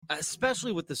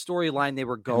especially with the storyline they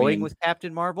were going with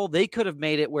Captain Marvel, they could have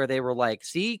made it where they were like,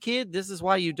 see, kid, this is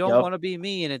why you don't want to be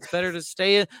me, and it's better to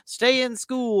stay in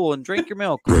school and drink your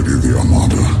milk. Ready the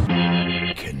Armada.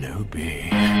 Kenobi.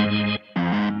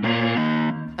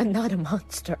 I'm not a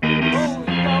monster. Oh,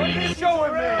 no, you're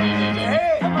showing me.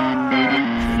 Hey, come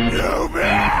on.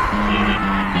 Kenobi.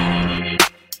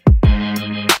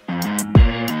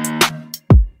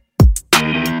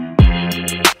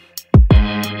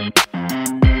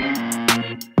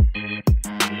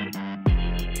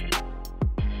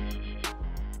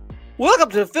 Welcome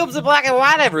to Films in Black and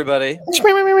White, everybody.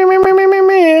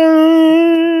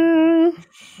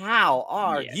 How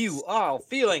are you all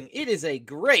feeling? It is a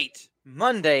great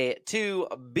Monday to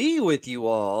be with you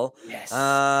all. Yes.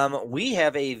 We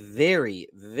have a very,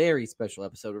 very special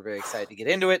episode. We're very excited to get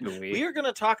into it. We are going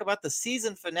to talk about the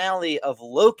season finale of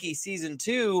Loki season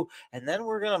 2, and then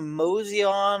we're going to mosey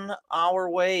on our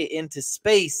way into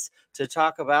space to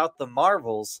talk about the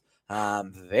Marvels.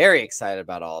 Very excited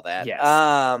about all that. Yes.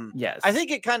 Yes. I think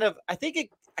it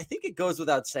goes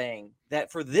without saying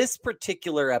that for this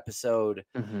particular episode,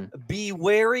 be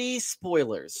wary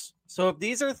spoilers. So if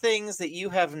these are things that you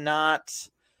have not,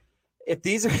 if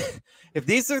these are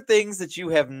things that you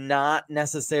have not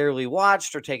necessarily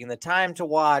watched or taken the time to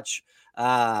watch,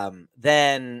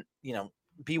 then,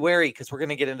 be wary because we're going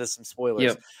to get into some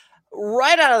spoilers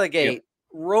right out of the gate. Yep.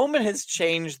 Roman has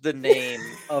changed the name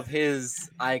of his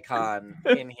icon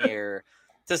in here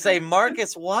to say,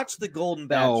 Marcus, watch The Golden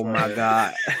Bachelor. Oh, my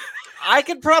God. I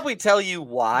could probably tell you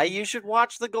why you should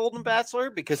watch The Golden Bachelor,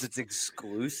 because it's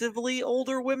exclusively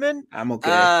older women. I'm okay.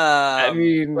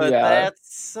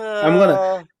 That's... I'm going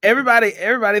to...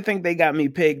 Everybody think they got me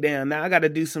pegged down. Now I got to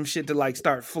do some shit to,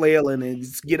 start flailing and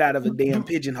get out of a damn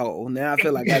pigeonhole. Now I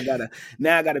feel like I got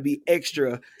to be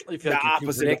extra the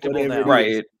opposite of whatever.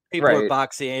 Right. People are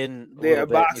boxing in. They're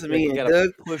boxing me in.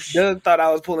 Doug thought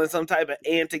I was pulling some type of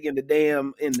antic in the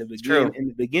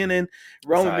beginning.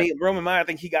 Roman Meyer, I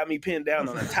think he got me pinned down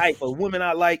on a type of women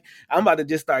I like. I'm about to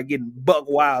just start getting buck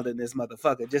wild in this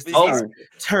motherfucker. Just to start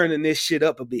turning this shit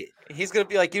up a bit. He's going to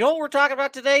be like, you know what we're talking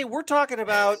about today? We're talking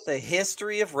about the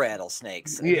history of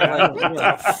rattlesnakes. Yeah. What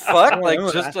the fuck?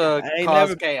 Just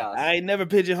cause chaos. I ain't never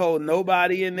pigeonholed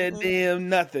nobody in that damn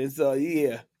nothing. So,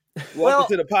 yeah.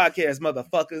 Welcome to the podcast,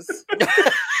 motherfuckers.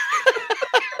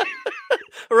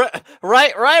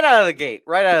 right out of the gate.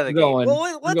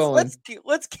 Gate.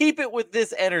 Let's keep it with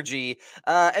this energy.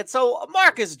 And so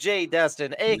Marcus J.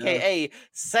 Destin, aka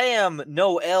Sam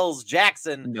Noels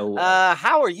Jackson.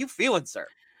 How are you feeling, sir?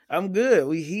 I'm good.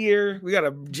 We got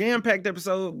a jam-packed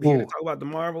episode. We're here to talk about the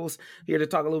Marvels. Here to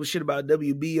talk a little shit about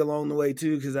WB along the way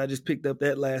too, because I just picked up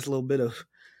that last little bit of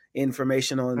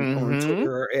information on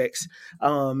Twitter or X.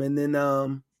 And then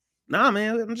man,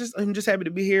 I'm just happy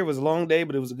to be here. It was a long day,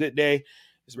 but it was a good day.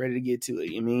 Just ready to get to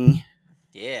it. You mean?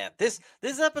 Yeah, this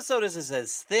episode is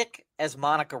as thick as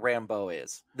Monica Rambeau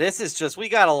is. This is just, we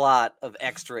got a lot of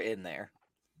extra in there.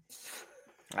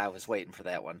 I was waiting for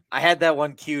that one. I had that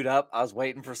one queued up. I was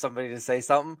waiting for somebody to say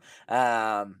something.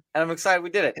 And I'm excited we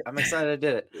did it. I'm excited I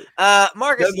did it.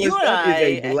 Marcus, Douglas, you and I...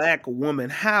 is a black woman.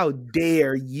 How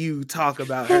dare you talk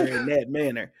about her in that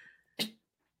manner?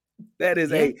 That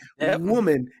is a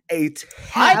woman, a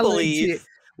talented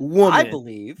woman. I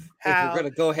believe if we're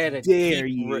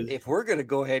going to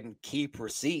go ahead and keep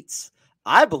receipts,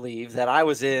 I believe that I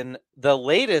was in the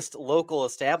latest local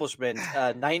establishment,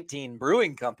 19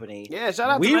 Brewing Company. Yeah, shout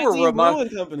out to 19 Brewing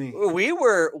Company. We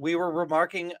were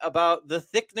remarking about the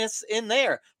thickness in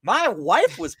there. My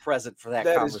wife was present for that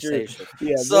conversation.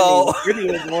 Yeah, so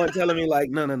Brittany was the one telling me like,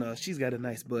 no, she's got a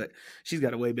nice butt. She's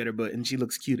got a way better butt, and she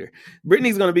looks cuter.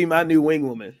 Brittany's gonna be my new wing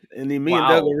woman, and then me and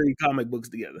Doug will read comic books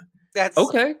together. That's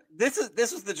okay. This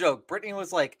was the joke. Brittany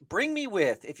was like, "Bring me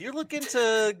with if you're looking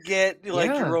to get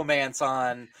your romance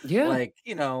on, And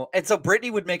so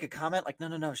Brittany would make a comment like,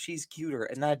 "No, she's cuter,"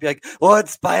 and I'd be like, "Well,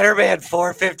 it's Spider-Man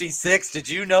 456. Did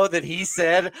you know that he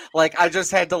said?" Like, I just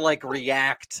had to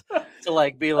react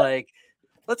to be like,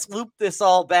 let's loop this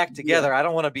all back together. Yeah. I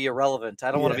don't want to be irrelevant.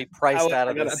 I don't want to be priced out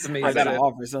of this. I gotta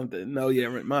offer something. No,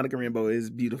 Monica Rambeau is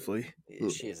beautifully.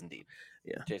 She is indeed.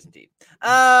 Yeah. She is indeed.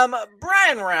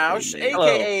 Brian Roush,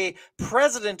 aka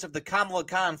President of the Kamala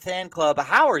Khan Fan Club.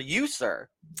 How are you, sir?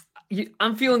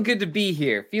 I'm feeling good to be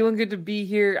here.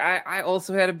 I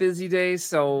also had a busy day,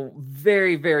 so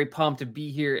very, very pumped to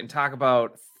be here and talk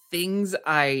about things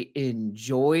I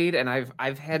enjoyed, and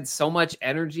I've had so much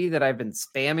energy that I've been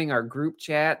spamming our group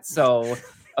chat. So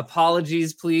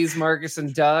apologies, please, Marcus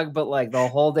and Doug. But like the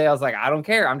whole day, I was like, I don't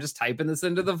care. I'm just typing this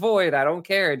into the void. I don't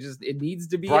care. It needs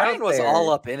to be. Brian out was there. all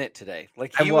up in it today.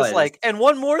 Like he was like, and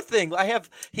one more thing,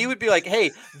 he would be like,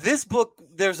 hey, this book,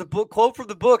 there's a book quote from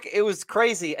the book. It was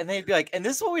crazy. And they'd be like, and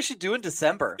this is what we should do in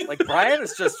December. Like Brian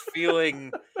was just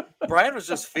feeling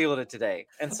it today.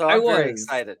 And so I'm very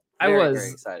excited.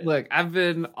 Very excited. Look, I've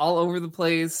been all over the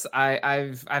place.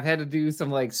 I've had to do some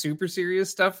like super serious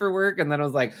stuff for work, and then I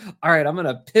was like, all right, I'm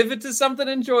gonna pivot to something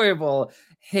enjoyable.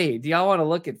 Hey, do y'all want to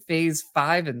look at phase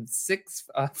 5 and 6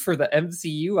 for the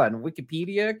MCU on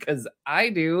Wikipedia? Because I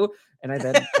do. And I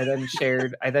then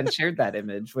shared that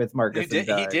image with Marcus. He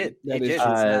did.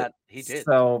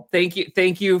 So thank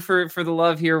you for the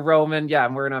love here, Roman. Yeah,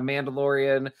 I'm wearing a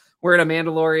Mandalorian. We're in a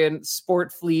Mandalorian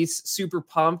sport fleece, super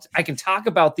pumped. I can talk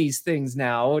about these things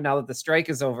now that the strike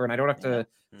is over, and I don't have to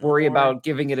worry about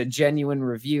giving it a genuine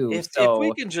review. If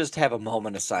we can just have a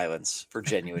moment of silence for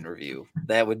genuine review,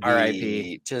 that would be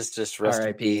R.I.P. Just rest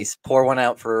in peace. Pour one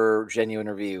out for genuine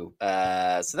review.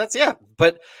 So that's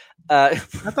but I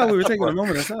thought we were taking a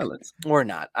moment of silence. We're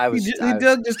not.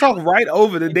 Doug just talked right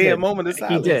over the damn moment of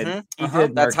silence. He did. He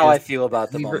did. That's how I feel about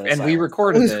the moment of silence. And we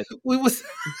recorded it.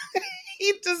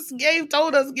 He just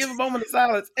told us to give a moment of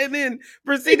silence and then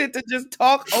proceeded to just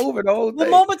talk over the whole thing.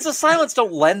 Well, moments of silence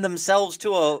don't lend themselves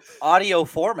to a audio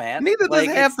format. Neither does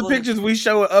half the pictures we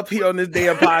show up here on this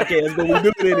damn podcast, but we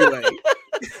do it anyway.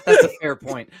 That's a fair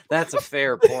point.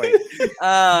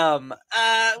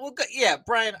 Yeah,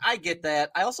 Brian, I get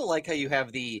that. I also like how you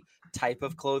have the type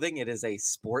of clothing. It is a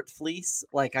sport fleece.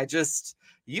 Like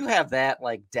you have that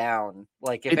like down.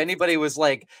 Like if anybody was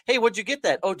like, "Hey, what'd you get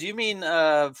that?" Oh, do you mean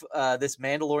this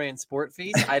Mandalorian sport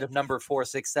fleece, item number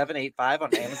 46785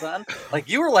 on Amazon? Like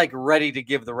you were like ready to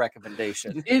give the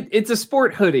recommendation. It's a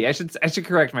sport hoodie. I should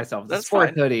correct myself. It's a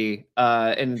sport hoodie.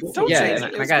 And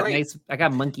I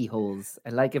got monkey holes. I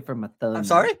like it for my thumb. I'm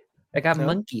sorry? I got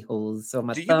monkey holes, so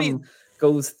my thumb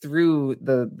goes through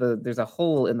there's a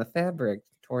hole in the fabric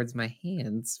towards my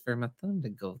hands for my thumb to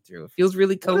go through. It feels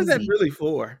really cozy. What is that really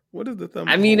for? What is the thumb?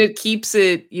 I mean, it keeps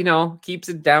it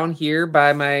down here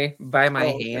by my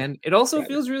hand. It also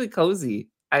feels really cozy.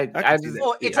 It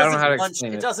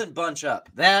doesn't bunch up.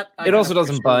 It also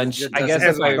doesn't bunch. I guess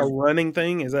it's like a running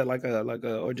thing. Is that like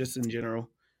a or just in general?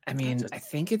 I mean, I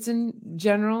think it's in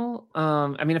general.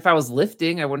 I mean, if I was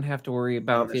lifting, I wouldn't have to worry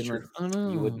about being like, oh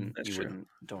no, you wouldn't.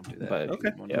 Don't do that. But okay,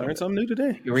 learned something new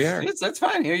today. Here we are. That's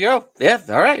fine. Here you go. Yeah.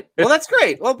 All right. Well, that's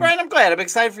great. Well, Brian, I'm glad. I'm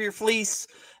excited for your fleece.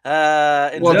 Doug,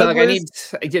 I need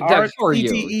to get Doug for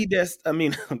you.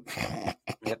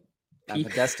 Yep. I'm a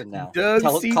Destin now.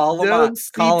 Call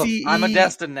him. I'm a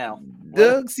Destin now.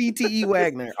 Doug CTE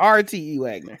Wagner. RTE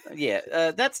Wagner.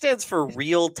 Yeah, that stands for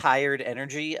real tired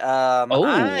energy.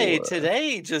 I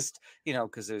today just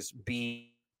because there's B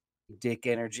dick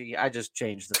energy. I just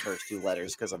changed the first 2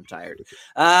 letters because I'm tired.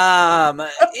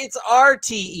 It's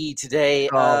RTE today.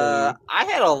 I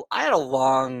had a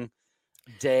long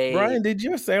day. Brian, did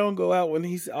your sound go out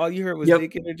when all you heard was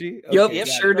dick energy? Okay, yep,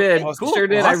 sure did. Awesome. Sure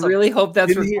did. Awesome. I really hope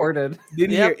that's recorded.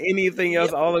 Didn't hear anything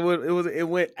else. All it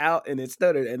went out and it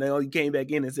stuttered, and then you came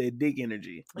back in and said dick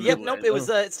energy. Yep, nope. It was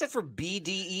it stood for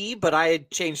BDE, but I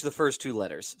had changed the first 2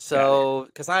 letters. So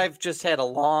because I've just had a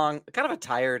long, kind of a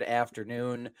tired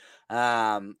afternoon.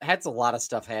 Had a lot of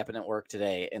stuff happen at work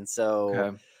today, and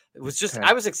so. It was just,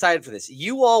 I was excited for this.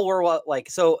 You all were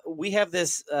so we have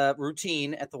this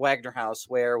routine at the Wagner house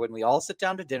where when we all sit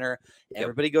down to dinner,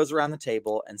 everybody goes around the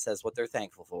table and says what they're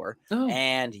thankful for. Oh,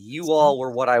 and you all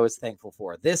were what I was thankful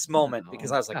for this moment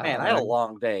because I was like, man, I had a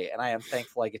long day and I am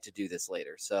thankful I get to do this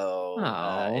later. So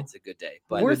it's a good day.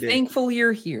 But we're thankful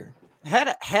you're here.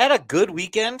 Had a good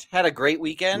weekend. Had a great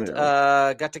weekend.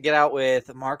 Got to get out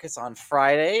with Marcus on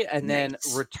Friday, and then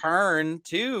return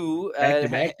to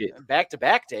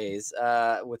back-to-back days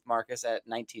with Marcus at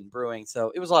 19 Brewing.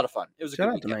 So it was a lot of fun. It was a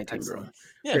good weekend. 19 Brewing.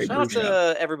 Yeah, shout out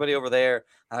to everybody over there.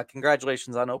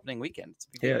 Congratulations on opening weekend.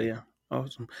 Yeah.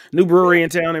 Awesome. New brewery in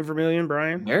town in Vermilion,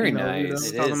 Brian. Very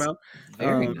nice. Talking about.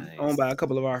 Very nice. Owned by a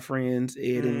couple of our friends,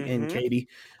 Ed and Katie.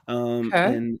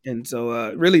 And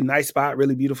so really nice spot,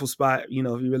 really beautiful spot. If you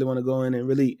really want to go in and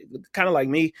really kind of like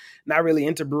me, not really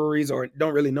into breweries or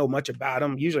don't really know much about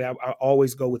them. Usually I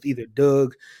always go with either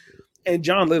Doug and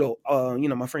John Little.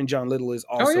 My friend John Little is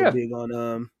also big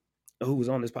on who was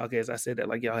on this podcast. I said that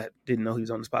like y'all didn't know he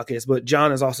was on this podcast, but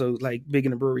John is also like big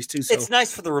in the breweries too. So it's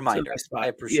nice for the reminder. I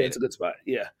appreciate it. It's a good spot.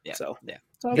 Yeah. So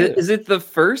is it the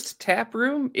first tap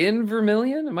room in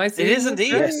Vermilion? Am I saying it is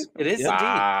indeed? Yes, it is indeed.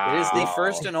 It is the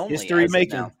first and only history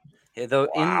making.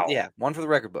 One for the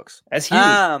record books. That's huge.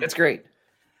 That's great.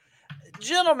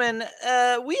 Gentlemen,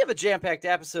 we have a jam-packed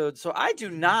episode, so I do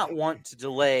not want to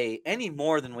delay any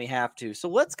more than we have to. So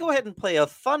let's go ahead and play a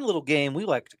fun little game we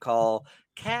like to call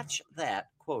Catch That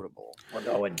Quotable. We're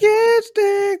going. Catch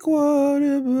that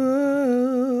quotable.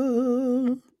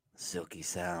 Silky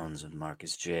sounds with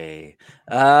Marcus J.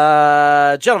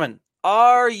 Gentlemen,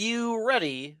 are you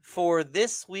ready for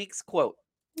this week's quote?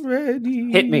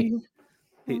 Ready. Hit me.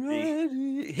 Hit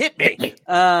me. Hit me.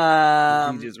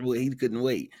 He couldn't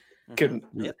wait. Couldn't.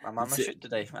 Yep, I'm on my Sit- shit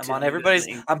today. I'm sit on in everybody's.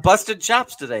 the lane. I'm busted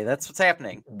chops today. That's what's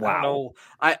happening. I Wow. don't know.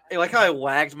 I like how I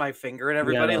wagged my finger at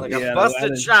everybody. Yeah, like yeah, I'm no, I busted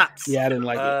didn't- chops. Yeah, I didn't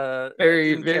like it. Very,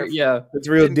 didn't care very, for- yeah. It's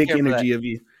real didn't dick care for energy of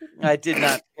you. I did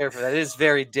not care for that. It is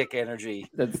very dick energy.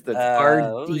 That's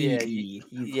Oh, RD. yeah, He's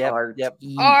yep, RD. yep.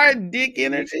 Our dick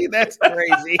energy? That's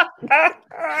crazy.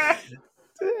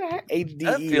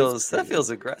 That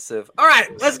feels aggressive. All right,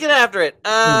 let's get after it.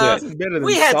 This is better than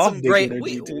We had soft some dick great.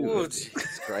 energy, too. Oh,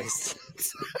 Jesus Christ.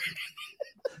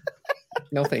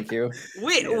 No, thank you.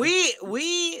 We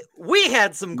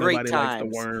had some great Nobody likes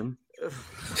times. the worm.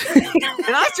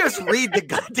 Can I just read the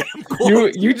goddamn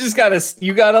quote? You just gotta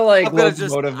like I'm gonna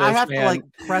locomotive this, I have man. to like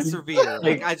persevere.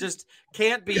 Like I just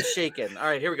can't be shaken. All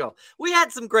right, here we go. We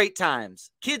had some great times.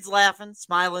 Kids laughing,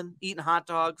 smiling, eating hot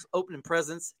dogs, opening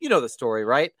presents. You know the story,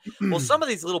 right? Well, some of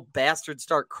these little bastards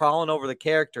start crawling over the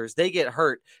characters. They get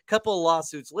hurt. Couple of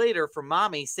lawsuits later from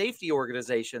mommy safety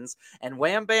organizations, and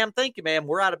wham bam, thank you, ma'am.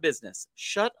 We're out of business.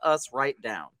 Shut us right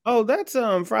down. Oh, that's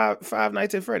Five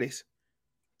Nights at Freddy's.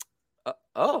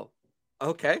 Oh,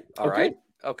 okay. All Okay. right.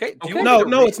 Okay. Do you Okay. want me to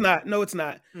No, read- it's not. No, it's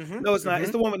not. Mhm, No, it's not. mhm.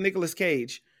 It's the one with Nicolas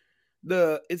Cage.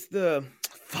 It's the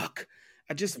fuck.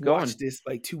 I just Go on. watched this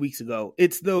like 2 weeks ago.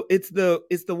 It's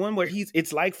the one where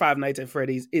it's like Five Nights at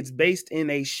Freddy's. It's based in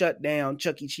a shut down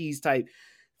Chuck E. Cheese type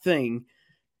thing.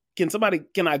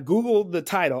 Can I Google the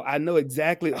title? I know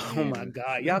exactly. Oh my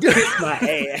God. Y'all kiss my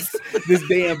ass. This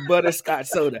damn butterscotch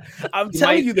soda. I'm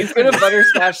telling you, he's gonna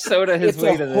butterscotch soda his it's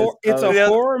way to this. it's Oh, a yeah.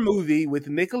 horror movie with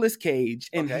Nicolas Cage,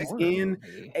 and Okay. he's Horror in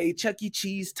movie. a Chuck E.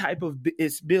 Cheese type of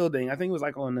it's building. I think it was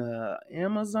like on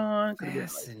Amazon, could have been like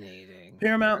Fascinating.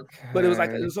 Paramount, but it was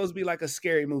Okay. supposed to be like a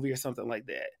scary movie or something like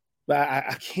that. But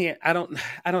I can't. I don't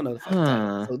know the fucking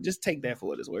title. So just take that for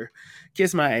what it's worth.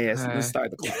 Kiss my ass. Okay. Let's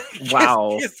start the clock.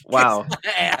 Wow. Kiss Wow.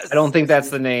 my ass. I don't think that's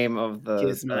the name of the.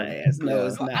 Kiss my ass. No,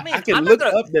 it's not. I I, mean, can I'm look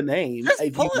not gonna- up the name Just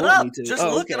if pull you it want up. me to. Just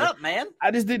Oh, look it okay. up, man. I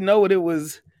just didn't know what it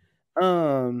was.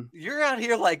 You're out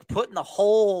here like putting the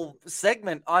whole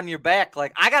segment on your back.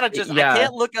 Like I gotta Yeah. I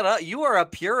can't look it up. You are a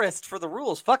purist for the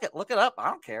rules. Fuck it, look it up. I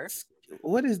don't care.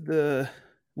 What is the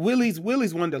Willy's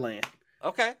Wonderland?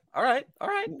 Okay, all right.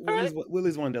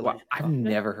 Willy's Wonderland. Wow, I've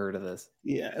never heard of this.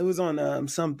 Yeah, it was on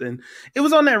something. It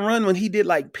was on that run when he did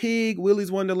like Pig,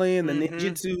 Willy's Wonderland, the Mhm.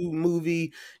 Ninjutsu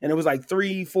movie, and it was like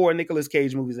 3-4 Nicolas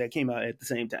Cage movies that came out at the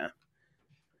same time.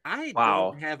 I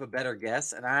Wow. don't have a better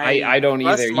guess, and I don't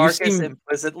trust either. You Marcus seem-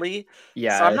 implicitly,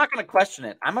 Yeah. so I'm not going to question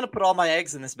it. I'm going to put all my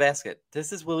eggs in this basket.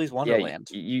 This is Willy's Yeah, Wonderland.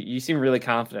 you seem really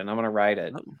confident. I'm gonna write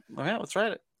it. All right, let's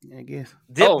write it. Yeah, I guess.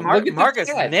 Oh, look at the Marcus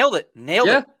chat. nailed it. Nailed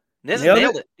Yeah. it. This Nailed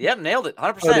nailed it? it. Yep, nailed it.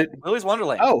 100%. Oh, did- Willy's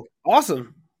Wonderland. Oh,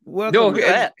 awesome. Welcome. No, Look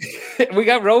at that. we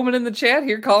got Roman in the chat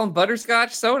here calling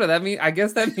butterscotch soda. I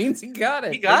guess that means he got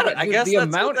it. He got it. I guess the that's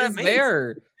what amount that is means.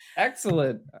 there.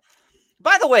 Excellent.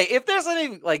 By the way, if there's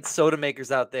any like soda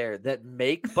makers out there that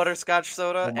make butterscotch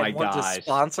soda Oh my and want gosh. to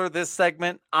sponsor this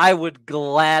segment, I would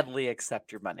gladly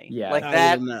accept your money. Yeah. like I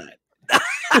that. will not.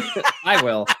 I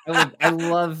will. I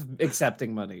love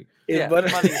accepting money. Yeah,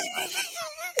 But money.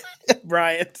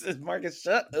 Brian says, Marcus,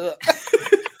 shut up.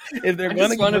 If they're I gonna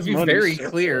just want to give us be money, very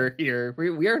shut clear up. here.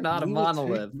 We are not a We will take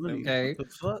monolith. money. Okay. What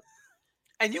the fuck?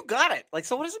 And you got it. Like,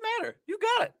 so what does it matter? You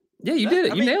got it. Yeah, you did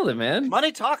it. I You mean, nailed it, man.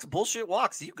 Money talks, bullshit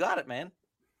walks. You got it, man.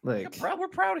 Like, We're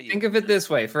proud of you. think of it this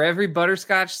way: for every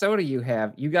butterscotch soda you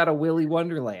have, you got a Willy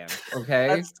Wonderland.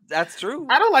 Okay. That's true.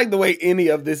 I don't like the way any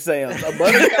of this sounds. A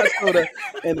butterscotch soda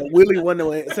and a Willy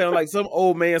Wonderland sound like some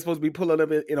old man supposed to be pulling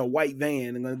up in a white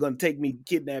van and going to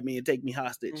kidnap me and take me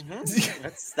hostage.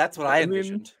 Mhm. That's what I I mean,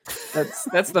 envisioned.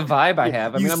 That's the vibe I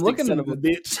have. I You mean, I'm sick looking son of a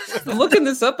bitch. I'm looking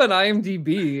this up on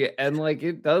IMDb, and like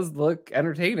it does look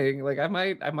entertaining. Like I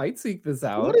might seek this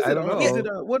out. What is I it don't on? know.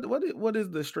 Is it, what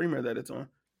is the streamer that it's on?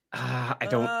 I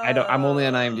don't. I'm only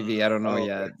on IMDb. I don't know Oh,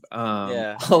 yet. okay.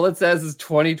 Yeah. All it says is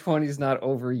 2020 is not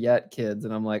over yet, kids.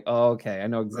 And I'm like, oh, okay. I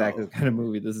know exactly what kind of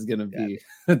movie this is gonna be,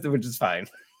 which is fine.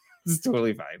 It's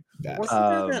totally fine. Wasn't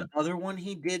there that other one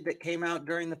he did that came out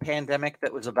during the pandemic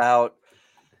that was about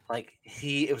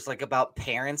it was like about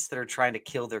parents that are trying to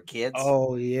kill their kids?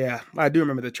 Oh yeah, I do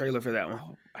remember the trailer for that one.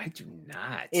 Oh, I do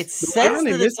not. It I says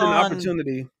really that missed it's an on.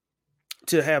 opportunity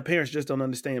to have parents just don't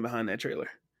understand behind that trailer.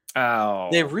 Oh,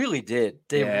 They really did.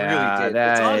 They Yeah,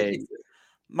 really did.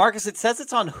 Marcus, it says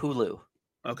it's on Hulu.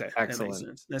 Okay, Excellent. That makes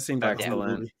sense. That seems like a Hulu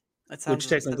Excellent. movie, It which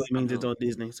technically says means it's on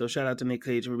Disney. So shout out to Nick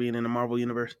Cage for being in the Marvel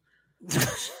universe.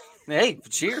 Hey,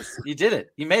 cheers! You did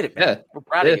it. You made it, man. Yeah. We're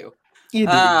proud of you. You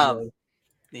did it, Joe.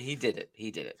 He did it.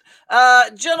 He did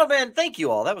it. Gentlemen, thank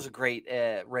you all. That was a great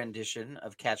rendition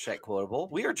of Catch That Quotable.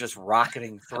 We are just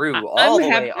rocketing through all the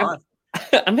way on.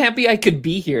 I'm happy I could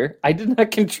be here. I did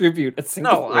not contribute a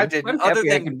single thing. I didn't. I'm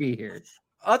happy I could be here.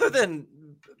 Other than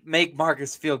make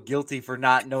Marcus feel guilty for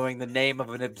not knowing the name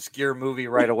of an obscure movie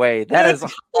right away. That is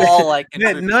all I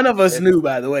can. None of us knew,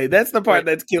 by the way. That's the part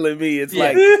that's killing me. It's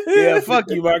like, yeah, fuck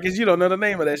you, Marcus. You don't know the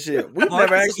name of that shit. We've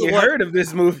never actually heard of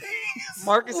this movie.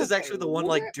 Marcus is actually the one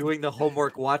like doing the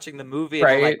homework, watching the movie, and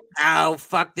Right. like, oh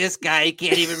fuck this guy, he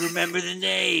can't even remember the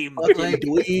name. Fucking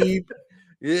dweeb.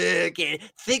 Yeah, can't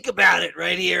think about it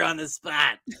right here on the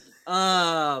spot. You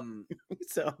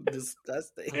sound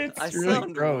disgusting. I really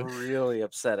sound gross. really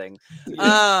upsetting.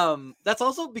 That's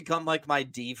also become like my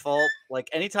default. Like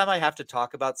anytime I have to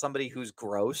talk about somebody who's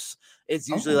gross, it's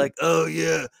usually like, oh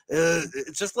yeah,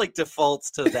 it just like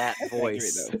defaults to that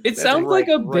voice. It sounds like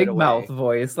a right big away. mouth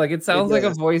voice. Like it sounds like a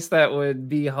does. voice that would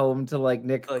be home to like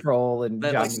Nick Like, Kroll and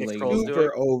that, John like, Nick Mulaney. Kroll's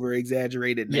Super over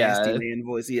exaggerated, nasty man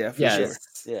voice. Yeah, for sure.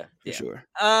 Yeah, For sure.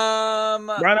 Brian,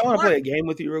 Brian, I want to play a game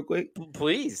with you real quick.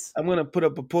 Please. I'm gonna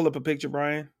pull up a picture,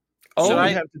 Brian. Oh, So Should you I-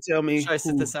 have to tell me. Should I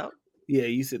sit this out? Yeah,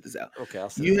 you sit this out. Okay, I'll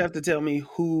sit. You have to tell me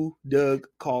who Doug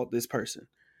called this person.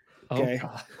 Okay. Oh,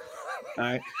 God. All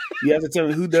right. You have to tell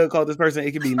me who Doug called this person.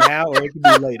 It could be now or it could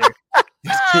be later.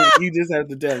 You just have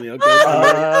to tell me,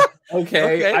 okay?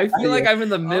 Okay. I feel like I'm in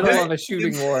the middle Okay. of a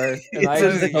shooting war. And It's I in-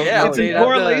 just don't yeah, know it's dude, in yet.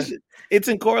 correlation. It's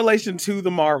in correlation to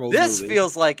the Marvel. This movie.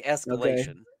 feels like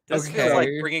escalation. This feels Okay. like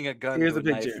bringing a gun Here's to a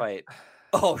the knife picture. fight.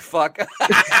 Oh fuck!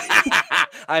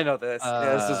 I know this.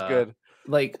 Yeah, this is good.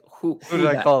 Like who did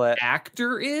I that call that?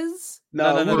 actor is?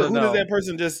 No, No, who no. does that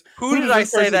person just? Who did does I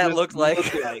this say person that just looked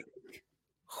like?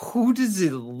 Who does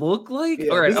it look like?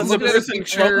 Yeah, All right, this I'm is a looking at a person from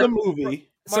picture. the movie.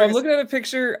 So I'm looking at a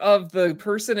picture of the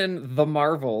person in the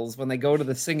Marvels when they go to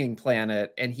the singing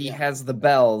planet, and he has the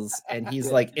bells, and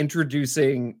he's like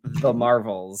introducing the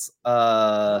Marvels.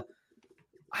 I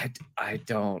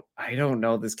don't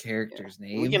know this character's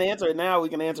name. We can answer it now. We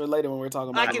can answer it later when we're talking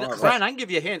about Marvel. Brian, I can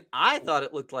give you a hint. I thought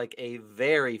it looked like a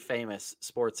very famous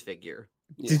sports figure.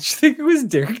 Did you think it was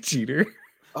Derek Jeter?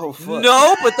 Oh fuck.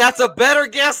 No, but that's a better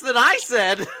guess than I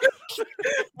said.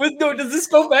 But no, does this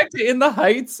go back to In the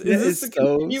Heights? That Is this is a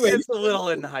so continuation? It's a little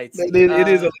in the heights. It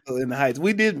is a little in the heights.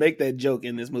 We did make that joke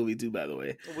in this movie too, by the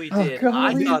way. We Oh, did. God.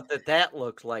 I thought that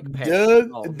looked like Patrick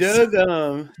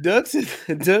Mahomes. Doug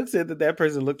said that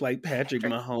person looked like Patrick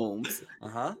Mahomes.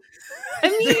 Uh-huh. I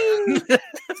mean,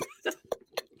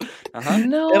 Uh-huh.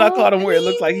 no. And I caught him where it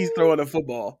looks like he's throwing a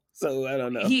football. So I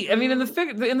don't know. I mean, in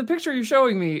the picture you're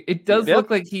showing me, it does Yep.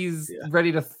 look like he's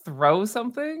ready to throw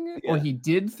something, or Yeah. he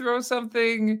did throw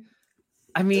something.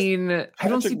 I mean, I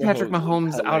don't see Patrick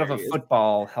Mahomes Mahomes out of a hilarious.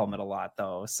 football helmet a lot,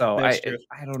 though. So That's true.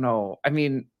 I don't know. I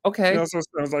mean, okay. He also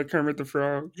sounds like Kermit the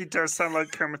Frog. He does sound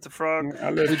like Kermit the Frog. I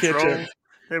love We ketchup. drove.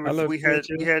 There I was, love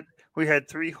we had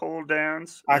 3 hold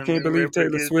downs. I and can't we were believe able to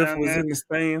Taylor get Swift down was there. in the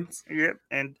stands. Yep,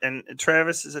 and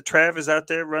Travis is out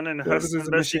there running and Travis hustling is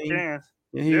the a best he machine. can.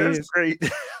 And he Yeah, is. it's great.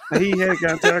 He had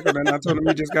got tackled, and I told him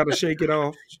he just got to shake it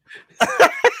off.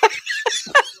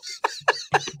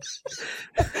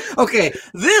 Okay,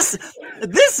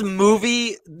 this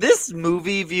movie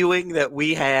viewing that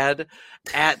we had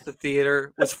at the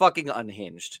theater was fucking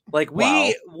unhinged. Like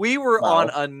we were on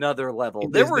another level.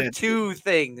 It There is were that two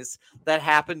things that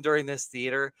happened during this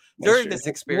theater, during true. this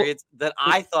experience that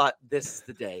I thought this is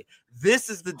the day. This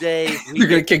is the day They're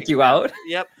gonna kick you out.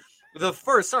 Yep.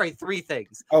 Three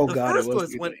things. Oh The God, first it was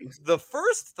was two when things. the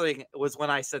first thing was when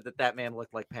I said that man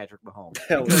looked like Patrick Mahomes.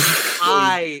 That was crazy.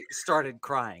 I started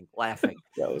crying, laughing.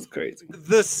 That was crazy.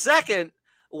 The second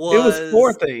was It was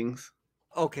 4 things.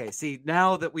 Okay, see,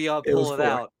 now that we all It was pull it 4.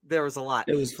 out, there was a lot.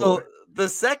 It was 4. So the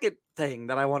second thing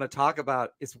that I want to talk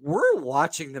about is we're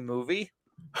watching the movie,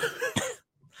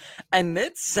 and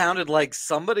it sounded like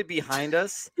somebody behind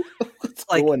us What's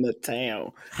like- going to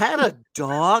town? had a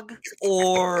dog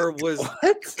or was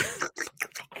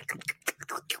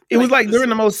It was like during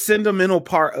the most sentimental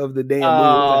part of the damn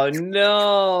Oh movie.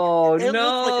 no, It looked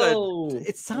like no!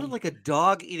 it sounded like a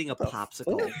dog eating a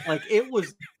popsicle. Like it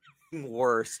was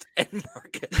worst. And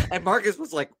Marcus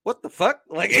was like, "What the fuck?"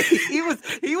 Like he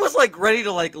was like ready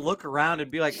to like look around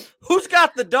and be like, "Who's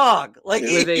got the dog?" Like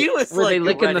Were they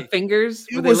licking ready. the fingers?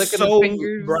 It Were they was licking so the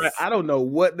fingers? bright. I don't know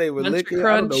what they were Munch licking.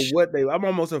 I don't know crunch. what they. I'm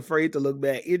almost afraid to look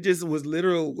back. It just was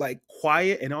literal like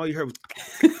quiet, and all you heard was.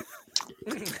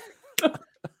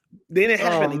 Then it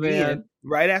happened again. Man.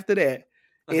 Right after that,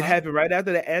 it happened right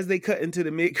after that. As they cut into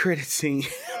the mid credit scene,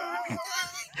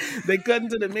 they cut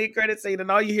into the mid credit scene,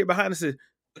 and all you hear behind us is.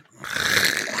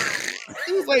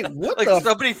 It was like, what like the?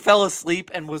 Somebody fell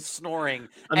asleep and was snoring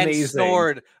and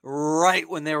snored right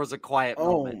when there was a quiet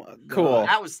Oh moment. my god! Cool.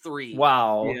 That was 3.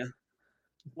 Wow. Yeah.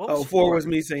 What was 4 was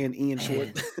me saying Ian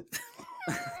Schwartz.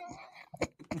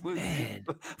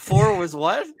 4 was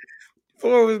what?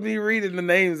 4 was me reading the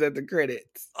names at the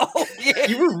credits. Oh yeah.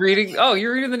 You're reading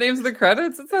the names of the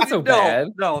credits? It's not so bad.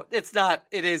 No, it's not.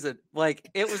 It isn't. Like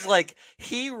it was like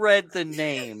he read the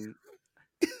name.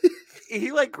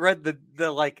 He like read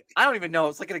the like I don't even know.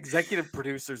 It's like an executive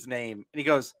producer's name, and he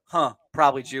goes, "Huh,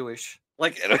 probably Jewish."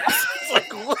 Like, it's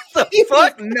like what the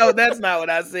fuck? No, that's not what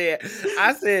I said.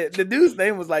 I said the dude's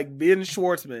name was like Ben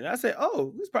Schwartzman. I said,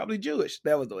 "Oh, he's probably Jewish."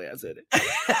 That was the way I said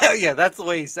it. Yeah, that's the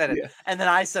way he said it. Yeah. And then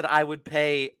I said I would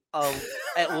pay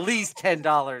at least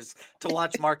 $10 to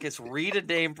watch Marcus read a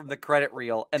name from the credit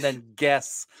reel and then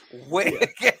guess what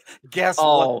the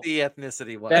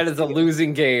ethnicity was. That is a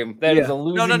losing game. That is a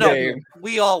losing game.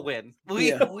 We all win.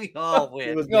 We all win.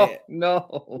 It was No, bad.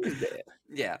 no. It was bad.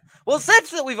 Yeah. Well,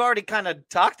 since that we've already kind of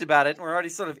talked about it and we're already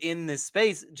sort of in this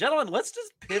space, gentlemen, let's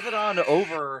just pivot on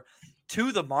over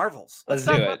to the Marvels. Let's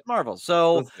talk about the Marvels.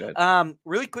 So,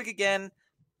 really quick again,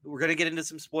 we're going to get into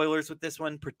some spoilers with this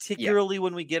one, particularly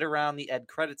when we get around the end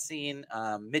credit scene,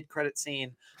 mid-credit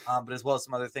scene, but as well as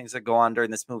some other things that go on during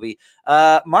this movie.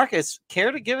 Marcus,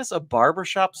 care to give us a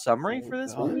barbershop summary for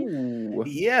this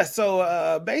movie? Yeah,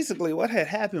 so basically what had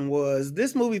happened was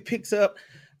this movie picks up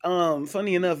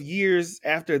funny enough, years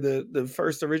after the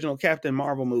first original Captain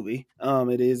Marvel movie.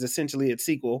 It is essentially its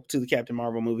sequel to the Captain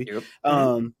Marvel movie. Yep.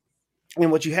 And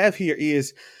what you have here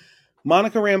is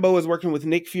Monica Rambeau is working with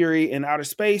Nick Fury in outer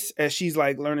space as she's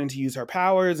like learning to use her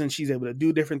powers, and she's able to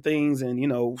do different things. And, you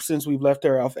know, since we've left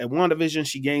her off at WandaVision,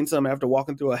 she gained some after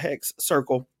walking through a hex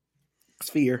circle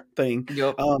sphere thing,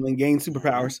 and gained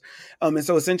superpowers. And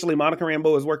so essentially Monica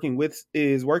Rambeau is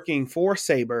working for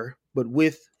Saber, but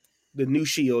with the new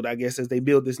shield, I guess, as they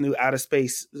build this new outer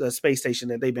space station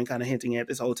that they've been kind of hinting at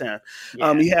this whole time.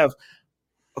 You have,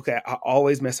 I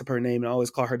always mess up her name and I always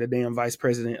call her the damn vice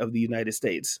president of the United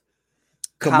States.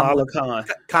 Kamala Khan.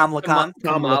 Kamala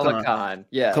Khan.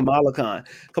 Yeah. Kamala Khan.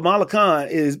 Kamala Khan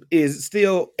is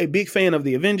still a big fan of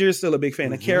the Avengers, still a big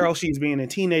fan of Carol. She's being a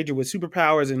teenager with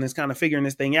superpowers and is kind of figuring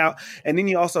this thing out. And then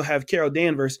you also have Carol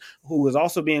Danvers, who is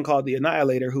also being called the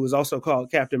Annihilator, who is also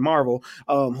called Captain Marvel,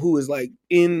 who is like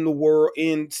in the world,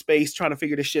 in space, trying to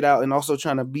figure this shit out and also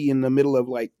trying to be in the middle of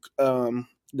like the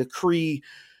Kree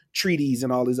treaties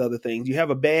and all these other things. You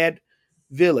have a bad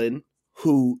villain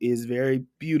who is very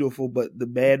beautiful, but the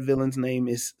bad villain's name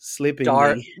is slipping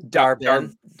me.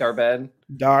 Darben.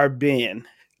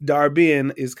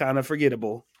 Darben is kind of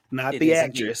forgettable. Not the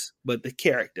actress, but the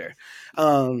character.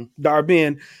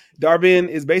 Darben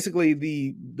is basically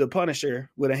the Punisher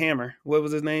with a hammer. What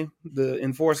was his name? The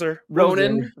enforcer?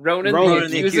 Ronan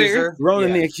the Accuser.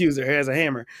 Ronan the Accuser has a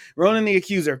hammer. Ronan the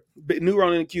Accuser, new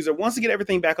Ronan the Accuser, wants to get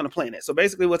everything back on the planet. So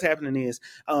basically what's happening is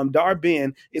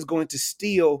Darben is going to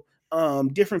steal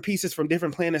different pieces from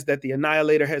different planets that the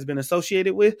Annihilator has been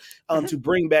associated with to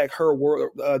bring back her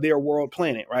world, their world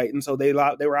planet, right? And so they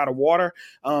were out of water,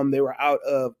 they were out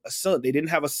of a sun. They didn't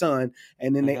have a sun,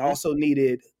 and then they also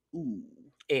needed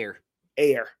air.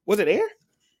 Was it air?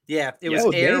 Yeah, it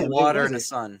was air, water, and the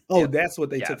sun. Oh, that's what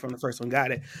they took from the first one.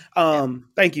 Got it.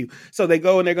 Thank you. So they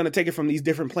go and they're going to take it from these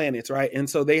different planets, right? And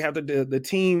so they have to. The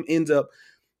team ends up.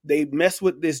 They mess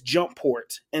with this jump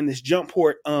port, and this jump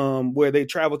port where they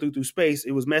travel through space,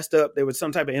 it was messed up. There was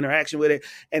some type of interaction with it,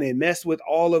 and it messed with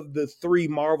all of the 3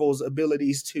 Marvel's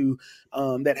abilities to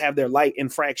that have their light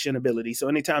infraction ability. So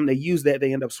anytime they use that,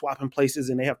 they end up swapping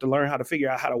places, and they have to learn how to figure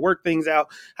out how to work things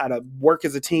out, how to work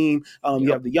as a team.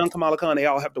 You have the young Kamala Khan. They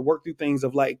all have to work through things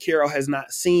of like Carol has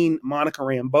not seen Monica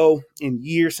Rambeau in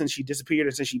years since she disappeared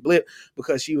and since she blipped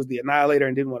because she was the Annihilator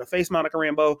and didn't want to face Monica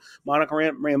Rambeau. Monica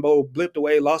Rambeau blipped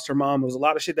away, lost her mom. There was a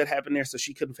lot of shit that happened there, so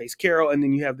she couldn't face Carol. And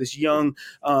then you have this young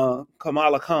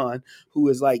Kamala Khan who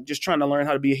is like just trying to learn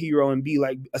how to be a hero and be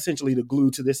like essentially the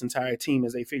glue to this entire team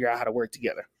as they figure out how to work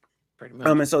together.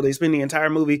 And so they spend the entire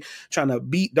movie trying to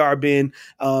beat Darben,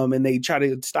 and they try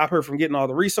to stop her from getting all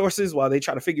the resources while they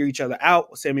try to figure each other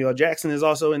out. Samuel L. Jackson is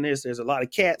also in this. There's a lot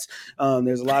of cats.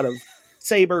 There's a lot of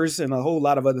sabers and a whole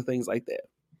lot of other things like that.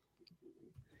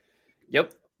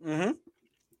 Yep. Mm-hmm.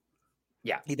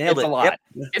 Yeah, he nailed it. A lot. Yep.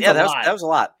 It's yeah, a that lot. was a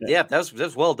lot. Yeah, that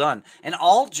was well done, and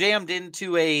all jammed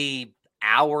into a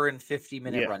hour and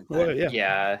 50-minute runtime. Well,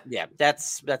 yeah.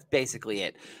 That's basically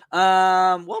it.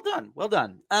 Well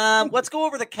done. Let's go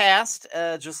over the cast,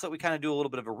 just so we kind of do a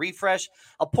little bit of a refresh.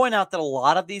 I'll point out that a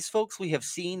lot of these folks we have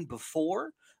seen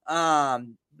before,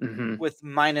 with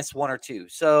minus one or two.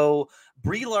 So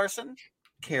Brie Larson,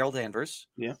 Carol Danvers,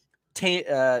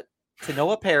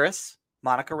 Tanoa Paris,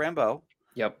 Monica Rambeau,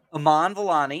 Aman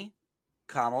Vellani,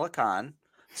 Kamala Khan,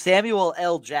 Samuel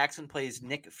L. Jackson plays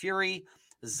Nick Fury,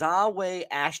 Zawe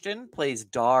Ashton plays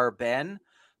Dar Ben,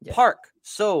 Park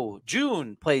So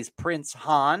Joon plays Prince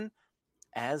Han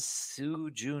as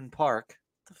Soo Joon Park.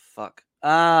 What the fuck?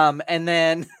 And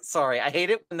then sorry, I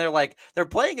hate it when they're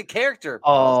playing a character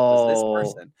as this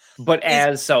person, but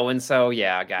as so and so.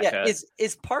 Yeah, gotcha. Yeah,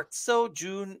 is Park So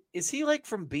Joon? Is he like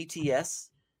from BTS?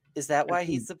 Is that why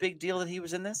he's the big deal that he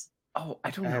was in this? Oh,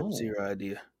 I don't know. I have zero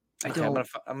idea. Okay, I'm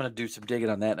gonna do some digging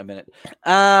on that in a minute.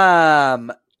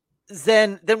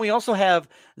 Then we also have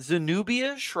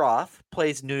Zenobia Shroff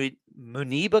plays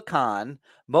Muniba Khan,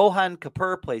 Mohan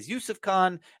Kapoor plays Yusuf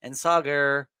Khan, and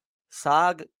Sagar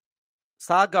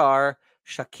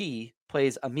Shaki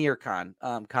plays Amir Khan,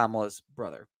 Kamala's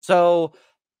brother. So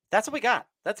that's what we got.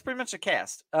 That's pretty much the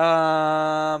cast.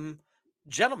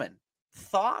 Gentlemen,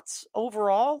 thoughts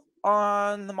overall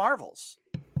on the Marvels?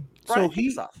 Brian, So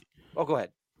he, oh, go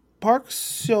ahead. Park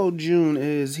Seo Joon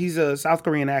he's a South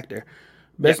Korean actor,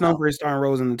 best known for his starring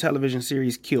roles in the television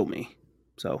series Kill Me.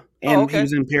 So, and he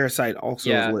was in Parasite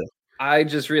also as well. I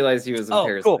just realized he was in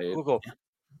Parasite. Cool.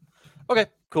 Okay,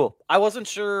 cool. I wasn't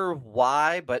sure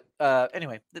why, but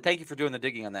anyway, thank you for doing the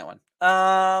digging on that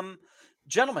one.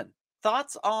 Gentlemen,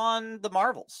 thoughts on the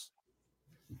Marvels?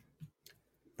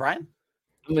 Brian?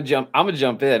 I'm gonna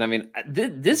jump in. I mean,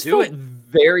 this felt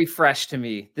very fresh to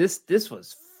me. This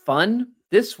was fun.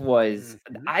 This was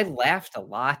I laughed a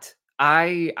lot.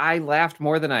 I laughed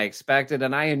more than I expected,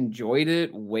 and I enjoyed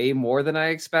it way more than I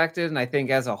expected. And I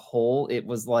think as a whole, it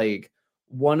was like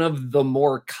one of the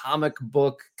more comic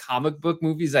book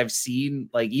movies I've seen,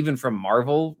 like even from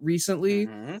Marvel recently.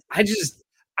 I just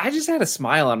had a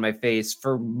smile on my face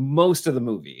for most of the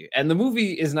movie. And the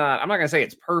movie is I'm not gonna say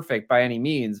it's perfect by any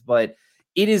means, but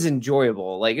it is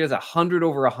enjoyable. Like it is 100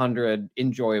 over 100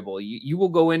 enjoyable. You will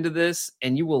go into this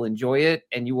and you will enjoy it,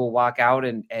 and you will walk out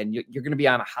and you're going to be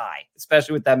on a high,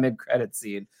 especially with that mid-credit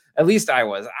scene. At least I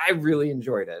was. I really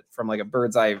enjoyed it from like a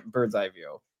bird's eye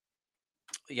view.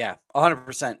 Yeah,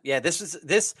 100%. Yeah,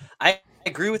 I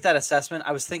agree with that assessment.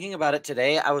 I was thinking about it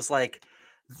today. I was like,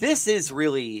 this is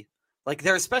really like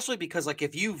there, especially because like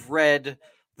if you've read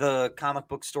the comic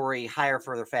book story Higher,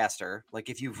 Further, Faster, like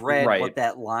if you've read what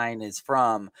that line is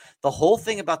from, the whole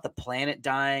thing about the planet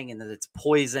dying and that it's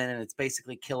poison and it's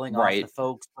basically killing off the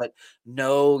folks, but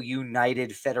no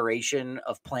united federation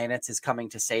of planets is coming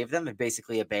to save them and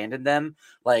basically abandoned them.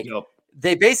 Like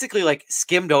they basically like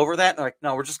skimmed over that and they're like,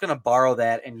 no, we're just going to borrow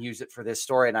that and use it for this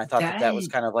story. And I thought that was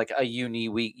kind of like a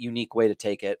unique way to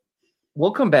take it.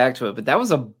 We'll come back to it, but that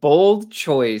was a bold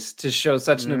choice to show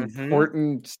such an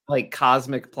important, like,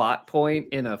 cosmic plot point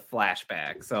in a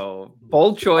flashback. So,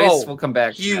 bold choice. We'll come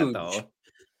back to that, though.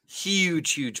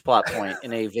 Huge plot point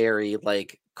in a very,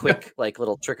 like, quick, like,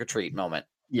 little trick-or-treat moment.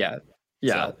 Yeah.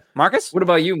 So, Marcus? What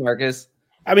about you, Marcus?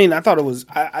 I mean, I thought it was...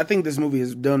 I think this movie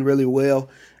is done really well.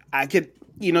 I could...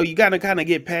 you gotta kind of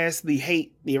get past the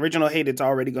hate, the original hate it's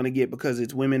already going to get because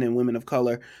it's women and women of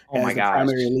color as the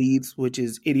primary leads, which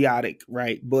is idiotic,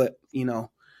 right? But,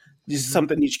 just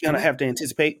something that you're going to have to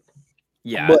anticipate.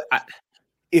 Yeah. But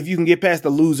if you can get past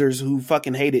the losers who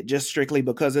fucking hate it just strictly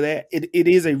because of that, it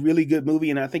is a really good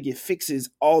movie, and I think it fixes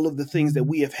all of the things that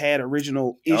we have had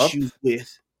original issues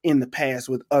with in the past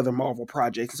with other Marvel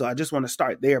projects. So I just want to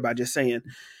start there by just saying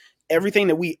everything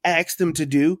that we asked them to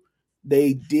do,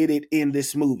 they did it in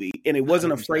this movie, and it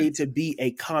wasn't 100%. Afraid to be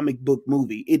a comic book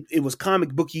movie. It was comic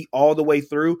booky all the way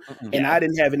through, and I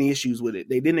didn't have any issues with it.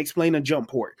 They didn't explain a jump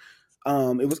port.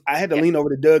 I had to lean over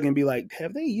to Doug and be like,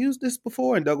 "Have they used this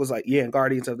before?" And Doug was like, "Yeah, in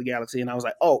Guardians of the Galaxy." And I was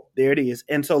like, "Oh, there it is."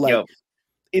 And so like,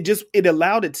 it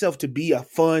allowed itself to be a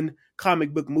fun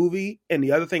comic book movie. And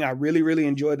the other thing I really, really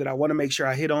enjoyed that I want to make sure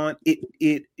I hit on,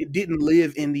 it didn't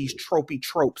live in these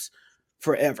tropes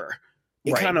forever.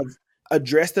 It kind of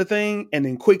addressed the thing and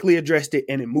then quickly addressed it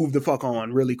and it moved the fuck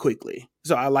on really quickly.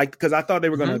 So I liked, because I thought they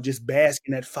were going to just bask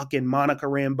in that fucking Monica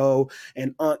Rambeau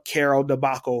and Aunt Carol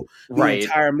debacle the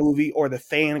entire movie, or the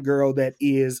fangirl that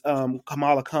is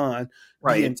Kamala Khan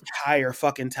the entire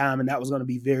fucking time. And that was going to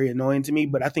be very annoying to me.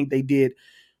 But I think they did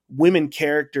women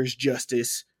characters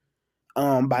justice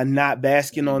by not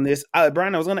basking on this.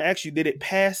 Brian, I was going to ask you, did it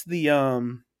pass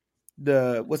the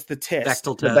what's the test?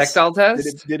 Bechtel The test. Bechdel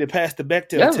test? Did it pass the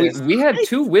Bechdel Yeah, test? we had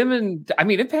two women. I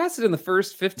mean, it passed it in the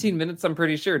first 15 minutes, I'm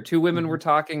pretty sure. Two women were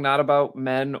talking not about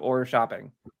men or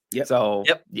shopping. Yep. So,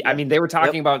 I mean, they were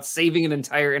talking about saving an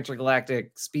entire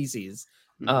intergalactic species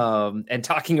and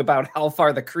talking about how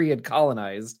far the Kree had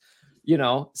colonized. You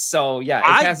know, so yeah,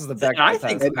 it passes the Bechdel test.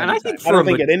 I don't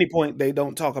think at any point they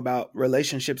don't talk about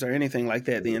relationships or anything like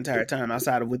that the entire time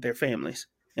outside of with their families.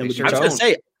 And with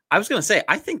I was gonna say,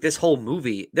 I think this whole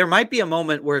movie, there might be a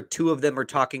moment where two of them are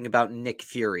talking about Nick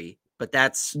Fury, but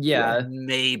that's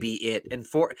maybe it. And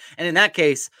in that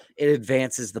case, it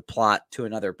advances the plot to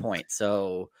another point.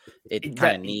 So it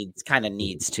kind of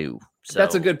needs to. So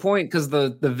that's a good point, because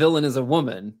the villain is a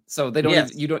woman, so they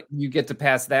don't you get to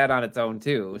pass that on its own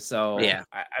too. So I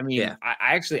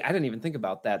didn't even think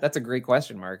about that. That's a great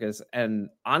question, Marcus. And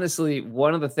honestly,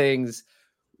 one of the things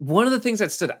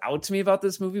that stood out to me about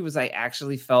this movie was I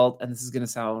actually felt, and this is going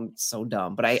to sound so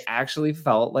dumb, but I actually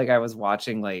felt like I was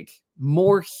watching like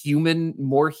more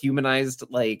humanized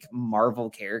like Marvel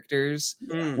characters,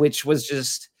 which was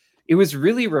just, it was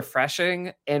really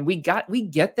refreshing. And we get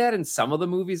that in some of the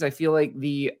movies. I feel like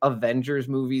the Avengers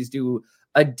movies do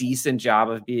a decent job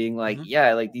of being like,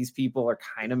 like these people are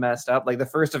kind of messed up. Like the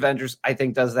first Avengers, I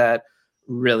think, does that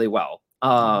really well.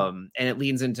 And it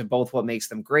leans into both what makes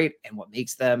them great and what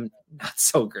makes them not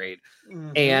so great.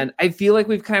 And I feel like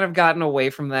we've kind of gotten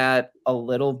away from that a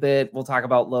little bit. We'll talk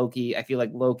about Loki. I feel like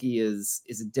Loki is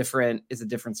a different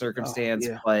circumstance,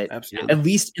 but absolutely. At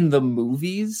least in the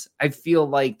movies, I feel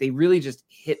like they really just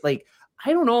hit, like,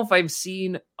 I don't know if I've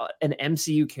seen an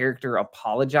MCU character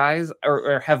apologize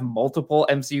or have multiple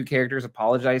MCU characters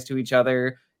apologize to each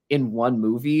other in one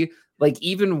movie. Like,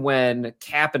 even when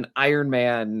Cap and Iron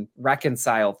Man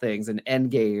reconcile things in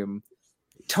Endgame,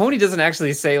 Tony doesn't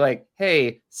actually say like,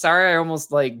 "Hey, sorry, I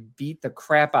almost like beat the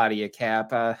crap out of you,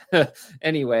 Cap.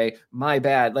 Anyway, my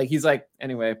bad." Like, he's like,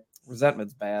 "Anyway,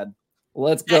 resentment's bad.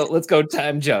 Let's go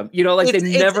time jump." You know, like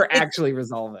they never actually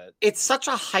resolve it. It's such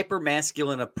a hyper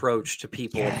masculine approach to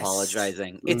people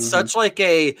apologizing. It's such like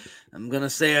I'm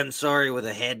gonna say I'm sorry with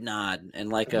a head nod and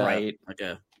like a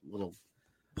little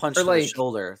punch to the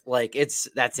shoulder. Like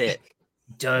that's it.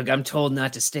 Doug, I'm told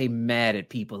not to stay mad at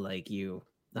people like you.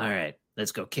 All right,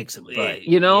 let's go kick some butt.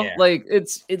 You know, like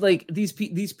it's like these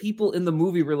people in the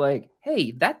movie were like,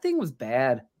 "Hey, that thing was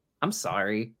bad. I'm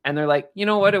sorry." And they're like, "You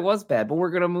know what? It was bad, but we're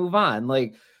going to move on."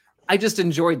 Like, I just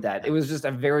enjoyed that. It was just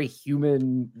a very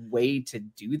human way to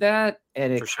do that.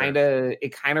 And it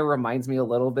kind of reminds me a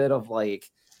little bit of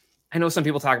like, I know some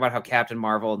people talk about how Captain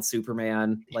Marvel and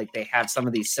Superman, like they have some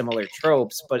of these similar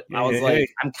tropes, but I was like,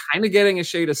 I'm kind of getting a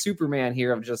shade of Superman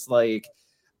here of just like,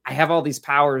 I have all these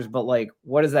powers, but like,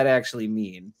 what does that actually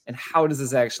mean? And how does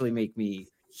this actually make me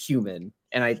human?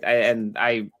 And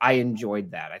I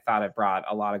enjoyed that. I thought it brought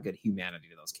a lot of good humanity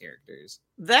to those characters.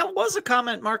 That was a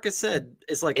comment Marcus said.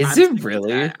 It's like, is it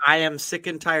really? I am sick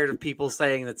and tired of people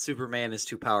saying that Superman is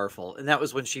too powerful. And that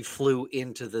was when she flew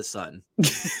into the sun.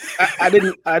 I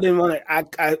didn't want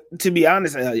to, to be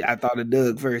honest, I thought of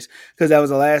Doug first, because that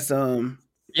was the last,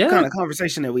 kind of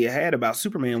conversation that we had about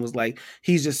Superman was like,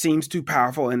 he just seems too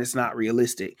powerful and it's not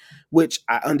realistic, which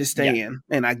I understand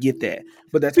and I get that.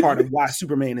 But that's part of why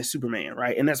Superman is Superman,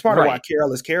 right? And that's part of why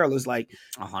Carol is Carol is like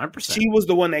 100%. She was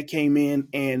the one that came in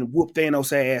and whooped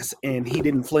Thanos' ass and he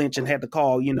didn't flinch and had to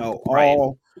call,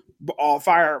 all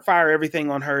fire everything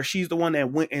on her. She's the one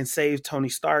that went and saved Tony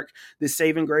Stark. This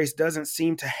saving grace doesn't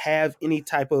seem to have any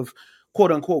type of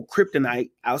quote unquote kryptonite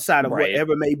outside of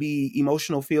whatever may be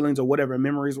emotional feelings or whatever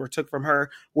memories were took from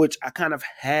her, which I kind of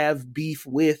have beef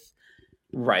with.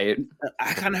 Right.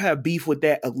 I kind of have beef with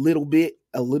that a little bit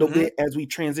as we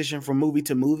transition from movie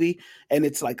to movie. And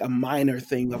it's like a minor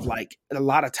thing of like a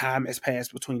lot of time has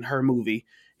passed between her movie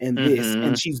and this,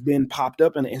 and she's been popped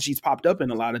up and she's popped up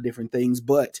in a lot of different things.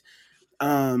 But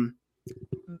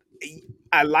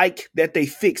I like that they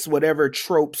fix whatever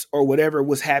tropes or whatever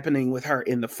was happening with her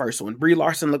in the first one. Brie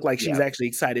Larson looked like she's actually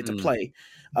excited to play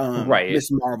Miss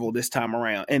Marvel this time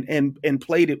around and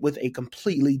played it with a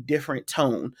completely different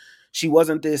tone. She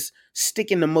wasn't this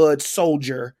stick in the mud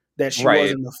soldier that she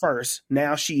was in the first.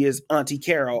 Now she is Auntie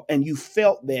Carol, and you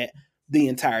felt that the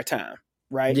entire time,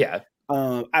 right? Yeah.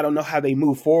 I don't know how they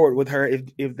move forward with her,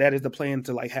 if that is the plan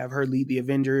to like have her lead the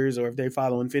Avengers, or if they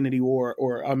follow Infinity War,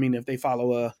 or I mean if they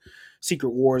follow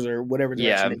Secret Wars or whatever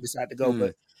direction they decide to go.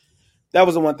 But that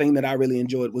was the one thing that I really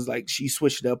enjoyed was like she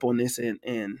switched up on this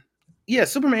and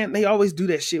Superman, they always do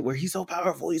that shit where he's so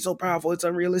powerful, it's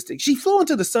unrealistic. She flew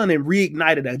into the sun and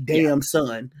reignited a damn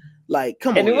sun. Like,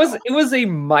 come and on. it was a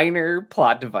minor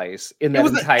plot device in that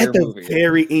entire at the movie.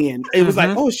 very end. It was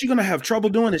like, oh, is she gonna have trouble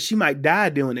doing it? She might die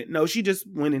doing it. No, she just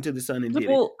went into the sun and did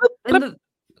it.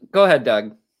 Go ahead,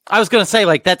 Doug. I was gonna say,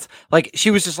 like, that's like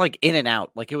she was just like in and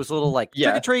out. Like it was a little like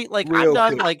trick or treat, like I'm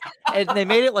done. Quick. Like, and they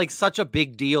made it like such a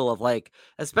big deal of like,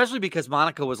 especially because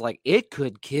Monica was like, it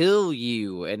could kill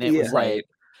you, and it was like,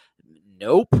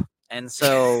 nope. And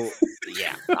so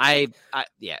I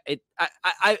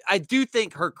do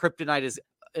think her kryptonite is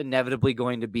inevitably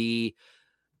going to be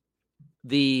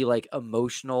the like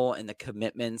emotional and the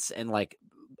commitments, and like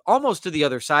almost to the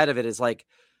other side of it is like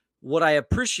what I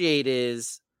appreciate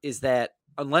is that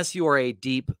unless you are a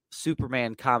deep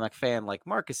Superman comic fan like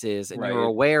Marcus is, and you're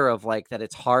aware of like that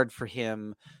it's hard for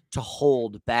him to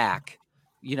hold back,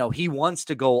 you know, he wants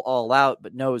to go all out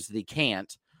but knows that he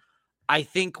can't. I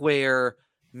think where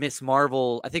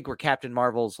Captain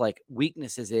Marvel's like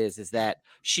weaknesses is that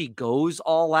she goes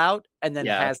all out and then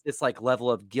has this like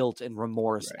level of guilt and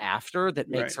remorse after that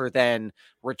makes her then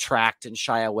retract and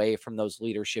shy away from those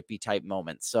leadership-y type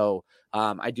moments. So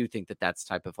I do think that that's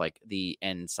type of like the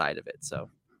end side of it. So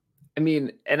I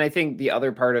mean, and I think the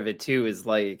other part of it too is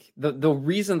like the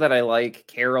reason that I like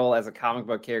Carol as a comic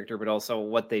book character, but also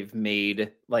what they've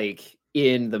made like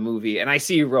in the movie. And I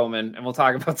see you, Roman, and we'll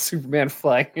talk about Superman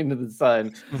flying into the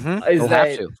sun.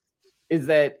 Is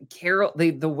that Carol?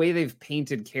 The way they've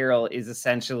painted Carol is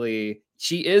essentially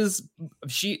she is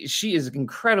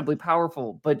incredibly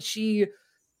powerful, but she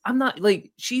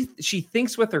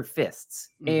thinks with her fists,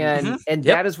 and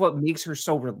that is what makes her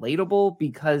so relatable,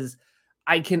 because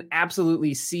I can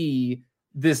absolutely see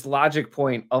this logic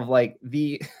point of like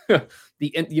the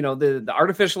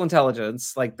artificial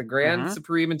intelligence, like the grand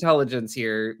supreme intelligence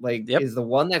here, like is the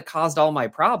one that caused all my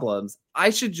problems. I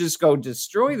should just go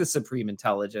destroy the supreme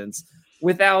intelligence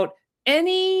without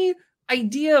any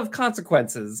idea of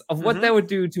consequences of what that would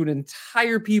do to an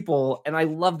entire people. And I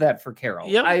love that for Carol.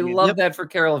 I love that for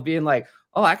Carol of being like,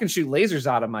 oh, I can shoot lasers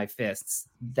out of my fists.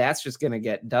 That's just going to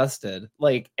get dusted.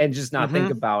 Like, and just not think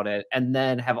about it. And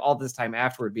then have all this time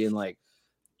afterward being like,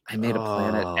 I made a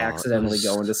planet accidentally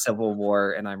go into civil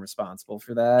war and I'm responsible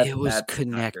for that. It was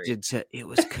connected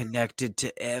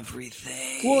to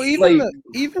everything. Well,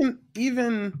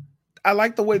 even I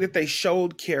like the way that they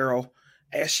showed Carol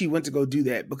as she went to go do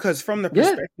that, because from the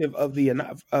perspective of the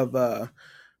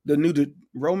new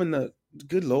Roman, the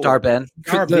good Lord, Darben.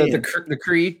 The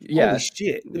Kree. Holy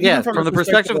shit. Yeah, from the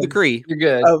perspective of the Kree. You're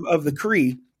good. Of the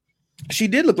Kree. She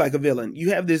did look like a villain. You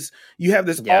have this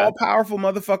all powerful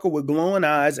motherfucker with glowing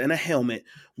eyes and a helmet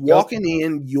walking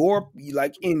in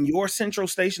your central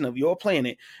station of your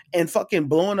planet and fucking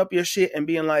blowing up your shit and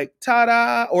being like,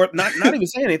 ta-da, or not even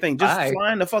saying anything, just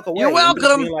flying the fuck away. You're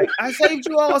welcome. Like, I saved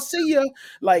you all. See ya.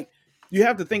 Like, you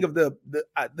have to think of the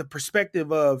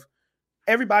perspective of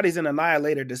everybody's an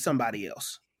annihilator to somebody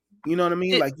else. You know what I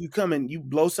mean? Like, you come and you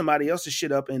blow somebody else's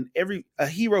shit up, and a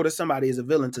hero to somebody is a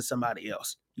villain to somebody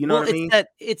else. You know what I mean?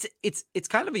 It's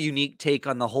kind of a unique take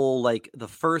on the whole, like, the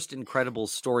first Incredibles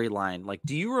storyline. Like,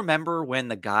 do you remember when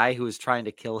the guy who was trying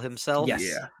to kill himself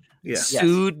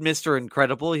sued Mr.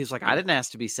 Incredible? He was like, I didn't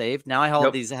ask to be saved. Now I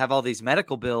have all these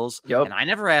medical bills, and I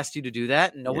never asked you to do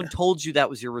that. And no one told you that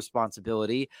was your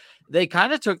responsibility. They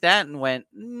kind of took that and went,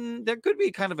 there could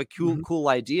be kind of a cool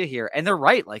idea here. And they're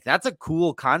right. Like, that's a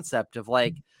cool concept of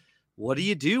like, what do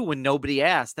you do when nobody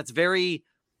asks? That's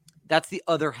the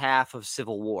other half of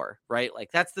Civil War, right? Like,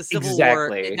 that's the Civil War.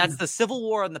 That's the Civil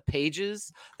War on the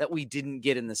pages that we didn't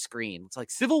get in the screen. It's like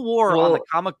Civil War on the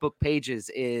comic book pages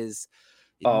is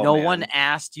no one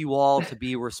asked you all to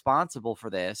be responsible for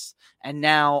this. And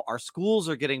now our schools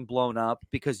are getting blown up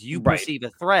because you perceive a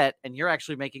threat, and you're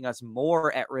actually making us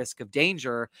more at risk of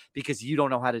danger because you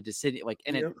don't know how to decide. Like,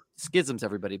 and it schisms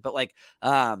everybody. But like,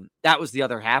 that was the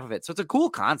other half of it. So it's a cool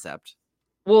concept.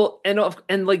 Well,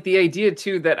 and like the idea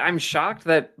too that I'm shocked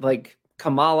that like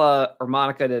Kamala or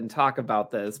Monica didn't talk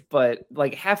about this, but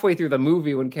like halfway through the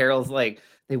movie when Carol's like,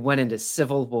 they went into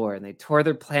civil war and they tore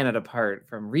their planet apart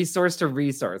from resource to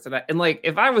resource. And like,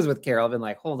 if I was with Carol, I'd been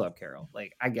like, hold up, Carol,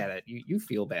 like, I get it. You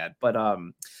feel bad, but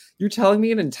you're telling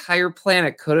me an entire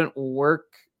planet couldn't work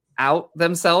out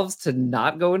themselves to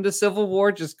not go into civil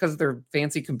war just because their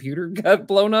fancy computer got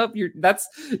blown up? You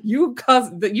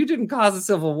didn't cause a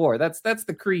civil war. That's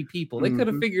the Kree people. They could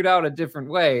have figured out a different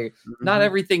way. Not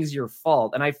everything's your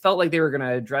fault. And I felt like they were going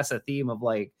to address a theme of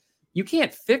like, you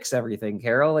can't fix everything,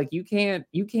 Carol. Like, you can't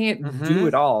do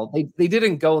it all. They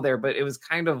didn't go there, but it was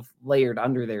kind of layered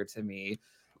under there to me.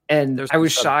 And I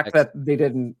was shocked that they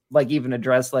didn't like even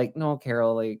address like, no,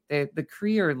 Carol, like the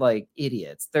Kree are like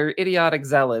idiots. They're idiotic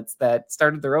zealots that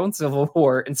started their own civil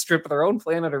war and stripped their own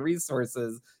planet of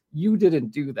resources you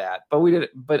didn't do that, but we did.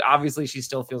 But obviously, she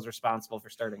still feels responsible for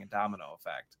starting a domino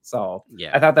effect. So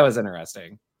Yeah, I thought that was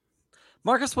interesting.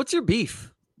 Marcus, what's your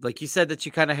beef? Like you said that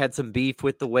you kind of had some beef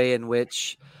with the way in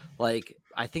which, like,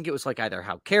 I think it was like either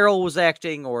how Carol was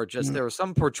acting or just there was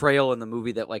some portrayal in the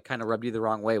movie that like kind of rubbed you the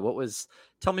wrong way.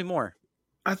 Tell me more.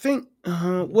 I think,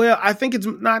 I think it's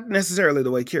not necessarily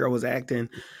the way Carol was acting.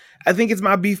 I think it's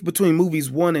my beef between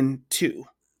movies 1 and 2.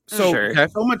 So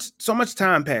so much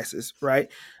time passes, right?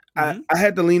 I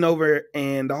had to lean over,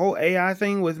 and the whole AI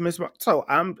thing with Miss So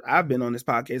I've been on this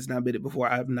podcast and I been it before.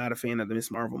 I'm not a fan of the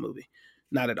Miss Marvel movie,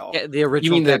 not at all. Yeah, the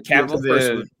original. You mean the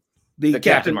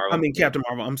Captain Marvel? I mean Captain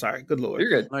Marvel. I'm sorry. Good Lord. You're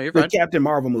good. No, you're fine. The Captain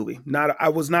Marvel movie. I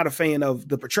was not a fan of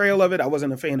the portrayal of it. I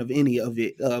wasn't a fan of any of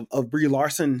it. Of Brie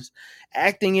Larson's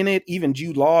acting in it. Even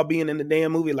Jude Law being in the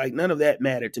damn movie. Like none of that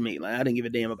mattered to me. Like I didn't give a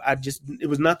damn. It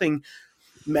was nothing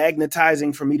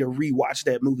magnetizing for me to rewatch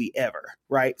that movie ever.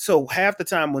 Right. So half the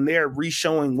time when they're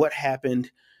re-showing what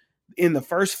happened in the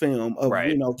first film of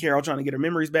Carol trying to get her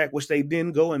memories back, which they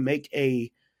then go and make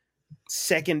a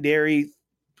secondary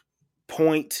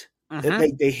point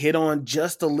that they hit on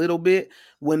just a little bit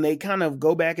when they kind of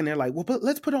go back and they're like, well,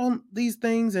 let's put on these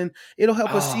things and it'll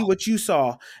help us see what you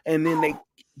saw. And then they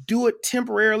do it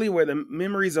temporarily where the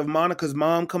memories of Monica's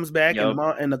mom comes back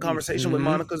and the conversation with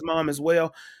Monica's mom as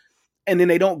well. And then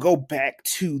they don't go back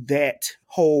to that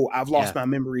whole I've lost my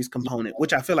memories component,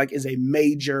 which I feel like is a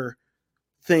major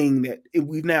thing that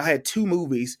we've now had 2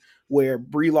 movies where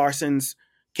Brie Larson's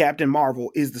Captain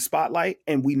Marvel is the spotlight,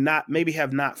 and we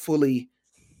have not fully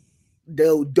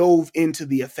dove into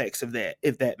the effects of that,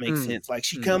 if that makes sense. Like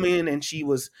she come in and she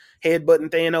was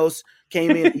headbutting Thanos, came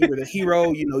in, you were the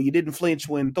hero, you didn't flinch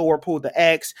when Thor pulled the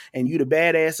axe, and you the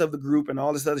badass of the group and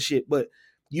all this other shit. But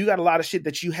you got a lot of shit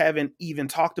that you haven't even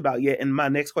talked about yet. And my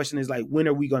next question is like, when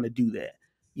are we going to do that?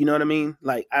 You know what I mean?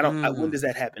 Like, when does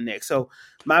that happen next? So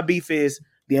my beef is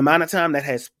the amount of time that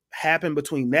has happened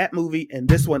between that movie and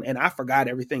this one. And I forgot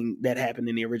everything that happened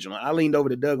in the original. I leaned over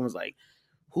to Doug and was like,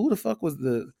 who the fuck was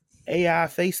the AI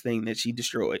face thing that she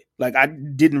destroyed? Like, I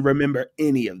didn't remember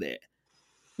any of that.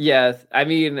 Yeah, I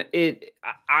mean,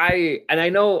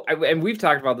 and we've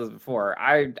talked about this before.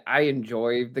 I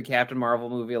enjoy the Captain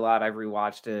Marvel movie a lot. I've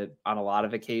rewatched it on a lot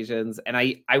of occasions, and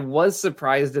I was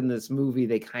surprised in this movie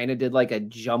they kind of did like a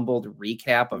jumbled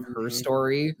recap of her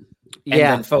story, and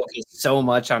then focused so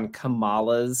much on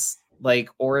Kamala's like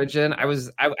origin. I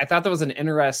thought that was an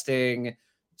interesting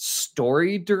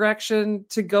story direction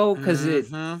to go because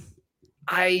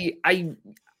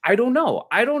I don't know.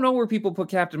 I don't know where people put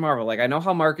Captain Marvel. Like, I know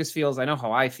how Marcus feels. I know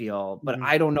how I feel, but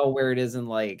I don't know where it is in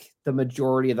like the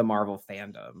majority of the Marvel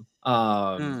fandom.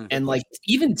 And like,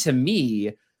 even to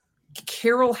me,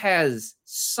 Carol has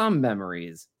some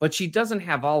memories, but she doesn't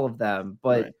have all of them,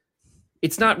 but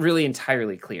it's not really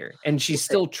entirely clear. And she's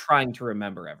still trying to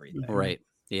remember everything. Right.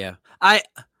 Yeah. I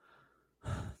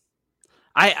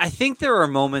think there are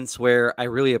moments where I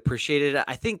really appreciated it.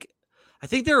 I think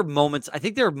there are moments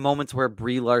where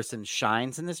Brie Larson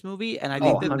shines in this movie, and I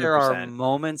think that 100%. there are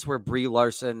moments where Brie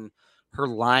Larson, her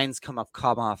lines come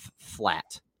off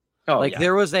flat.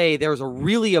 There was a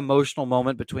really emotional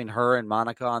moment between her and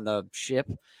Monica on the ship,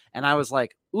 and I was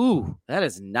like, "Ooh, that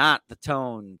is not the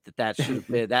tone that should have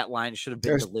been. That line should have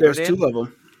been delivered." There's 2 of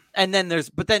them, and then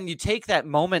then you take that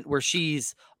moment where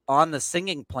she's on the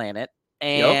singing planet.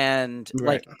 And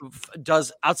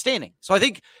does outstanding. So I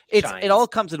think it all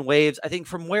comes in waves. I think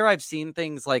from where I've seen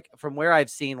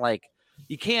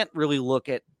you can't really look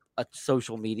at a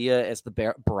social media as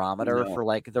the barometer for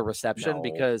like the reception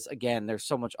because again, there's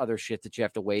so much other shit that you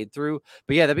have to wade through.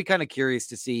 But yeah, that'd be kind of curious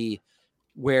to see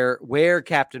where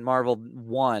Captain Marvel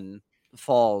 1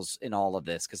 falls in all of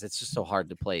this because it's just so hard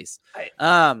to place.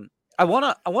 I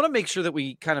want to make sure that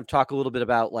we kind of talk a little bit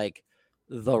about like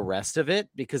the rest of it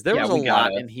because there was a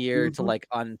lot in here to like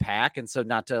unpack, and so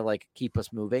not to like keep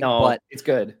us moving, but it's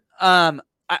good.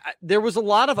 There was a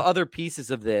lot of other pieces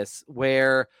of this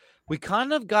where we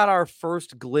kind of got our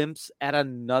first glimpse at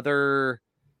another.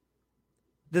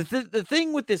 The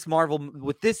thing with this Marvel,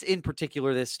 with this in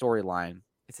particular, this storyline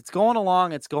is it's going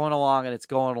along,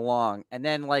 and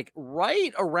then like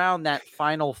right around that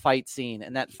final fight scene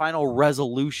and that final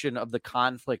resolution of the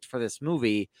conflict for this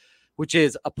movie, which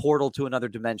is a portal to another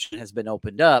dimension has been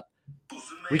opened up.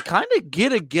 We kind of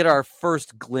get our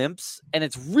first glimpse, and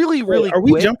it's really, really. Are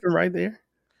we jumping right there?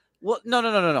 Well, no.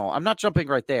 I'm not jumping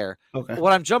right there. Okay.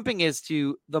 What I'm jumping is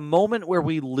to the moment where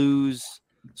we lose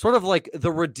sort of like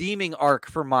the redeeming arc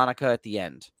for Monica at the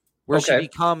end, where she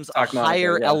becomes a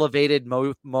higher elevated,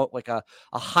 like a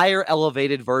higher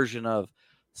elevated version of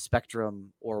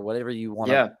Spectrum or whatever you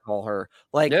want to call her.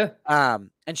 Like, Yeah.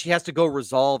 And she has to go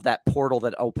resolve that portal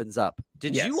that opens up.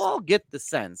 Did Yes. you all get the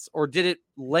sense, or did it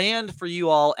land for you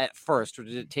all at first, or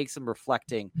did it take some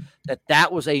reflecting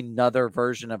that was another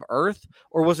version of Earth,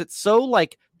 or was it so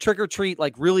like trick or treat,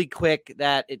 like really quick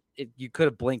that it you could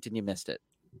have blinked and you missed it?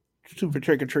 Super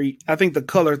trick or treat. I think the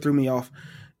color threw me off.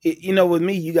 With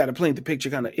me, you got to paint the picture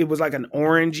kind of. It was like an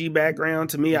orangey background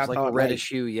to me. I like thought a reddish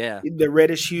hue, the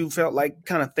reddish hue felt like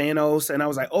kind of Thanos, and I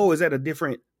was like, "Oh, is that a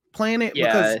different planet?" Yeah.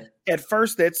 Because at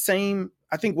first, that same.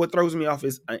 I think what throws me off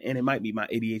is, and it might be my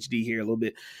ADHD here a little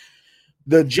bit.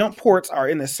 The jump ports are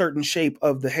in a certain shape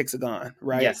of the hexagon,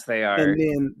 right? Yes, they are. And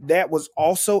then that was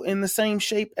also in the same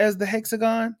shape as the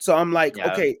hexagon. So I'm like,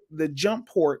 okay, the jump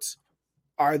ports,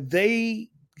 are they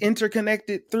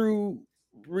interconnected through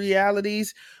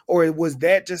realities, or was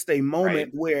that just a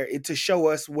moment where to show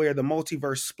us where the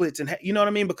multiverse splits, and you know what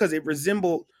I mean, because it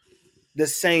resembled the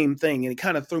same thing and it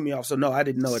kind of threw me off. So no, I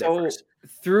didn't know it at first.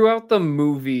 Throughout the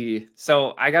movie,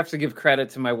 so I have to give credit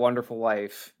to my wonderful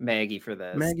wife Maggie for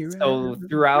this.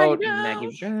 Throughout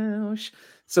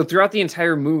the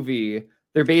entire movie,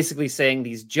 they're basically saying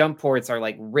these jump ports are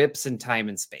like rips in time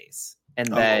and space, and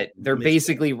that they're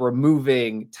basically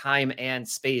removing time and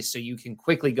space so you can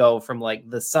quickly go from like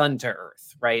the sun to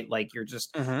Earth, right? Like you're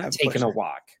just taking a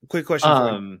walk. Quick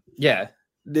question. Yeah.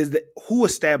 Who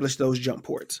established those jump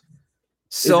ports?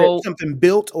 So is that something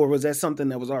built, or was that something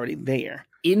that was already there?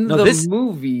 In the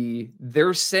movie,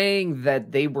 they're saying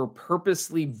that they were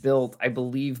purposely built, I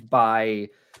believe, by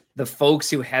the folks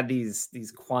who had these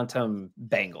quantum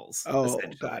bangles. Oh,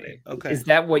 got it. Okay. Is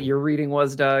that what your reading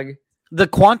was, Doug? The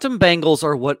quantum bangles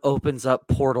are what opens up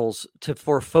portals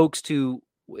for folks to,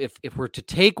 if we're to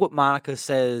take what Monica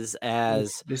says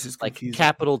as this is like confusing.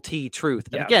 capital T truth.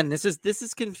 And again, this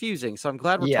is confusing. So I'm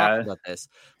glad we're talking about this.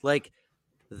 Like,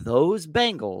 those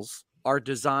bangles are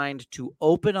designed to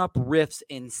open up rifts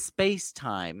in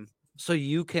space-time so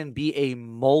you can be a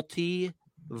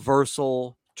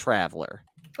multiversal traveler.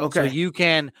 Okay. So you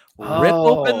can rip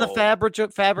open the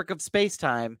fabric of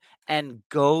space-time and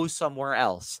go somewhere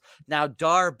else. Now,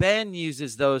 Ben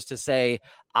uses those to say,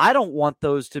 I don't want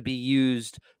those to be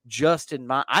used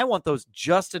I want those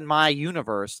just in my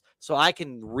universe so I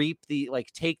can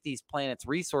take these planets'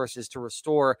 resources to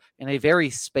restore in a very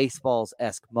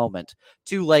Spaceballs-esque moment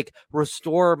to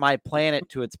restore my planet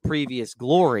to its previous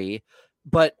glory.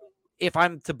 But if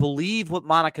I'm to believe what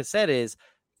Monica said is,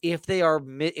 if they are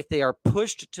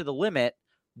pushed to the limit,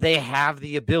 they have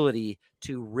the ability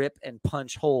to rip and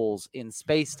punch holes in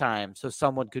space-time so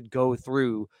someone could go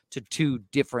through to two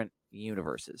different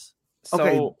universes.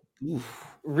 So,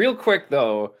 real quick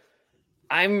though,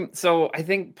 I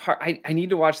think I need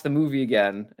to watch the movie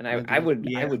again, and I would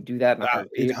do that in a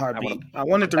heartbeat. I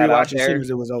wanted to rewatch it as soon as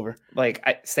it was over.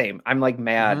 Same. I'm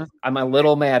mad. Mm-hmm. I'm a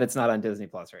little mad it's not on Disney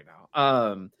Plus right now.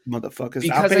 Motherfuckers,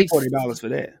 I'll pay $40 for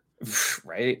that.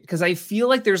 Right? Because I feel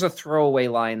like there's a throwaway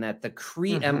line that the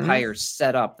Kree Empire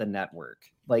set up the network,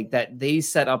 like that they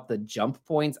set up the jump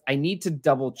points. I need to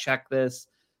double check this.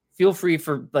 Feel free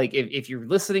for if you're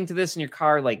listening to this in your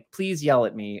car, please yell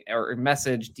at me or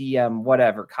message, DM,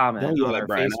 whatever, comment. Don't yell at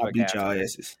Brian. I'll beat your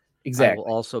asses. Exactly. I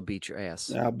will also beat your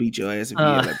ass. I'll beat your ass if you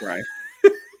yell at Brian.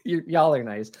 Y'all are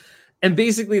nice. And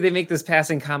basically they make this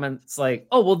passing comments like,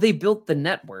 oh, well, they built the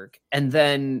network, and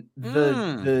then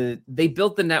they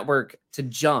built the network to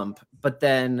jump, but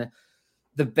then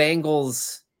the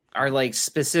bangles are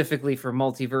specifically for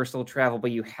multiversal travel, but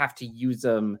you have to use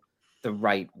them the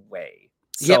right way.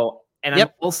 So, I'm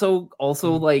also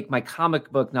my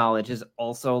comic book knowledge is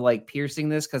also piercing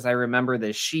this, because I remember the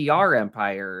Shi'ar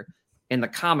Empire in the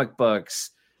comic books.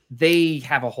 They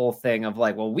have a whole thing of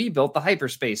we built the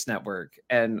hyperspace network,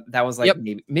 and that was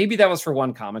maybe that was for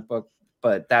one comic book,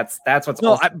 but that's what's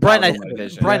Brian. I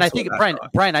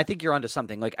think you're onto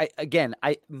something.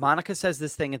 Monica says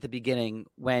this thing at the beginning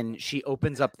when she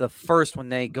opens up when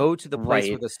they go to the place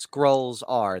where the Skrulls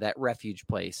are, that refuge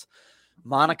place.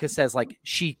 Monica says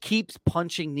she keeps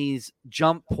punching these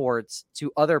jump ports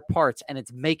to other parts, and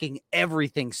it's making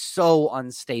everything so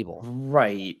unstable.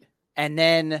 Right. And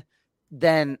then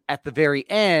at the very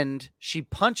end, she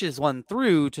punches one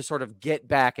through to sort of get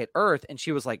back at Earth. And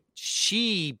she was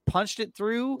she punched it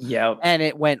through. Yep. And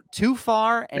it went too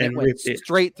far, and it went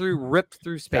straight through, ripped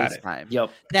through space-time. Yep.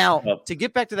 Now, to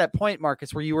get back to that point,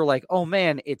 Marcus, where you were oh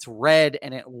man, it's red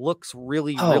and it looks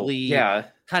really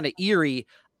kind of eerie.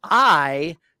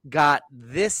 I got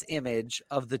this image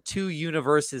of the two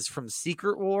universes from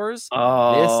Secret Wars.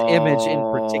 This image in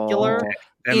particular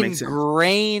That makes sense.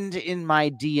 ingrained in my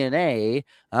DNA.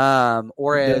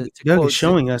 Or Doug, as Doug is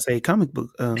showing us a comic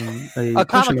book, a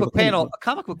comic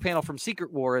book panel from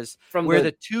Secret Wars From where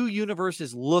the two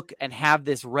universes look and have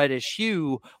this reddish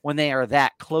hue when they are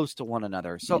that close to one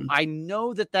another. So I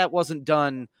know that wasn't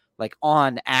done like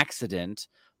on accident,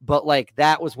 but like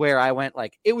that was where I went,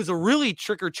 like it was a really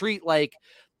trick or treat, like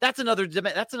that's another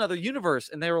universe,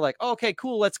 and they were like, oh, okay,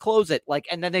 cool, let's close it, like,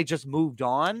 and then they just moved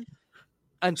on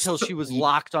until she was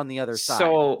locked on the other side.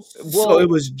 So it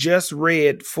was just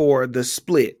red for the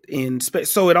split in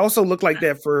space. So it also looked like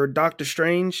that for Doctor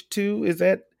Strange too. Is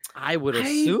that? I would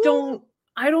assume.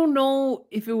 I don't know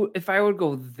if I would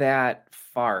go that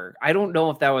far. I don't know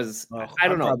if that was. I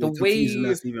don't know the way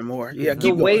us even more. Yeah,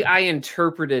 the way I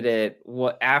interpreted it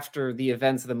after the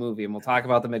events of the movie, and we'll talk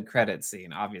about the mid-credits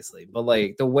scene, obviously. But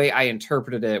like the way I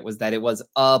interpreted it was that it was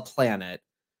a planet,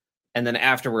 and then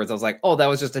afterwards I was like, oh, that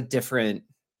was just a different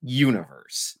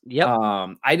universe. Yep.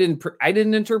 I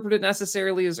didn't interpret it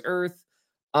necessarily as Earth.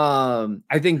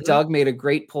 I think Doug made a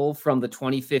great pull from the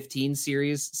 2015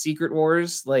 series Secret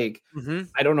Wars. Like,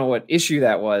 I don't know what issue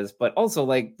that was, but also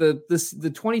like the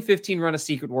 2015 run of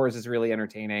Secret Wars is really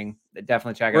entertaining.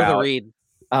 Definitely check it out. Worth a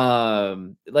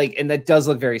read. Like, and that does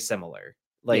look very similar.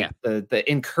 Like the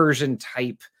incursion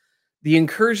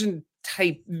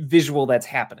type visual that's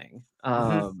happening.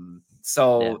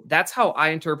 So that's how I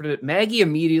interpreted it. Maggie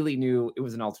immediately knew it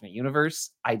was an alternate universe.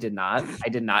 I did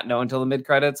not know until the mid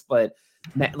credits, but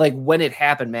like when it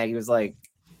happened, Maggie was like,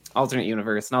 alternate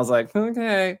universe, and I was like,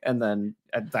 okay. And then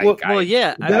Doug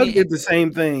did the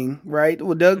same thing, right?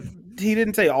 Well, Doug, he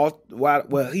didn't say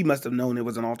he must have known it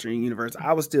was an alternate universe.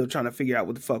 I was still trying to figure out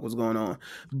what the fuck was going on,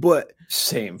 but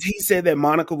same. He said that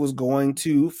Monica was going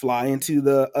to fly into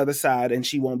the other side and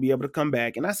she won't be able to come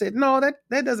back, and I said, no, that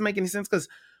doesn't make any sense, because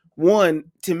one,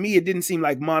 to me, it didn't seem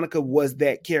like Monica was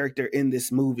that character in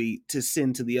this movie to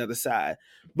send to the other side.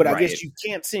 But I guess you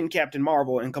can't send Captain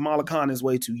Marvel, and Kamala Khan is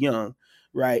way too young,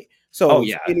 right? So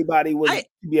if anybody would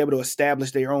be able to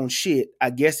establish their own shit,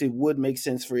 I guess it would make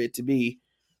sense for it to be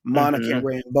Monica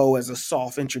Rambeau as a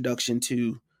soft introduction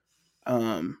to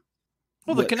the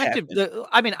connective.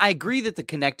 I agree that the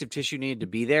connective tissue needed to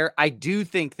be there. I do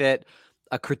think that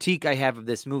a critique I have of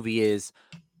this movie is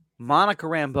Monica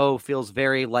Rambeau feels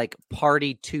very like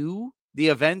party to the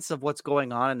events of what's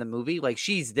going on in the movie. Like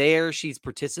she's there, she's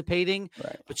participating,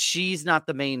 but she's not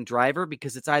the main driver,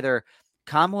 because it's either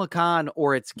Kamala Khan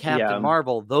or it's Captain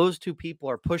Marvel. Those two people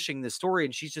are pushing the story,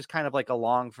 and she's just kind of like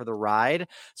along for the ride.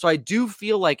 So I do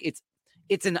feel like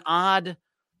it's an odd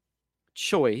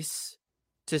choice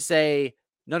to say,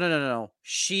 no.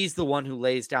 She's the one who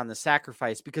lays down the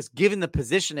sacrifice, because given the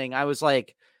positioning, I was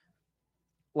like,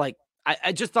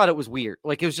 I just thought it was weird.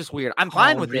 Like, it was just weird. I'm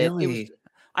fine with it.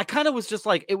 I kind of was just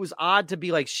like, it was odd to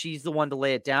be like, she's the one to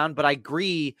lay it down. But I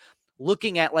agree,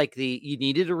 looking at like you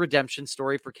needed a redemption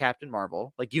story for Captain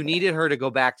Marvel. Like you needed her to go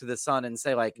back to the sun and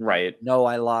say like, no,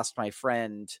 I lost my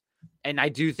friend. And I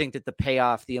do think that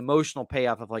the emotional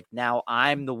payoff of like, now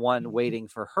I'm the one waiting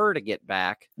for her to get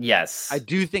back. Yes. I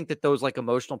do think that those like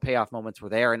emotional payoff moments were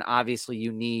there. And obviously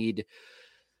you need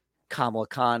Kamala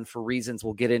Khan for reasons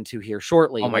we'll get into here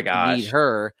shortly. Oh my gosh. You need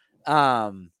her.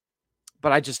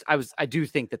 But I do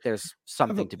think that there's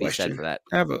something to be said for that.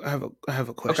 I have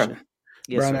a question. Okay.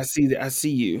 Yes, Brian, sir. I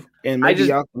see you. And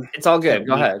maybe it's all good.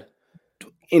 Go ahead.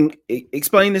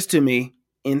 Explain this to me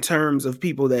in terms of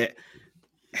people that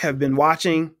have been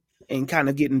watching and kind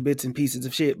of getting bits and pieces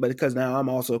of shit, but because now I'm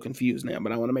also confused now,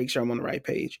 but I want to make sure I'm on the right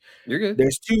page. You're good.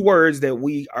 There's two words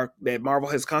that Marvel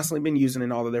has constantly been using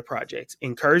in all of their projects: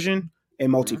 incursion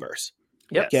and multiverse.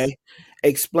 Yes. Okay.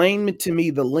 Explain to me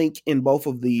the link in both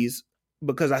of these,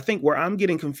 because I think where I'm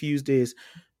getting confused is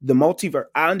the multiverse.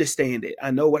 I understand it. I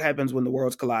know what happens when the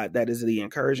worlds collide. That is the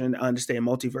incursion. I understand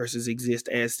multiverses exist,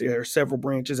 as there are several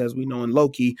branches, as we know in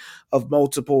Loki, of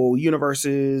multiple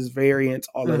universes, variants,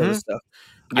 all that other stuff.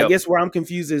 Yep. I guess where I'm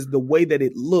confused is the way that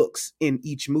it looks in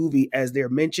each movie. As they're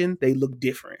mentioned, they look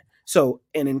different. So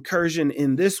an incursion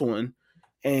in this one,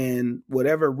 and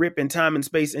whatever rip in time and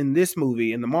space in this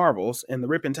movie in the Marvels, and the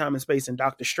rip in time and space in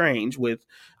Doctor Strange with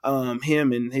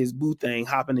him and his boo thing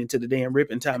hopping into the damn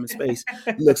rip in time and space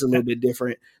looks a little bit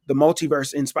different. The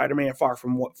multiverse in Spider-Man Far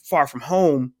From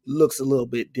Home looks a little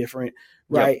bit different,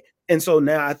 right? Yep. And so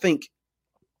now I think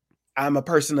I'm a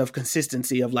person of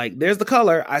consistency, of like, there's the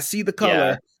color, I see the color.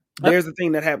 Yeah. There's the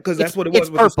thing that happened, because that's what it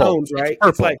was with the stones, right?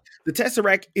 It's like the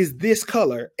Tesseract is this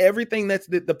color. Everything that's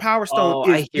the Power Stone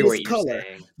is this color.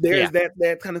 There's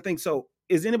that kind of thing. So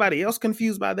is anybody else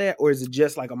confused by that, or is it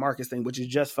just like a Marcus thing, which is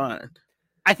just fine?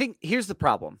 I think here's the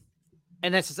problem.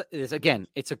 And that's again,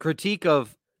 it's a critique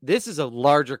of this is a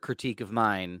larger critique of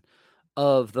mine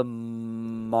of the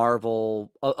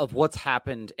Marvel of what's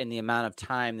happened and the amount of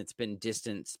time that's been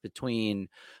distanced between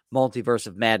Multiverse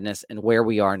of Madness and where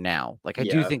we are now. Like, I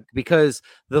do think, because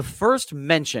the first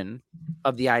mention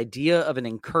of the idea of an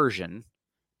incursion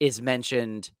is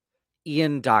mentioned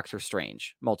in Doctor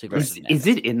Strange Multiverse of Madness. Is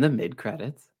it in the mid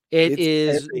credits? It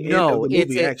is no,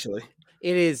 it's actually.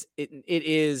 It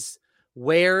is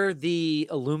where the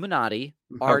Illuminati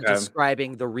are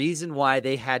describing the reason why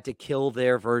they had to kill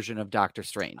their version of Doctor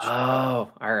Strange.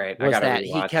 Oh, all right. Was that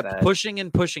he kept pushing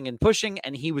and pushing and pushing,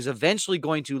 and he was eventually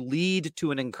going to lead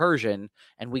to an incursion,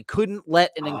 and we couldn't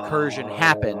let an incursion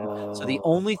happen. So the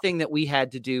only thing that we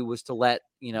had to do was to let,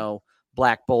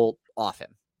 Black Bolt off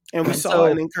him. And we saw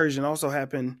an incursion also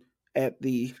happen at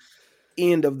the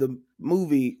end of the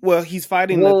movie. Well, he's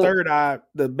fighting the third eye,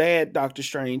 the bad Doctor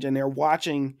Strange, and they're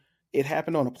watching it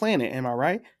happen on a planet. Am I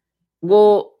right?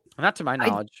 Well, not to my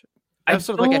knowledge. I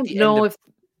don't know if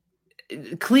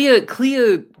Clea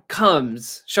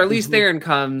comes, Charlize Theron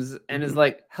comes and is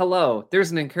like, "Hello,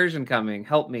 there's an incursion coming.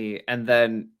 Help me." And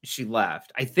then she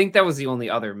left. I think that was the only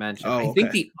other mention. I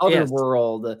think the other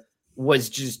world was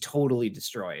just totally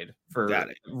destroyed for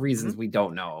reasons we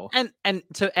don't know. And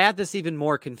to add this even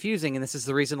more confusing, and this is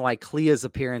the reason why Clea's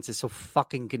appearance is so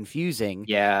fucking confusing.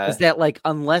 Yeah. Is that, like,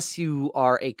 unless you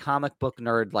are a comic book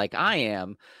nerd like I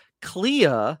am,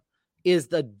 Clea is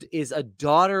a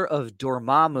daughter of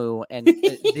Dormammu and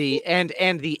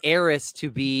the heiress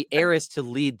to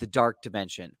lead the dark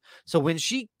dimension. So when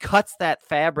she cuts that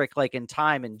fabric like in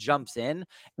time and jumps in,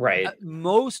 right?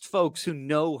 Most folks who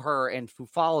know her and who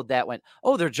followed that went,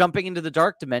 "Oh, they're jumping into the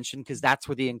dark dimension because that's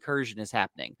where the incursion is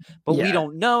happening." But we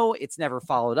don't know. It's never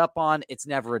followed up on. It's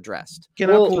never addressed. I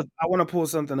want to pull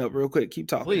something up real quick. Keep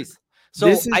talking, please. So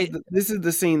this is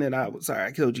the scene that I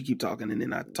told you keep talking, and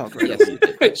then I talked right over.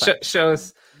 Show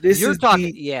us. This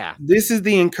is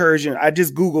the incursion. I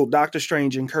just Googled Doctor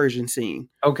Strange incursion scene.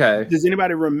 Okay. Does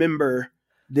anybody remember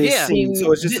this scene?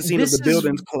 So it's just a scene of the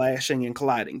buildings clashing and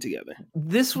colliding together.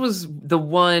 This was the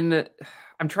one.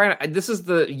 This is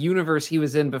the universe he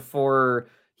was in before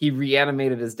he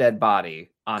reanimated his dead body.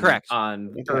 Correct. On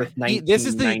Earth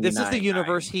 1999. This is the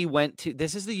universe he went to.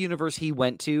 This is the universe he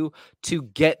went to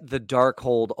get the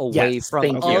Darkhold away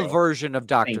from a version of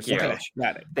Doctor Strange.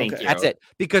 Got it. Thank you. That's it.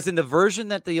 Because in the version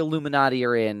that the Illuminati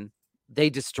are in, they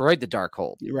destroyed the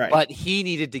Darkhold. Right. But he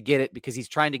needed to get it because he's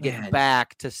trying to get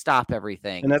back to stop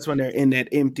everything. And that's when they're in that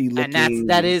empty looking. And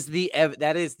that is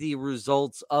the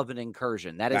results of an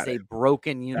incursion. That is a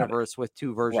broken universe with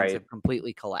two versions have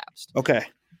completely collapsed. Okay.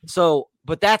 So,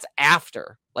 but that's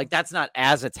after, like, that's not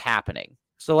as it's happening.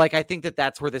 So, like, I think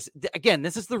that's where this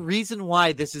is the reason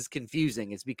why this is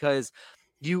confusing, is because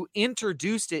you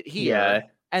introduced it here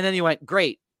and then you went,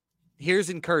 great,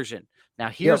 here's incursion. Now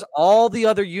here's all the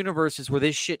other universes where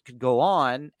this shit could go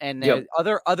on, and there's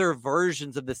other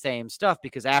versions of the same stuff,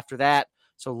 because after that,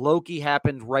 so Loki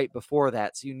happened right before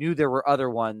that. So you knew there were other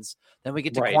ones. Then we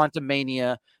get to Quantum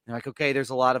Mania. And like, okay,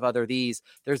 there's a lot of other these.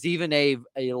 There's even a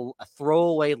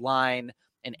throwaway line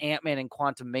in Ant-Man and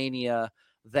Quantum Mania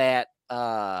that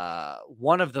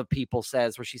one of the people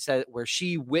says, where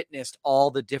she witnessed all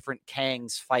the different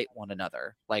Kangs fight one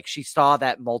another. Like, she saw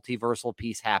that multiversal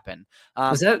piece happen.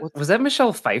 Was that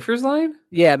Michelle Pfeiffer's line?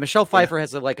 Yeah, Michelle Pfeiffer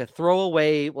has a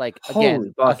throwaway, like,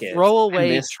 again, a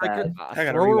throwaway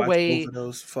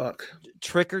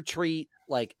trick or treat.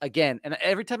 Like, again, and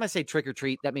every time I say trick or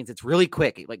treat, that means it's really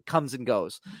quick. It, like, comes and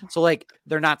goes. So, like,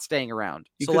 they're not staying around.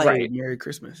 You so, could like, Merry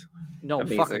Christmas. No,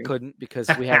 fuck, I couldn't, because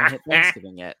we haven't hit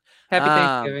Thanksgiving yet. Happy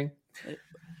Thanksgiving.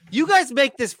 You guys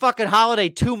make this fucking holiday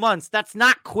 2 months. That's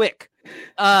not quick.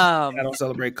 I don't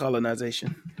celebrate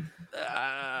colonization.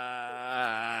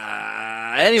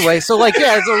 Anyway, so, like,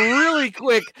 yeah,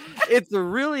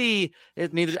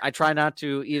 I try not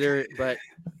to either, but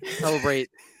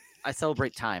I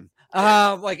celebrate time.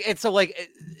 Michelle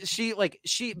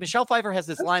Pfeiffer has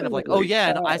this line of like, oh yeah,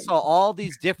 and I saw all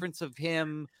these difference of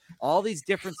him, all these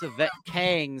difference of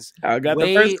Kangs. I got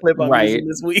the first clip on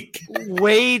this week.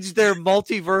 Wage their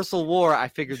multiversal war. I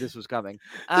figured this was coming.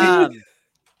 And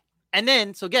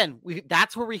then, so again,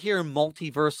 that's where we hear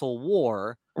multiversal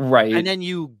war. Right. And then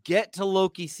you get to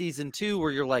Loki season 2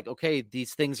 where you're like, okay,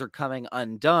 these things are coming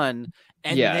undone.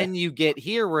 And then you get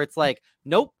here where it's like,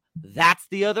 nope, that's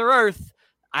the other Earth.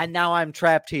 Now I'm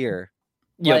trapped here.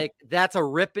 Like, that's a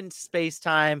rip in space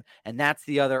time, and that's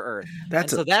the other Earth.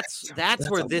 That's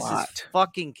where this is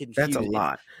fucking confusing. That's a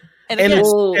lot. And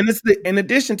it's in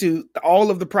addition to all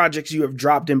of the projects you have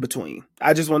dropped in between.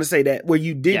 I just want to say that where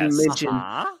you didn't mention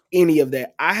any of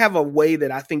that. I have a way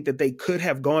that I think that they could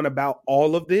have gone about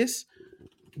all of this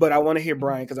but I want to hear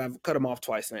Brian because I've cut him off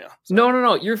twice now. So.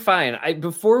 No, you're fine.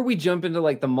 Before we jump into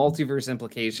like the multiverse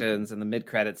implications and the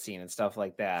mid-credit scene and stuff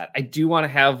like that, I do want to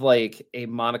have like a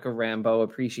Monica Rambeau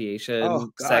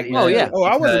appreciation segment. Oh yeah. Oh,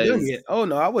 I wasn't done yet. Oh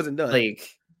no, I wasn't done.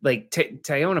 Like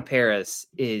Teyonah Parris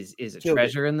is a Killed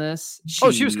treasure in this.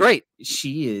 She was great.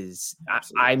 She is.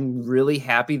 Absolutely. I'm really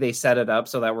happy they set it up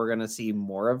so that we're gonna see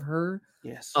more of her.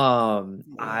 Yes.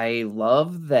 I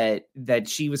love that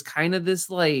she was kind of this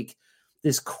like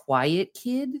this quiet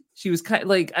kid. She was kind of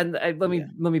like, and let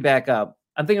me back up.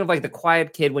 I'm thinking of like the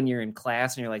quiet kid when you're in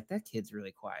class and you're like, that kid's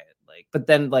really quiet. Like, but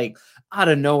then like out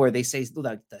of nowhere they say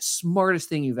like the smartest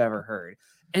thing you've ever heard.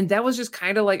 And that was just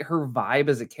kind of like her vibe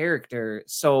as a character.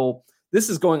 So this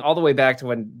is going all the way back to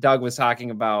when Doug was talking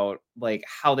about like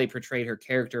how they portrayed her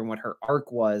character and what her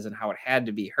arc was and how it had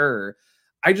to be her.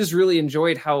 I just really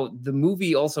enjoyed how the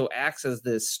movie also acts as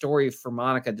this story for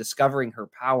Monica discovering her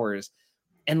powers.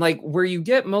 And like where you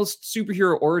get most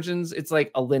superhero origins, it's like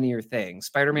a linear thing.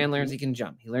 Spider-Man learns he can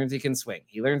jump. He learns he can swing.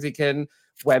 He learns he can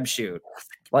web shoot.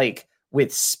 Like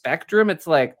with Spectrum, it's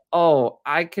like, oh,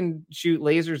 I can shoot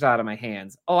lasers out of my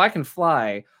hands. Oh, I can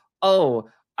fly. Oh,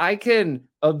 I can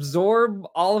absorb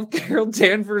all of Carol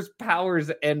Danvers' powers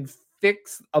and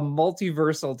fix a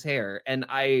multiversal tear. And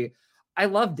I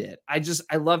loved it. I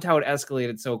loved how it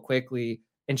escalated so quickly.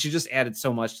 And she just added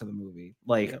so much to the movie.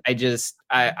 Like, I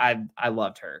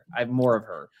loved her. I have more of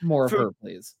her. More of her,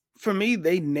 please. For me,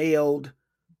 they nailed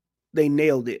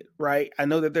it, right? I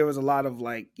know that there was a lot of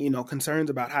like, concerns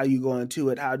about how you go into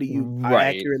it. How do you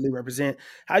accurately represent?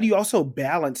 How do you also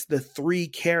balance the three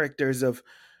characters of,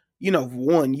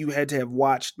 one, you had to have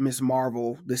watched Miss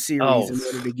Marvel, the series, in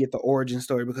order to get the origin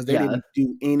story because they didn't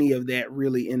do any of that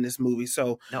really in this movie.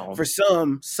 So for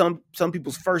some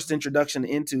people's first introduction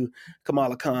into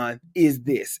Kamala Khan is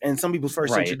this, and some people's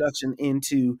first introduction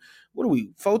into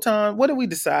Photon? What did we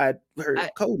decide her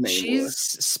code name she's was?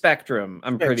 Spectrum,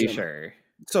 I'm pretty sure.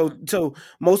 So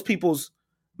most people's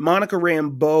Monica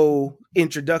Rambeau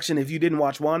introduction, if you didn't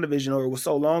watch WandaVision or it was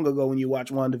so long ago when you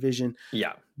watched WandaVision,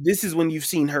 this is when you've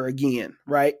seen her again,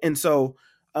 right? And so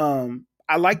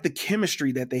I like the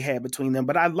chemistry that they had between them,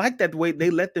 but I like that the way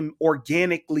they let them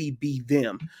organically be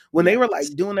them. When they were like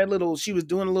doing she was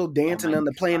doing a little dancing on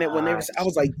the planet when they were, I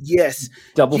was like, yes,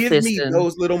 give me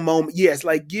those little moments. Yes,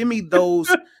 like give me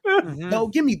those. No,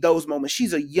 give me those moments.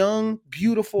 She's a young,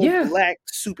 beautiful black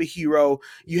superhero.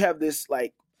 You have this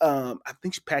like, I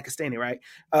think she's Pakistani, right?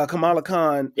 Kamala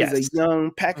Khan is a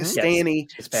young Pakistani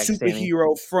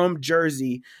superhero from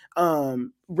Jersey.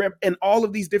 And all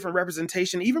of these different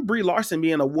representation, even Brie Larson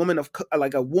being a woman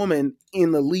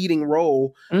in the leading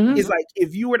role is like,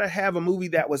 if you were to have a movie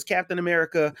that was Captain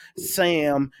America,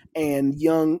 Sam, and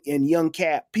young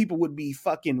Cap, people would be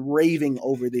fucking raving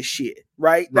over this shit,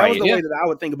 right? That was the way that I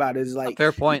would think about it. Is like,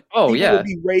 fair point. People would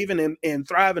be raving and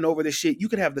thriving over this shit. You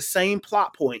could have the same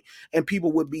plot point and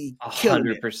people would be killing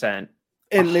 100%.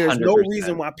 And there's no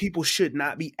reason why people should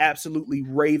not be absolutely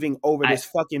raving over this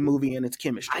fucking movie and its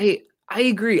chemistry. I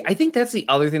agree. I think that's the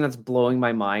other thing that's blowing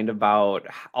my mind about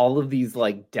all of these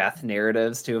like death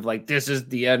narratives too, of like, this is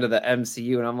the end of the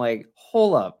MCU. And I'm like,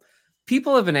 hold up.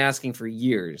 People have been asking for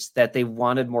years that they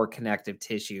wanted more connective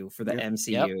tissue for the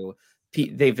MCU.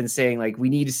 They've been saying like, we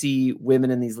need to see women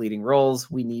in these leading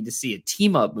roles. We need to see a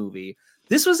team up movie.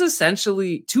 This was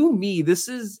essentially, to me, this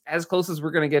is as close as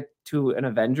we're going to get to an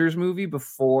Avengers movie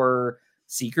before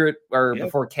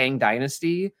before Kang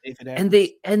Dynasty. And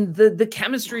the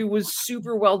chemistry was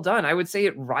super well done. I would say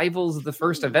it rivals the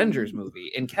first Avengers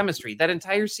movie in chemistry. That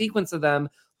entire sequence of them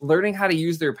learning how to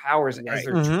use their powers as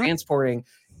they're transporting.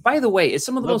 By the way, it's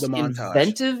some of the most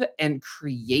inventive and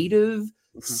creative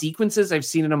sequences I've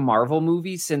seen in a Marvel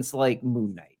movie since like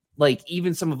Moon Knight. Like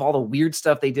even some of all the weird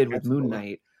stuff they did with Moon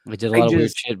Knight. We did a lot of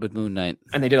weird shit with Moon Knight.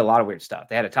 And they did a lot of weird stuff.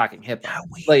 They had a talking hip.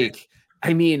 Like,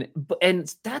 I mean,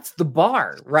 and that's the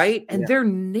bar, right? And they're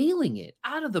nailing it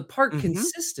out of the park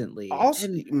consistently. Also,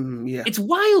 it's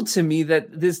wild to me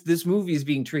that this movie is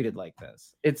being treated like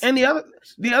this. And the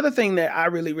other thing that I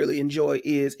really, really enjoy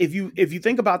is if you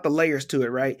think about the layers to it,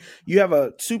 right? You have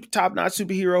a top-notch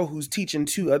superhero who's teaching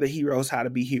two other heroes how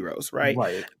to be heroes, right?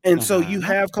 And so you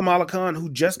have Kamala Khan,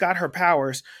 who just got her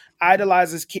powers,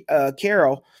 idolizes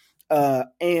Carol,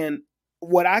 and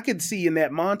what I could see in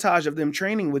that montage of them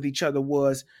training with each other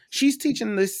was she's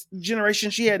teaching this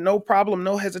generation. She had no problem,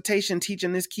 no hesitation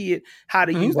teaching this kid how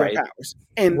to use their powers.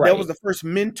 And that was the first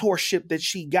mentorship that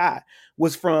she got,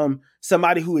 was from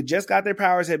somebody who had just got their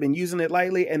powers, had been using it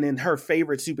lightly, and then her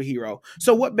favorite superhero.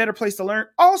 So what better place to learn?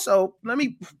 Also, let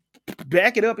me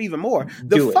back it up even more.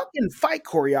 The fucking fight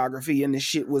choreography in this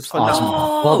shit was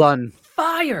phenomenal. Well done.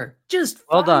 Fire. Just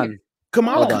well done.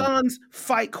 Kamala Hold on. Khan's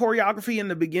fight choreography in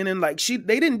the beginning, like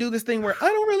they didn't do this thing where I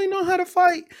don't really know how to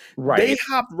fight. Right. They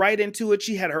hopped right into it.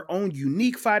 She had her own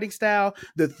unique fighting style,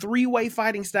 the 3-way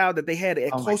fighting style that they had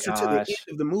at closer to the end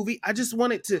of the movie. I just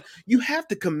wanted to, you have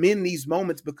to commend these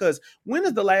moments, because when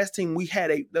is the last time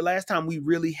we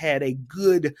really had a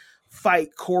good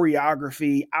fight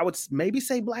choreography? I would maybe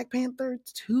say Black Panther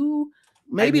 2.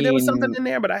 Maybe there was something in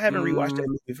there, but I haven't rewatched that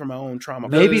movie for my own trauma.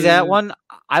 Maybe that one.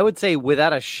 I would say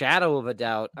without a shadow of a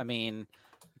doubt. I mean,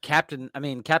 Captain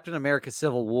America: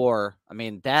 Civil War. I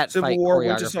mean, that Civil fight War, choreography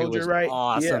Winter Soldier, was right?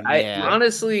 awesome. Yeah.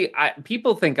 Honestly,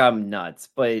 people think I'm nuts,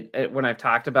 but when I've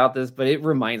talked about this, but it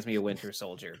reminds me of Winter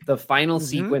Soldier. The final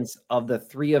sequence of the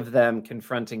 3 of them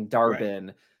confronting Darbin.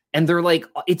 Right. And they're like,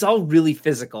 it's all really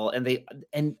physical,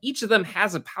 and each of them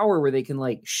has a power where they can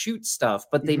like shoot stuff,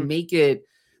 but they make it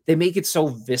so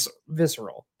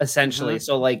visceral, essentially.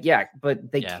 So like, yeah,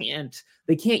 but they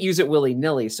can't use it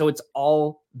willy-nilly. So it's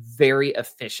all very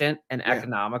efficient and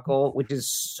economical, which is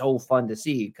so fun to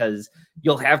see, because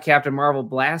you'll have Captain Marvel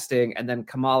blasting and then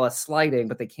Kamala sliding,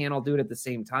 but they can't all do it at the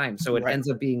same time. So it ends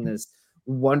up being this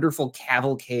wonderful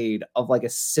cavalcade of like a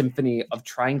symphony of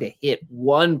trying to hit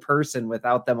one person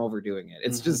without them overdoing it.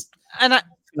 It's just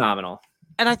phenomenal.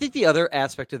 And I think the other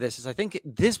aspect of this is, I think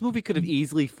this movie could have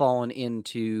easily fallen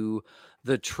into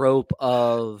the trope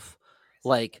of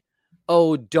like,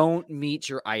 oh, don't meet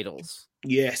your idols.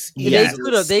 Yes.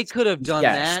 They could have done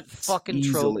that fucking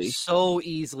trope so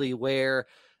easily, where,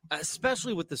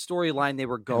 especially with the storyline they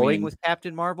were going with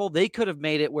Captain Marvel, they could have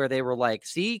made it where they were like,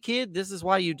 see, kid, this is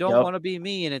why you don't want to be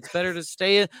me, and it's better to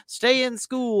stay in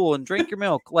school and drink your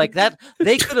milk. Like that,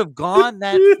 they could have gone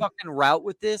that fucking route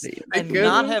with this and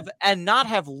not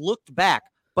have looked back,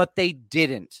 but they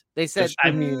didn't. They said,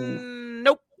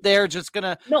 nope, they're just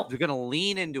gonna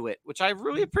lean into it, which I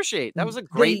really appreciate. That was a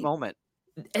great moment.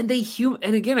 And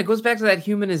and again, it goes back to that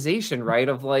humanization, right?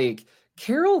 Of like,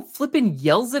 Carol flipping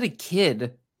yells at a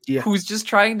kid who's just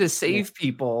trying to save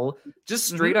people, just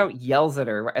straight out yells at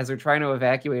her as they're trying to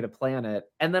evacuate a planet.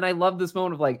 And then I love this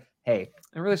moment of like, hey,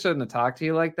 I really shouldn't have talked to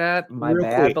you like that. My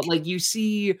bad. Quick. But like, you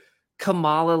see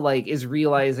Kamala like is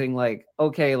realizing like,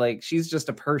 okay, like she's just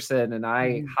a person, and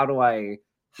how do I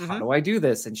do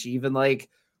this? And she even like,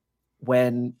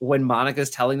 when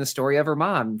Monica's telling the story of her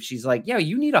mom, she's like, yeah,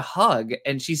 you need a hug.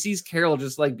 And she sees Carol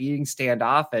just like being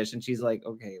standoffish, and she's like,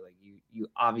 okay, like you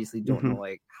obviously don't know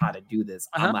like how to do this.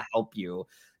 I'm gonna help you.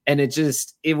 And it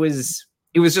was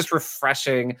just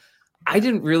refreshing. I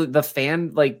didn't really, the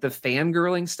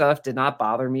fangirling stuff did not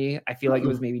bother me. I feel like it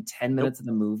was maybe 10 minutes of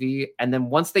the movie. And then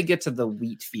once they get to the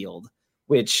wheat field,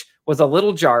 which was a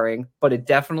little jarring, but it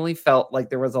definitely felt like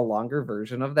there was a longer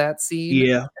version of that scene.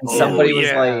 Yeah. And somebody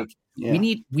was like, we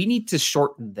need to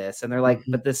shorten this. And they're like,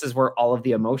 but this is where all of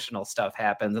the emotional stuff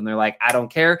happens. And they're like, I don't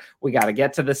care. We got to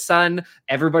get to the sun.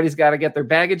 Everybody's got to get their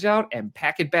baggage out and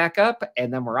pack it back up.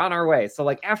 And then we're on our way. So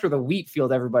like after the wheat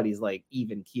field, everybody's like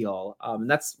even keel. And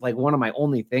that's like one of my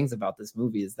only things about this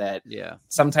movie is that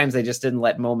sometimes they just didn't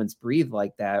let moments breathe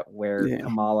like that, where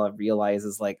Kamala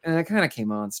realizes like, it kind of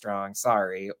came on strong.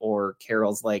 Sorry. Or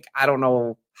Carol's like, I don't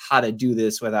know how to do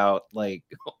this without like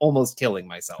almost killing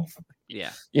myself.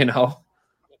 Yeah. You know?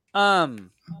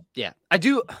 Yeah. I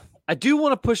do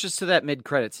want to push us to that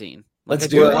mid-credit scene. Let's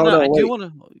do it. I do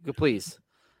want to, please.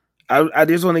 I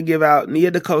just want to give out Nia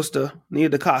DaCosta is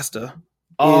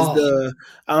the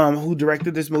who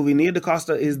directed this movie. Nia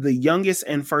DaCosta is the youngest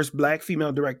and first Black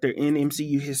female director in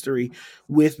MCU history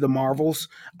with the Marvels.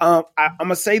 I'm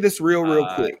gonna say this real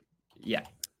quick.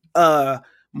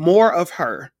 More of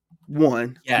her.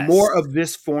 More of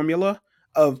this formula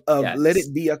of let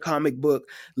it be a comic book,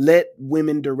 let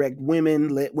women direct women,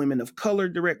 let women of color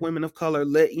direct women of color,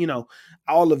 let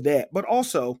all of that. But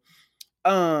also,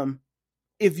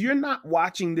 if you're not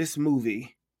watching this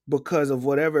movie because of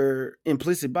whatever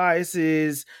implicit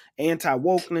biases,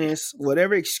 anti-wokeness,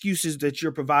 whatever excuses that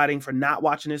you're providing for not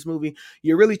watching this movie,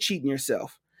 you're really cheating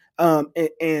yourself. And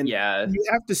you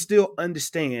have to still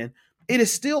understand, it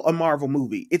is still a Marvel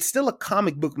movie. It's still a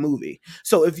comic book movie.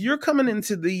 So if you're coming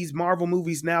into these Marvel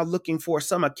movies now looking for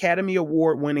some Academy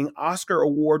Award winning, Oscar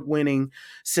award winning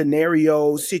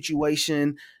scenario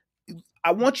situation,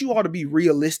 I want you all to be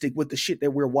realistic with the shit that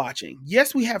we're watching.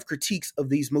 Yes, we have critiques of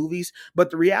these movies,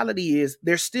 but the reality is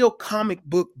they're still comic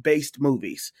book based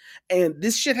movies. And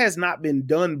this shit has not been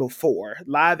done before.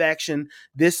 Live action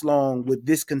this long with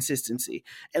this consistency.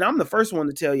 And I'm the first one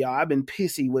to tell y'all, I've been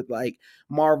pissy with like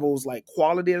Marvel's like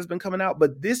quality that's been coming out,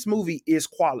 but this movie is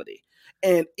quality.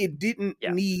 And it didn't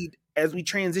need as we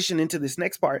transition into this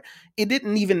next part, it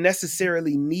didn't even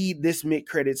necessarily need this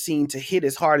mid-credit scene to hit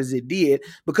as hard as it did,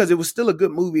 because it was still a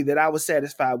good movie that I was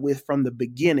satisfied with from the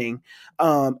beginning.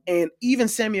 And even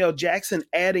Samuel Jackson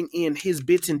adding in his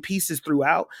bits and pieces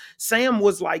throughout, Sam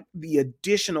was like the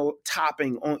additional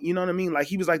topping on, you know what I mean? Like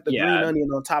he was like the green onion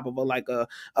on top of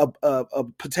a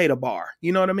potato bar,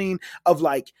 you know what I mean? Of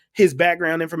like his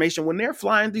background information. When they're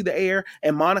flying through the air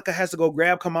and Monica has to go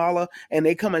grab Kamala and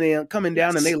they coming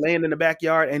down and they land in the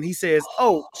backyard and he says,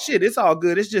 "Oh shit, it's all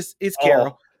good. It's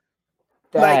Carol."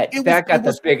 That got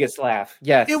the biggest laugh.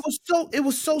 Yes. It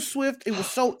was so swift. It was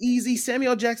so easy.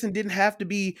 Samuel Jackson didn't have to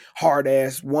be hard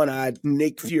ass, one-eyed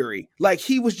Nick Fury. Like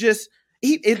he was just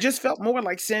it just felt more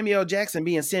like Samuel Jackson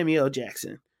being Samuel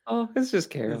Jackson. Oh, it's just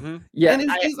Carol. Mm-hmm. Yeah.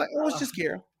 And he's like, "Oh, it's just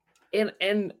Carol."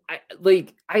 And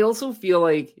I also feel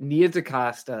like Nia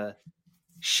DaCosta,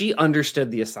 she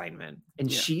understood the assignment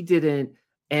and she didn't,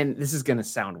 and this is going to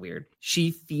sound weird,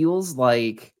 she feels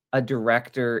like a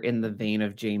director in the vein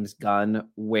of James Gunn,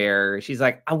 where she's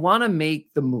like, I want to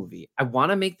make the movie.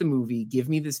 Give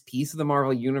me this piece of the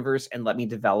Marvel universe and let me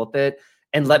develop it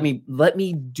and let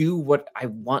me do what I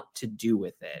want to do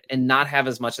with it and not have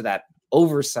as much of that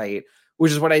oversight,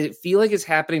 which is what I feel like is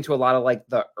happening to a lot of like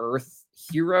the Earth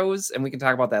heroes, and we can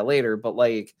talk about that later, but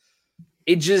like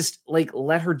it just like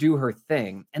let her do her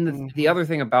thing. And the other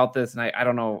thing about this, and I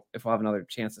don't know if we'll have another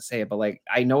chance to say it, but like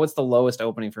I know it's the lowest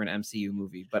opening for an MCU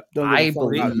movie, but I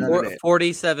believe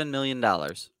 $47 million.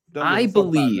 I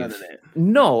believe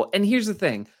no. And here's the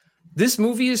thing, this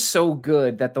movie is so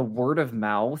good that the word of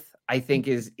mouth, I think,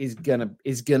 is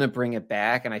gonna bring it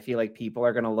back. And I feel like people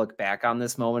are gonna look back on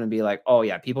this moment and be like, oh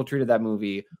yeah, people treated that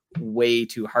movie way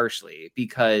too harshly,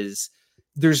 because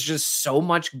there's just so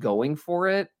much going for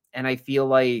it. And I feel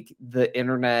like the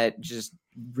internet just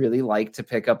really liked to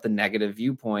pick up the negative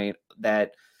viewpoint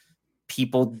that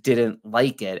people didn't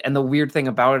like it. And the weird thing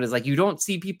about it is like, you don't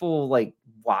see people like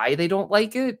why they don't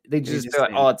like it. They just feel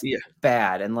like, oh, it's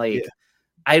bad. And like,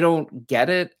 I don't get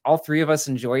it. All three of us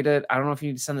enjoyed it. I don't know if you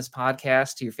need to send this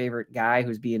podcast to your favorite guy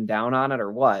who's being down on it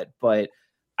or what, but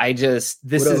this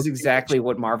is exactly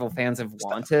what Marvel fans have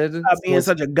wanted. Stop being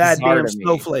such a goddamn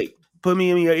snowflake. Put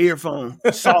me in your earphone,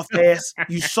 soft ass.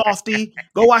 You softy.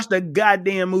 Go watch the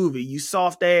goddamn movie, you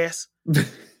soft ass.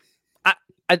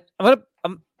 I'm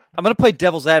gonna play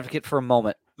devil's advocate for a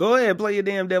moment. Go ahead, play your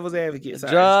damn devil's advocate. He's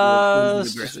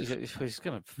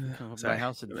gonna come to my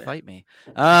house and fight me.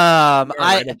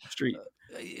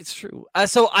 It's true.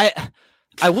 So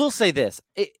I will say this: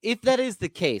 if that is the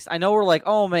case, I know we're like,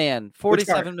 oh man,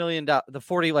 $47 million, the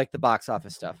 40 like the box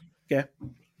office stuff. Okay,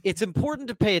 it's important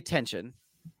to pay attention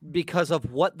because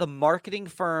of what the marketing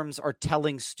firms are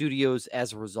telling studios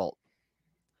as a result.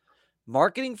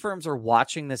 Marketing firms are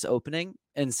watching this opening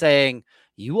and saying,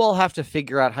 you all have to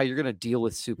figure out how you're going to deal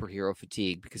with superhero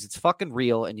fatigue, because it's fucking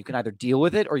real and you can either deal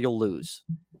with it or you'll lose.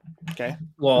 Okay.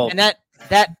 Well, and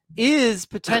that is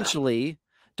potentially,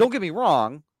 don't get me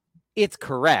wrong, it's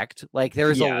correct. Like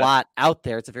there's a lot out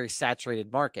there. It's a very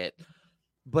saturated market,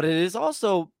 but it is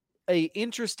also an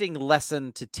interesting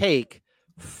lesson to take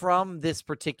from this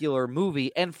particular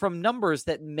movie and from numbers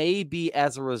that may be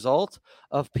as a result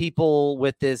of people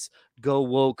with this go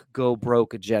woke, go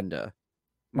broke agenda.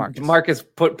 Marcus,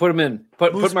 put him in.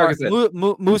 Put Marcus in.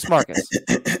 Moose Marcus.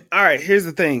 All right, here's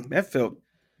the thing.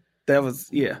 That was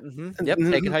Mm-hmm. Yep,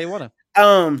 take it how you want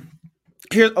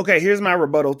to. Here's my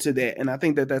rebuttal to that, and I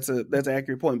think that's an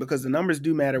accurate point, because the numbers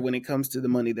do matter when it comes to the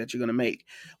money that you're going to make.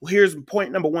 Well, here's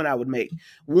point number one I would make.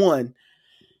 One,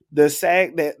 the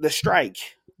strike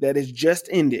that has just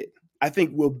ended, I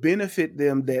think will benefit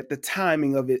them, that the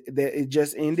timing of it, that it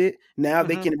just ended. Now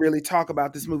they can really talk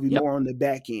about this movie more on the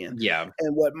back end. Yeah.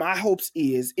 And what my hopes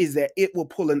is that it will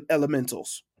pull in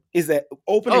elementals. Is that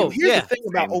opening? Here's the thing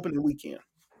about opening weekend.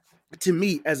 To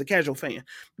me, as a casual fan,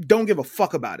 don't give a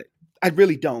fuck about it. I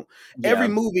really don't. Yeah. Every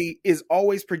movie is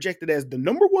always projected as the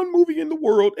number one movie in the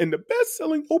world and the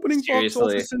best-selling opening box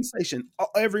office sensation.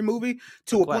 Every movie,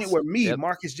 to a point where me,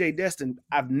 Marcus J. Destin,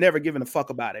 I've never given a fuck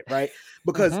about it, right?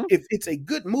 Because if it's a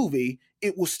good movie,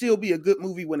 it will still be a good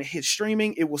movie when it hits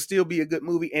streaming. It will still be a good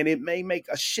movie, and it may make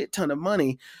a shit ton of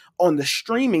money on the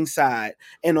streaming side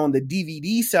and on the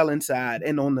DVD selling side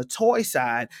and on the toy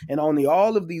side and on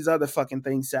all of these other fucking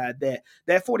things side.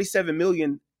 That 47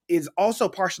 million is also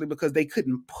partially because they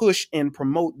couldn't push and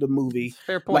promote the movie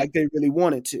like they really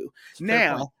wanted to.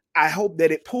 Now, I hope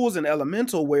that it pulls an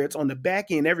Elemental where it's on the back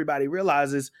end. Everybody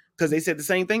realizes, because they said the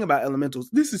same thing about Elementals.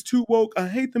 This is too woke. I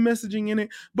hate the messaging in it.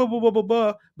 Blah, blah, blah, blah,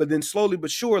 blah. But then slowly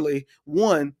but surely,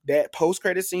 one, that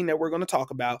post-credit scene that we're going to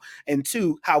talk about, and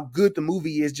two, how good the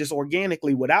movie is just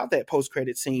organically without that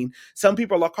post-credit scene. Some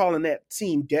people are calling that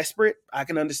scene desperate. I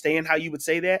can understand how you would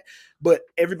say that. But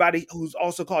everybody who's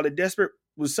also called it desperate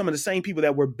was some of the same people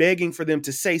that were begging for them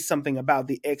to say something about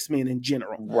the X-Men in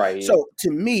general. Right. So to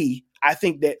me, I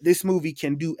think that this movie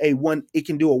can do a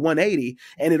 180,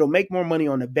 and it'll make more money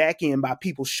on the back end by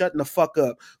people shutting the fuck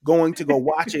up, going to go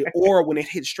watch it, or when it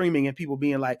hits streaming and people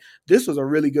being like, this was a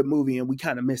really good movie and we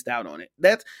kind of missed out on it.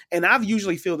 And I've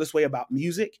usually feel this way about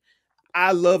music.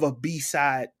 I love a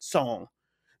B-side song.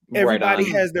 Everybody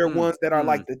has their ones that are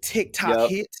like the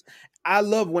TikTok hits. I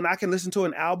love when I can listen to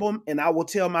an album and I will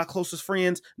tell my closest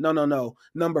friends, no.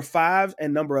 Number 5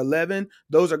 and number 11,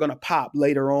 those are going to pop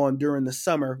later on during the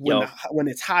summer when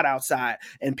it's hot outside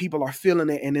and people are feeling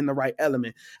it and in the right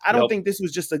element. I don't think this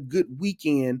was just a good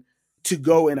weekend to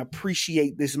go and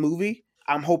appreciate this movie.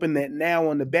 I'm hoping that now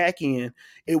on the back end,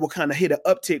 it will kind of hit an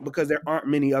uptick because there aren't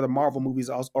many other Marvel movies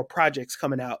or projects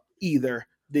coming out either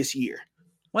this year.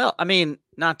 Well, I mean,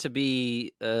 not to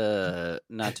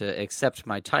accept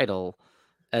my title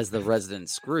as the resident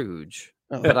Scrooge,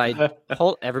 but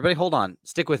everybody hold on,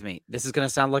 stick with me. This is going to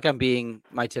sound like I'm being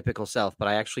my typical self, but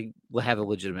I actually will have a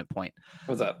legitimate point.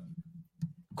 What's up?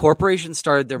 Corporations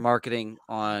started their marketing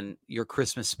on your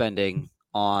Christmas spending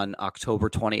on October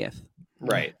 20th.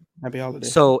 Right. Happy holiday.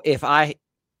 So if I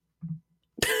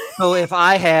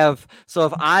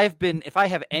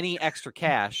have any extra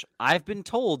cash, I've been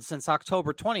told since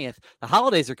October 20th, the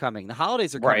holidays are coming.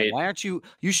 Right. Why aren't you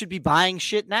should be buying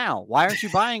shit now? Why aren't you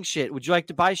buying shit? Would you like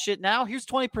to buy shit now? Here's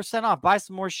 20% off. Buy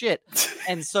some more shit.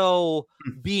 And so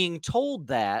being told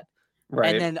that,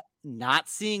 right, and then not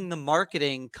seeing the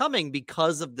marketing coming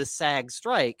because of the SAG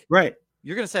strike, right,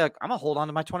 you're going to say, like, I'm going to hold on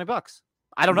to my $20.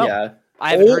 I don't know. Yeah.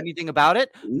 I haven't heard anything about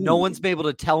it. No one's been able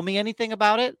to tell me anything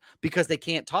about it because they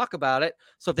can't talk about it.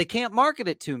 So if they can't market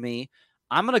it to me,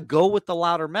 I'm going to go with the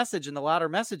louder message. And the louder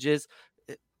message is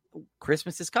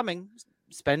Christmas is coming.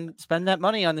 Spend that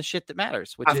money on the shit that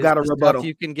matters, which I've got a rebuttal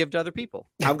you can give to other people.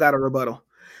 I've got a rebuttal.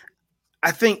 I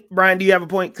think, Brian, do you have a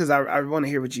point? Because I want to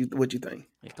hear what you think.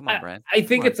 Hey, come on, Brian. I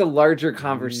think it's a larger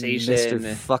conversation.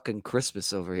 Mr. fucking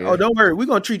Christmas over here. Oh, don't worry. We're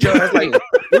gonna treat you like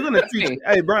we're gonna treat you.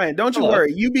 Hey, Brian, don't you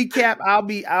worry. You be Cap, I'll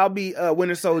be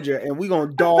Winter Soldier, and we're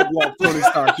gonna dog walk Tony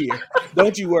Stark here.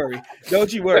 Don't you worry.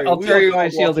 I'll carry you my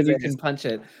shield and you can punch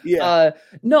it. Yeah.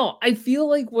 No, I feel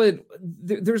like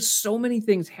there's so many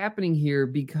things happening here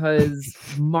because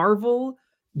Marvel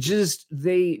just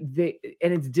they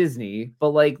and it's Disney, but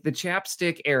like the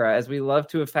chapstick era, as we love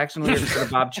to affectionately refer to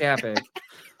Bob Chapek.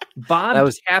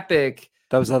 Chapek.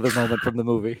 That was another moment from the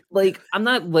movie. Like, I'm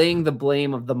not laying the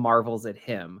blame of the Marvels at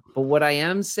him, but what I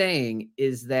am saying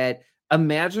is that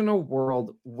imagine a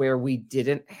world where we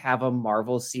didn't have a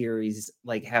Marvel series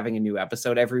like having a new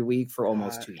episode every week for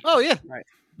almost 2 years. Oh yeah, right.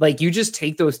 Like, you just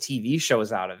take those TV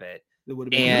shows out of it,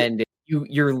 and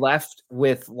you're left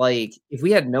with, like, if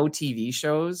we had no TV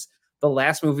shows, the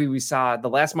last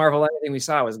Marvel anything we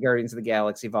saw was Guardians of the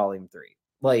Galaxy Volume 3.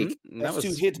 Like, that was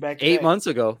 2 hits back 8 months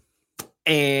ago.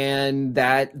 And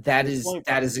that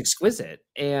is exquisite.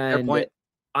 And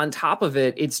on top of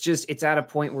it, it's at a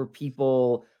point where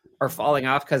people are falling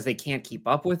off because they can't keep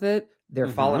up with it. They're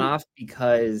falling off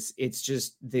because it's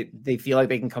just they feel like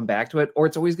they can come back to it, or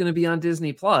it's always going to be on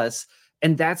Disney Plus.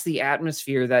 And that's the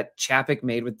atmosphere that Chapek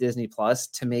made with Disney Plus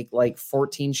to make like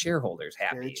 14 shareholders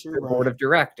happy, the board of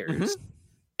directors.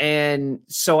 And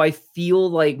so I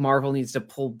feel like Marvel needs to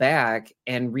pull back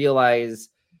and realize,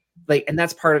 like, and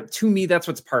that's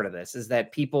what's part of this, is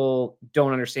that people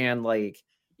don't understand, like,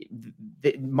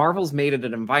 Marvel's made it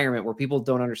an environment where people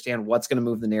don't understand what's going to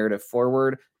move the narrative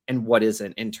forward and what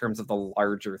isn't in terms of the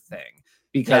larger thing.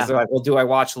 Because they're like, well, do I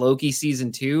watch Loki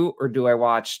season 2 or do I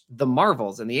watch the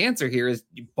Marvels? And the answer here is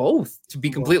both, to be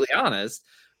completely honest.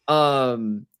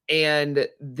 And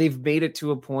they've made it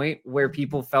to a point where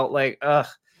people felt like,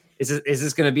 is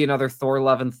this going to be another Thor: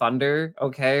 Love and Thunder?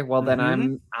 Okay, well then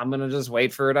I'm going to just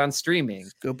wait for it on streaming.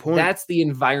 Good point. That's the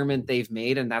environment they've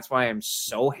made, and that's why I'm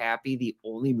so happy the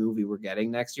only movie we're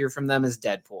getting next year from them is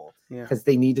Deadpool, because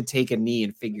they need to take a knee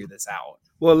and figure this out.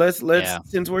 Well, let's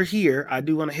since we're here, I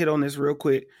do want to hit on this real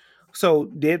quick. So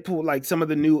Deadpool, like some of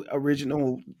the new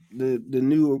the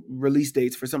new release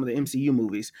dates for some of the MCU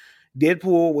movies.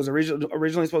 Deadpool was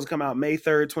originally supposed to come out May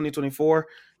 3rd, 2024.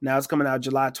 Now it's coming out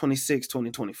July 26,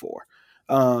 2024.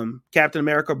 Captain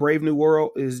America Brave New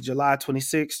World is July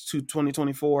 26,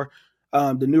 2024.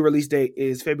 The new release date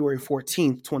is February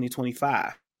 14th,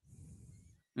 2025.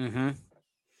 Mm-hmm.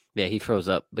 Yeah, he froze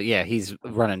up, but yeah, he's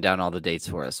running down all the dates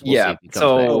for us. We'll Yeah, see if he comes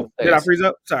so- back. Did I freeze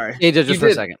up? Sorry. Hey, just You for a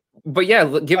did. second. But yeah,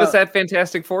 give us that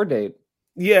Fantastic Four date.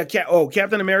 Yeah,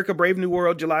 Captain America: Brave New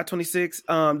World, July 26th.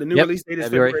 The new release date is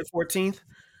February 14th.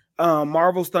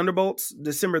 Marvel's Thunderbolts,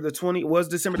 December the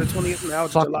 20th. Now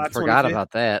it's July 25th. Forgot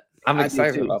about that. I'm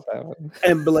excited about that one.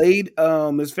 And Blade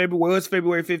was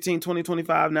February 15,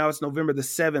 2025. Now it's November the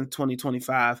 7th,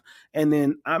 2025. And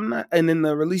then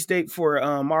the release date for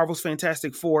Marvel's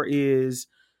Fantastic Four is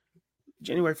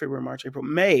January, February, March, April,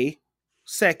 May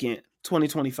 2nd,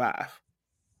 2025.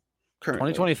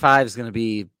 Currently. 2025 is going to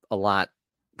be a lot.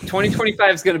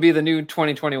 2025 is going to be the new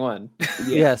 2021.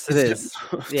 Yes, it is.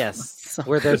 Yes,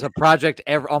 where there's a project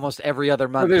almost every other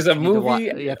month. There's a movie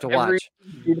you have to every watch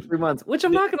 2 to 3 months, which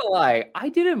I'm not going to lie, I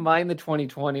didn't mind the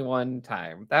 2021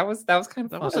 time. That was kind of fun.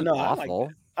 That wasn't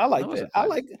awful. I like that. I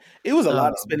like it. Was a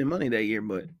lot of spending money that year,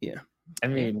 but yeah. I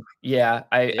mean, yeah.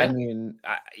 I mean,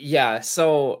 yeah.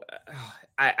 So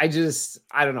I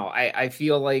don't know. I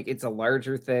feel like it's a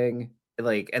larger thing.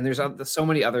 Like, and there's so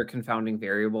many other confounding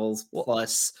variables.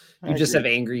 Plus, you just have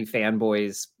angry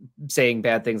fanboys saying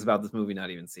bad things about this movie,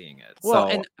 not even seeing it. Well,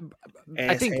 so,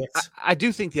 and I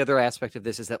do think the other aspect of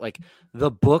this is that, like, the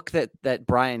book that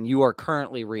Brian, you are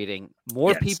currently reading,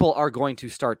 more people are going to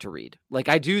start to read. Like,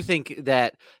 I do think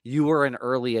that you were an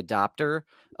early adopter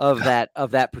of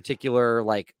that particular,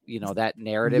 like, that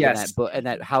narrative and that book and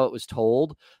that how it was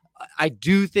told. I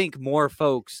do think more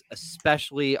folks,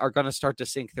 especially, are going to start to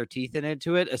sink their teeth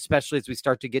into it, especially as we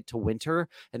start to get to winter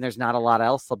and there's not a lot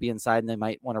else. They'll be inside and they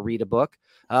might want to read a book.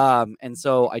 And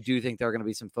so I do think there are going to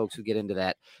be some folks who get into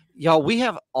that. Y'all, we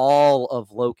have all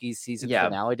of Loki's season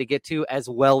finale to get to, as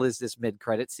well as this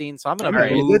mid-credit scene. So I'm going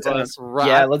to move us right.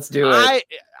 Yeah, let's do it.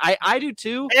 I do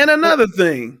too. And another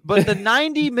thing. But the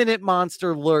 90-minute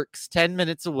monster lurks 10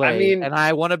 minutes away, and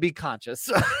I want to be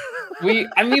conscious. We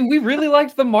really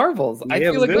liked the Marvels. I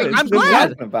feel like I'm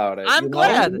glad about it. I'm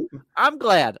glad.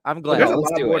 There's a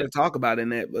lot more to talk about in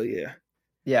that, but yeah.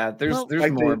 Yeah, there's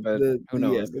like more, but who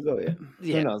knows? Yeah, go ahead.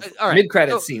 Who knows? All right.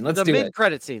 Mid-credit scene. Let's do it. The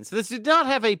mid-credit scene. So this did not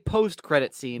have a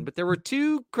post-credit scene, but there were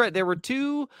two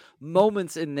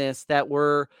moments in this that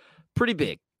were pretty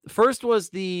big. First was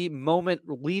the moment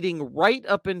leading right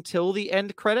up until the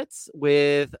end credits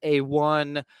with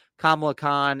Kamala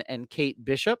Khan and Kate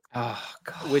Bishop,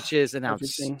 which is an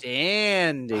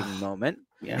outstanding moment.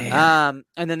 Yeah.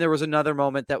 And then there was another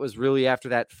moment that was really after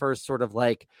that first sort of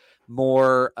like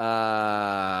more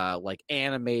like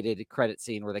animated credit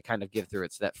scene where they kind of give through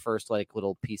it. So that first like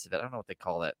little piece of it, I don't know what they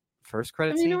call that. First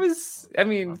credit scene?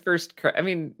 First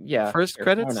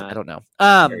credits? I don't know.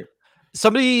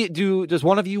 Does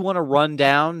one of you want to run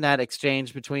down that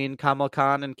exchange between Kamala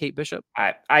Khan and Kate Bishop?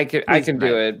 I can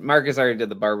do it. Marcus already did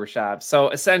the barbershop. So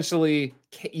essentially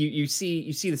you see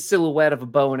the silhouette of a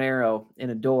bow and arrow in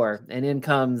a door, and in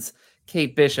comes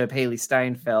Kate Bishop, Haley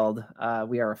Steinfeld.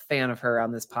 We are a fan of her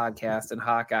on this podcast, and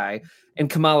Hawkeye. And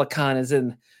Kamala Khan is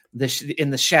in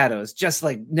the shadows, just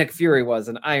like Nick Fury was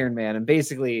in Iron Man. And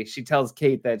basically she tells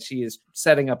Kate that she is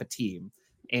setting up a team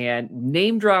and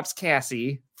name drops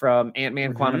Cassie from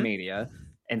Ant-Man Quantumania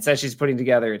and says she's putting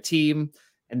together a team.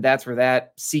 And that's where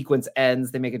that sequence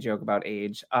ends. They make a joke about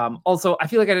age. Also, I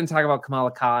feel like I didn't talk about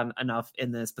Kamala Khan enough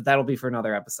in this, but that'll be for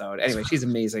another episode. Anyway, she's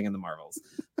amazing in the Marvels.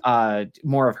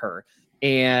 More of her.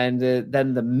 And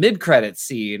then the mid-credit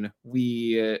scene,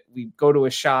 we go to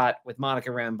a shot with Monica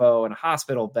Rambeau in a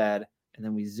hospital bed, and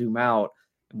then we zoom out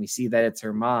and we see that it's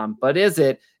her mom. But is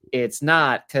it? It's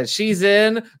not, because she's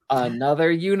in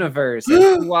another universe. And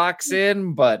who walks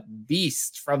in but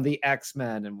Beast from the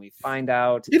X-Men, and we find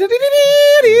out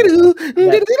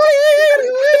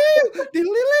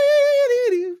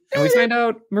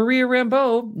Maria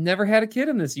Rambeau never had a kid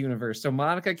in this universe. So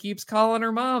Monica keeps calling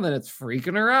her mom, and it's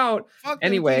freaking her out.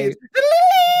 Anyway,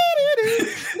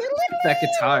 that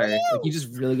guitar, like, you just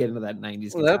really get into that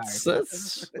 90s guitar. That's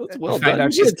well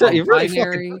done. You're really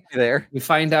binary there. We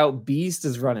find out Beast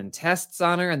is running tests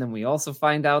on her, and then we also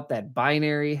find out that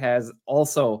Binary has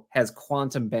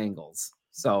quantum bangles.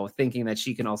 So thinking that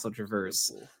she can also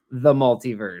traverse the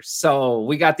multiverse. So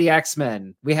we got the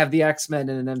X-Men. We have the X-Men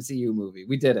in an MCU movie.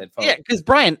 We did it, folks. Yeah, because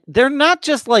Brian, they're not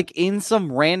just like in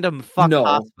some random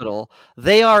hospital.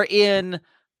 They are in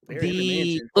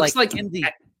looks like in the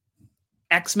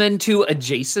X-Men 2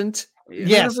 adjacent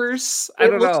universe. I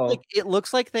don't know. It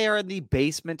looks like they are in the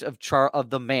basement of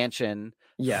the mansion.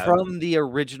 Yeah, from the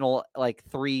original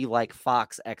 3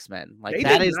 Fox X-Men.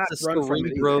 That is the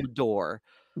Scream Road door.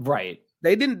 Right.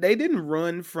 They didn't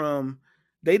run from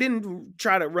They didn't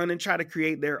try to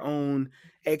create their own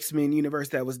X-Men universe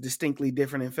that was distinctly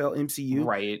different and felt MCU.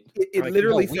 Right. It Like,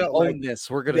 literally no, we felt own like this.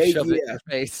 We're gonna shove it in your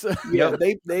face. Yeah,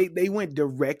 they went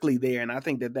directly there, and I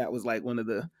think that was like one of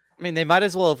the. I mean, they might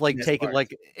as well have like taken part.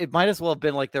 like it might as well have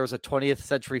been like there was a 20th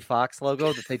Century Fox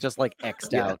logo that they just like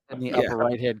X'd out in the upper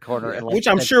right hand corner, and like, which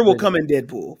I'm sure will come in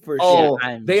Deadpool for sure. Oh,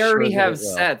 I'm they already sure have it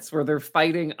will. sets where they're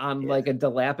fighting on like a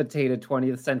dilapidated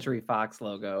 20th Century Fox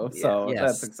logo, so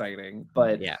that's exciting.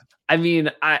 But I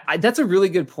mean, I that's a really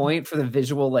good point for the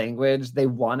visual language. They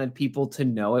wanted people to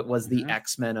know it was the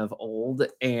X-Men of old,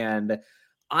 and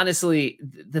honestly,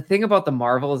 the thing about the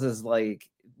Marvels is like,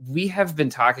 we have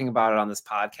been talking about it on this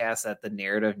podcast that the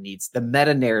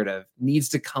meta narrative needs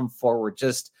to come forward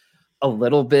just a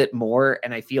little bit more.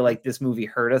 And I feel like this movie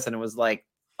hurt us, and it was like,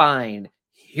 fine,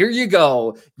 here you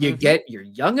go. You get your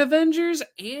Young Avengers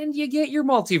and you get your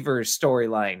multiverse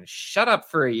storyline. Shut up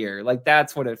for a year. Like,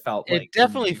 that's what it felt like. It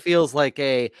definitely feels like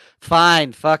a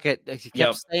fine, fuck it. You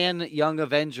kept saying Young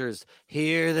Avengers.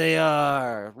 Here they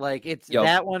are. Like, it's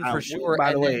that one for sure.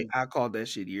 By the way, I called that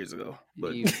shit years ago.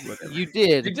 But you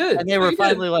did. You did. And they were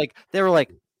finally like,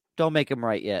 don't make him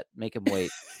right yet. Make him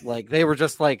wait. Like, they were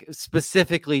just like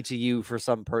specifically to you for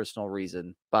some personal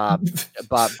reason. Bob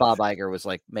Iger was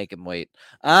like, make him wait.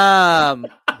 Well,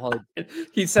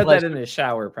 he said that in his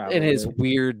shower, probably in his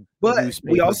weird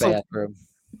bathroom.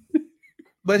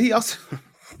 But he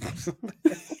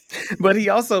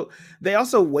also they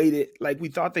also waited, like we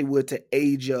thought they would, to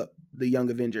age up the Young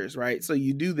Avengers, right? So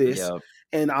you do this,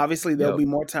 and obviously there'll be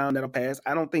more time that'll pass.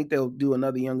 I don't think they'll do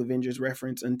another Young Avengers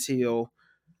reference until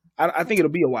I think it'll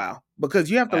be a while,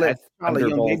 because you have to let young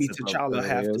baby T'Challa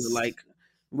have to like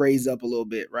raise up a little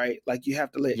bit, right? Like, you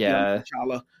have to let young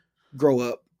T'Challa grow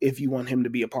up if you want him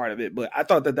to be a part of it. But I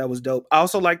thought that was dope. I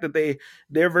also like that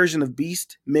their version of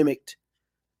Beast mimicked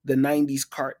the 90s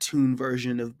cartoon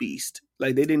version of Beast.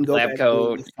 Like, they didn't go lab back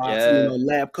coat, to Fox,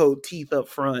 lab coat, teeth up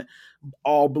front,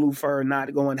 all blue fur,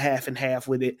 not going half and half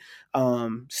with it.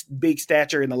 Big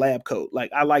stature in the lab coat.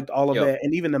 Like, I liked all of that,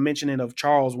 and even the mentioning of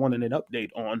Charles wanting an update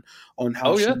on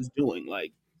how she's doing.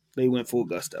 Like, they went full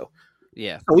gusto.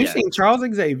 Yeah. So we've seen Charles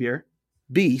Xavier,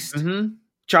 Beast,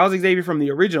 Charles Xavier from the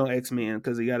original X-Men,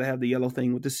 because you got to have the yellow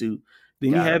thing with the suit.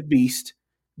 Then you have Beast.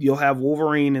 You'll have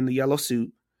Wolverine in the yellow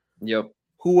suit. Yep.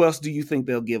 Who else do you think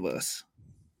they'll give us?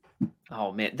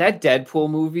 Oh man, that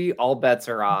Deadpool movie, all bets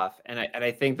are off. And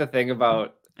I think the thing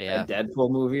about a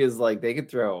Deadpool movie is, like, they could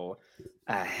throw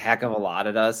a heck of a lot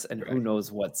at us, and who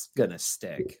knows what's gonna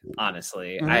stick.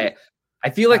 Honestly, I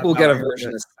feel like we'll get a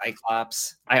version of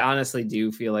Cyclops. I honestly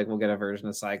do feel like we'll get a version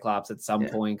of Cyclops at some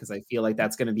point, because I feel like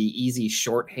that's going to be easy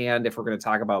shorthand if we're going to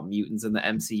talk about mutants in the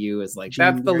MCU. Is like,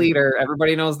 that's the leader.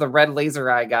 Everybody knows the red laser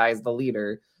eye guy is the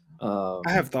leader. I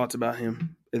have thoughts about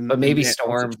him, but maybe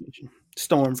Storm.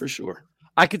 Storm for sure.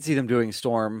 I could see them doing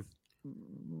Storm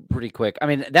pretty quick. I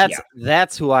mean,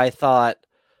 that's who I thought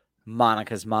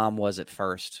Monica's mom was at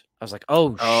first. I was like,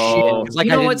 oh shit. Like,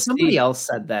 you know what? Somebody else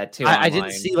said that too. I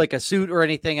didn't see like a suit or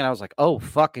anything, and I was like, oh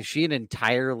fuck, is she an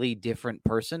entirely different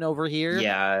person over here?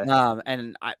 Yeah.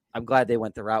 And I'm glad they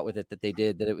went the route with it that they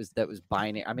did, that was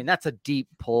binary. I mean, that's a deep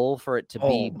pull for it to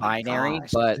be binary,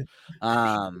 but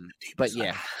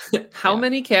yeah. How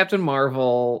many Captain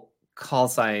Marvel call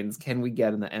signs can we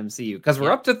get in the MCU? Because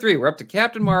we're up to 3. We're up to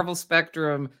Captain Marvel,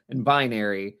 Spectrum, and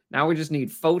Binary. Now we just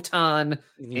need Photon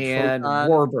and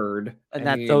Warbird.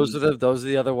 And those are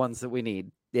the other ones that we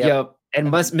need. Yep.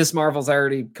 And Miss Marvel's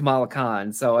already Kamala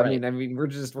Khan. So I mean,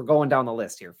 we're going down the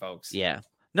list here, folks. Yeah.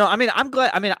 No, I mean, I'm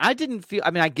glad. I mean, I didn't feel. I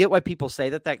mean, I get why people say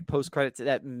that post-credits,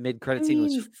 that mid-credit scene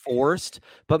was forced.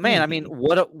 But man, I mean,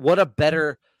 what a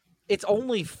better. It's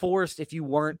only forced if you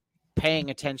weren't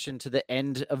paying attention to the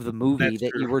end of the movie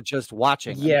you were just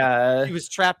watching. Yeah. I mean, she was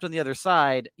trapped on the other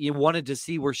side. You wanted to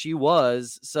see where she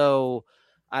was. So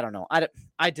I don't know.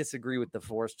 I disagree with the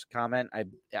forced comment.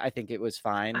 I think it was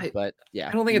fine, but yeah.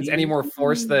 I don't think it's any more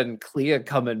forced than Clea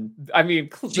coming. I mean,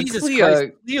 Jesus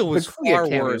Christ, Clea was far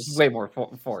worse. Way more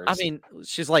forced. I mean,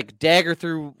 she's like dagger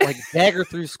through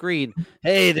screen.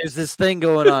 Hey, there's this thing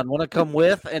going on. Want to come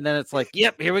with? And then it's like,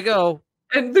 yep, here we go.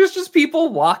 And there's just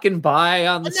people walking by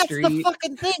on the street. That's the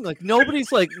fucking thing. Like,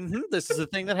 nobody's like, this is a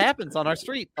thing that happens on our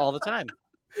street all the time.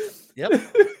 Yep.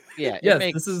 Yeah.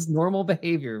 This is normal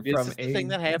behavior from a thing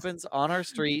that happens on our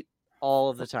street all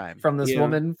of the time. From this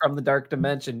woman from the dark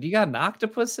dimension. Do you got an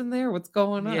octopus in there? What's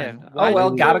going on? Yeah. Oh,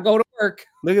 well, gotta go to work.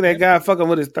 Look at that guy fucking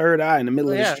with his third eye in the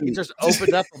middle of the street. He just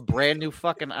opened up a brand new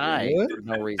fucking eye for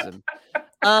no reason.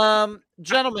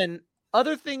 Gentlemen,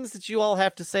 other things that you all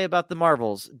have to say about the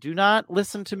Marvels. Do not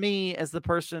listen to me as the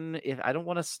person. If I don't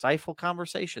want to stifle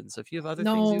conversations. If you have other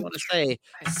things you want to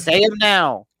say them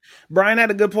now. Brian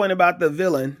had a good point about the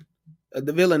villain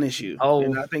issue.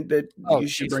 And I think that you should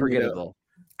she's bring forgettable. it up.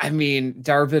 I mean,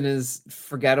 Darvin is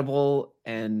forgettable,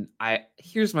 and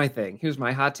here's my thing. Here's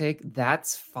my hot take.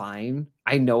 That's fine.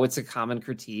 I know it's a common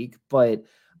critique, but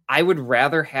I would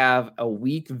rather have a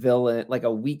weak villain,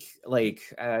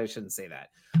 I shouldn't say that.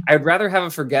 I would rather have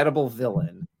a forgettable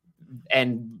villain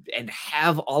and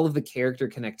have all of the character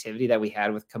connectivity that we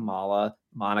had with Kamala,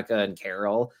 Monica, and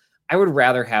Carol. I would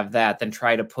rather have that than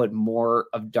try to put more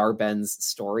of Darben's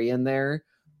story in there.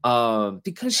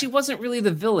 Because she wasn't really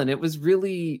the villain. It was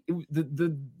really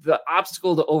the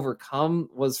obstacle to overcome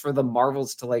was for the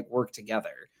Marvels to like work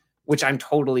together, which I'm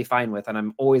totally fine with, and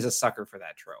I'm always a sucker for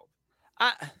that trope.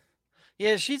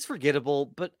 Yeah, she's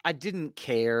forgettable, but I didn't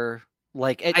care.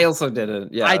 Like I also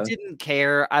didn't. Yeah, I didn't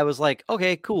care. I was like,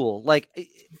 okay, cool. Like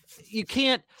you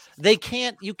can't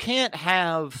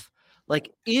have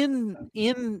like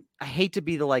in I hate to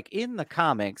be in the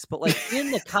comics, but like in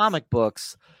the comic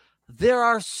books. There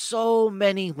are so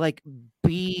many like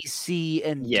B, C,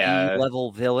 and D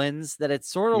level villains that it's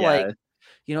sort of like,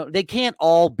 they can't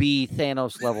all be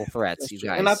Thanos level threats, you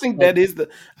guys. And I think that is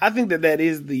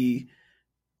the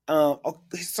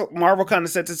so Marvel kind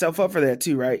of sets itself up for that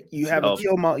too, right? You have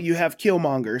you have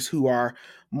Killmongers who are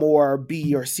more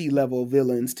B or C level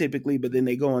villains typically, but then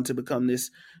they go on to become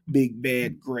this big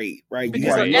bad great, right?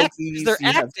 Because they're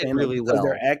acting really well.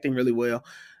 They're acting really well.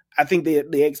 I think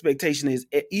the expectation is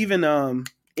even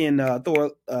in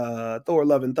Thor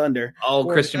Love and Thunder. Oh,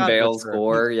 Christian Bale's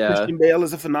score, yeah. Christian Bale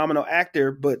is a phenomenal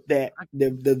actor, but that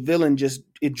the villain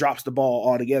it drops the ball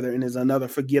altogether and is another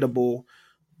forgettable.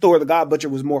 Thor the God Butcher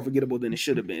was more forgettable than it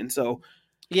should have been. So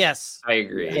yes, I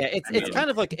agree. Yeah, it's kind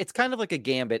of like a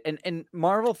gambit, and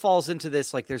Marvel falls into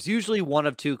this like there's usually one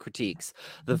of two critiques: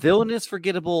 the villain is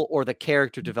forgettable, or the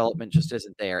character development just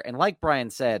isn't there. And like Brian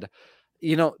said,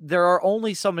 there are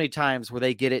only so many times where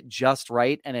they get it just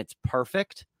right and it's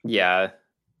perfect. Yeah.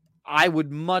 I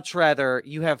would much rather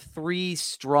you have 3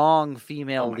 strong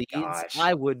female leads. Gosh.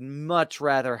 I would much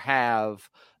rather have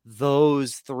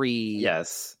those 3.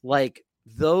 Yes. Like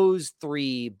those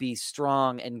 3 be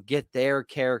strong and get their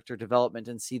character development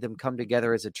and see them come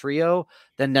together as a trio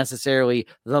than necessarily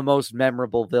the most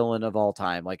memorable villain of all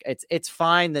time. Like it's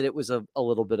fine that it was a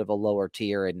little bit of a lower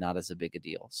tier and not as a big a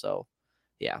deal. So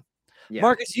yeah.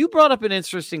 Marcus, you brought up an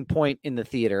interesting point in the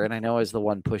theater, and I know I was the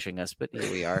one pushing us, but here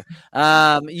we are.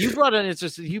 You brought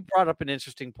up an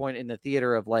interesting point in the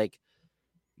theater of like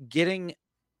getting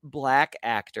Black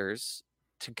actors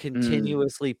to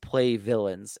continuously play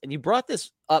villains, and you brought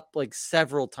this up like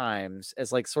several times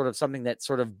as like sort of something that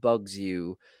sort of bugs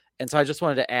you. And so I just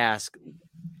wanted to ask,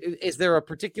 is there a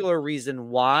particular reason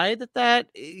why that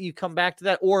you come back to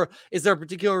that, or is there a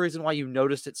particular reason why you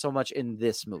noticed it so much in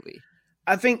this movie?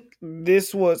 I think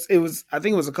it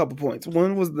was a couple points.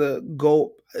 One was the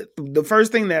goal. The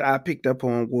first thing that I picked up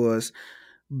on was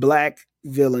Black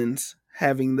villains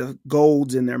having the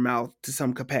golds in their mouth to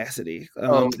some capacity.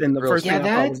 And the first thing I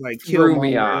thought was like threw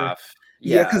me off.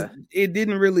 Yeah, because it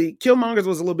didn't really. Killmonger's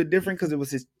was a little bit different because it was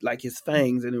his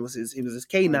fangs and it was his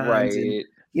canines, right?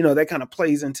 And that kind of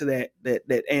plays into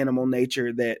that animal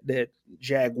nature, that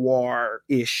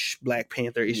Jaguar-ish, Black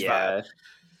Panther-ish vibe.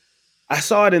 I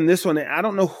saw it in this one, and I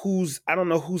don't know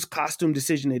whose costume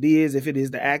decision it is, if it is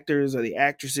the actors or the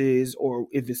actresses, or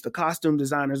if it's the costume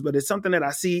designers, but it's something that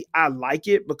I see. I like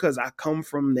it because I come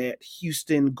from that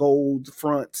Houston gold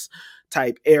fronts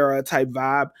type era, type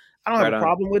vibe. I don't have a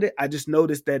problem with it. I just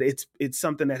noticed that it's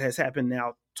something that has happened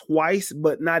now twice,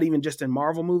 but not even just in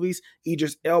Marvel movies.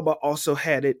 Idris Elba also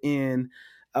had it in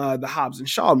the Hobbs and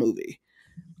Shaw movie.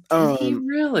 He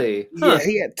really? Yeah,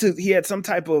 he had some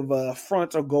type of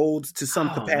front or golds to some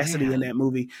capacity in that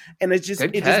movie, and it just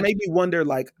made me wonder.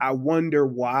 Like, I wonder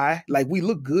why. Like, we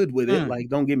look good with it. Like,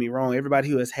 don't get me wrong. Everybody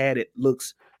who has had it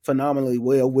looks phenomenally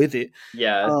well with it.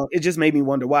 Yeah, it just made me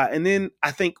wonder why. And then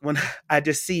I think when I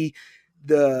just see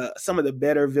some of the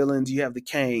better villains, you have the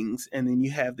Kangs, and then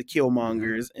you have the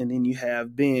Killmongers, and then you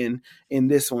have Ben in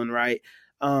this one, right?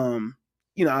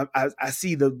 I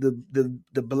see the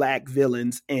Black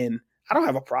villains, and I don't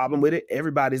have a problem with it.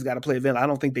 Everybody's got to play a villain. I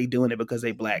don't think they're doing it because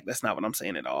they Black. That's not what I'm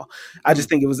saying at all. I just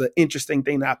think it was an interesting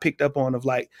thing that I picked up on of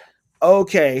like,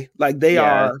 okay, like they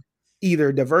are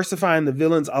either diversifying the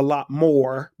villains a lot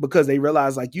more because they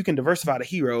realize like you can diversify the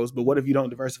heroes, but what if you don't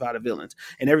diversify the villains?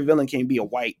 And every villain can't be a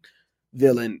white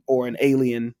villain or an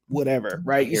alien, whatever,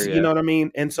 right? You know what I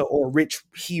mean? And so, or rich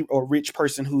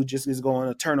person who just is going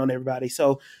to turn on everybody.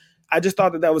 So I just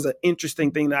thought that was an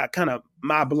interesting thing that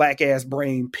my black ass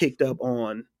brain picked up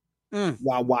on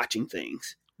while watching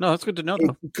things. No, that's good to know,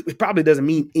 though. It probably doesn't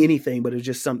mean anything, but it's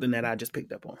just something that I just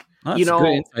picked up on. Oh, that's good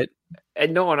insight.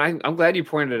 And I'm glad you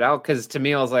pointed it out, because to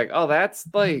me, I was like, oh, that's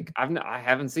like, I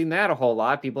haven't seen that a whole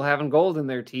lot. People having gold in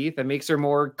their teeth. It makes her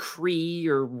more Cree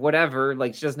or whatever.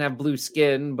 Like, she doesn't have blue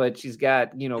skin, but she's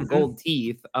got, gold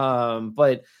teeth.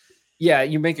 But yeah,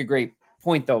 you make a great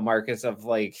point though, Marcus, of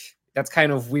like, that's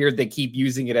kind of weird. They keep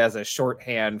using it as a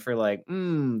shorthand for like,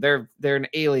 they're an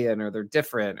alien or they're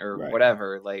different or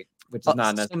whatever. Like, which is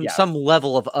not some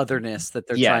level of otherness that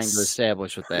they're trying to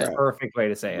establish with that. Perfect way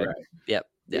to say it. Right. Yep.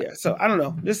 Yeah. So I don't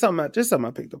know. Just something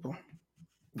I picked up on.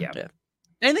 Yeah.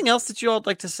 Anything else that you all would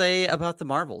like to say about the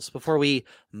Marvels before we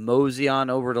mosey on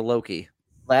over to Loki?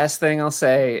 Last thing I'll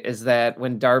say is that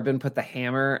when Darbin put the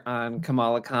hammer on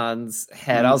Kamala Khan's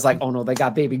head, I was like, oh no, they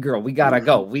got baby girl. We gotta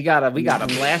go. We gotta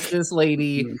blast this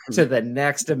lady to the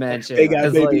next dimension. They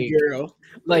got baby girl.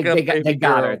 Like they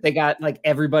got her. They got like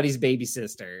everybody's baby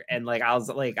sister. And like I was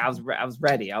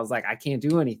ready. I was like, I can't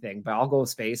do anything, but I'll go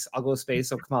space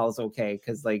so Kamala's okay,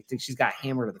 because like she's got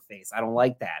hammer to the face. I don't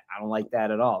like that. I don't like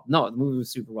that at all. No, the movie was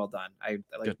super well done. I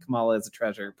like Good. Kamala as a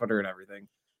treasure. Put her in everything.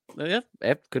 Yeah,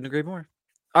 couldn't agree more.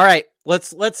 All right,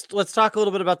 let's talk a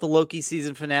little bit about the Loki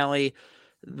season finale.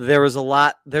 There's a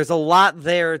lot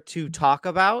there to talk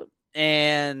about,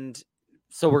 and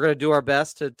so we're gonna do our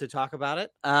best to talk about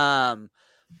it.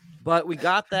 But we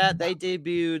got that. They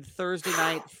debuted Thursday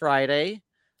night, Friday.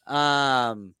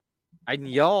 And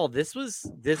y'all, this was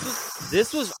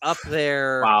up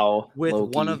there with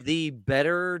Loki. One of the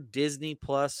better Disney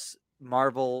Plus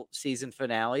Marvel season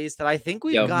finales that I think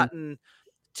we've gotten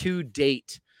to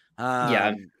date.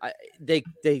 There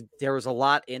was a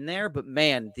lot in there, but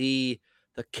man, the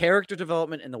character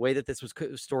development and the way that this was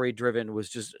story driven was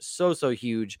just so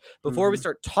huge. Before we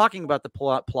start talking about the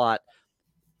plot,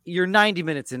 you're 90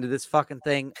 minutes into this fucking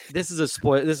thing. This is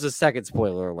a second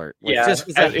spoiler alert. Like, just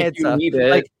as a heads up.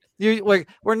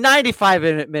 We're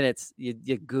 95 minutes, you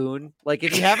goon. Like,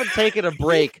 if you haven't taken a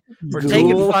break,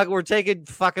 we're taking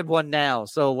fucking one now.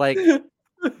 So like,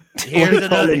 here's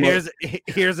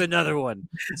another one.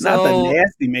 So, not the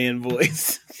nasty man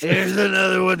voice. Here's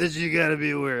another one that you gotta be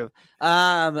aware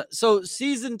of. So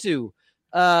season 2,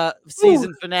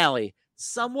 season finale.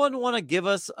 Someone want to give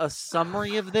us a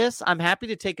summary of this? I'm happy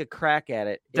to take a crack at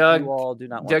it. Doug, if you all do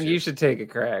not want Doug, to. you should take a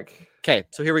crack. Okay,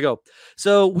 so here we go.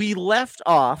 So we left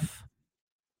off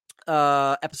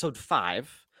episode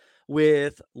 5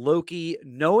 with Loki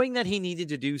knowing that he needed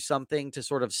to do something to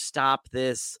sort of stop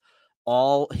this,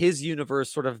 all his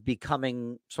universe sort of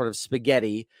becoming sort of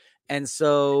spaghetti. And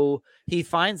so he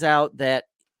finds out that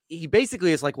he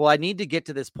basically is like, well, I need to get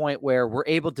to this point where we're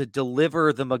able to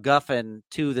deliver the MacGuffin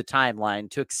to the timeline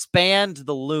to expand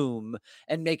the loom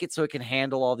and make it so it can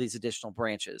handle all these additional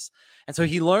branches. And so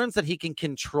he learns that he can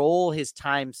control his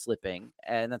time slipping.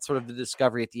 And that's sort of the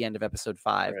discovery at the end of episode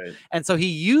 5. Right. And so he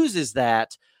uses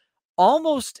that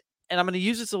almost, and I'm going to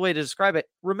use this as a way to describe it.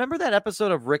 Remember that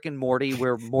episode of Rick and Morty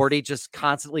where Morty just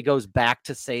constantly goes back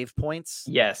to save points?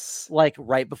 Yes. Like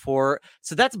right before.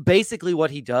 So that's basically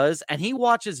what he does. And he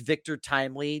watches Victor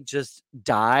Timely just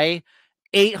die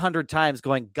 800 times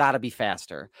going, gotta be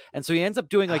faster. And so he ends up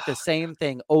doing like the same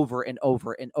thing over and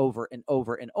over and over and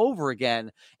over and over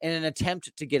again in an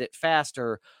attempt to get it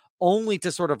faster, only to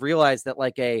sort of realize that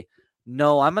like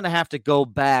no, I'm going to have to go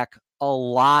back a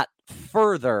lot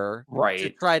further to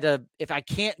try to, if I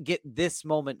can't get this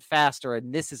moment faster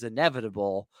and this is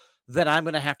inevitable, then I'm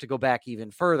going to have to go back even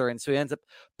further. And so he ends up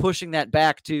pushing that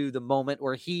back to the moment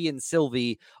where he and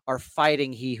Sylvie are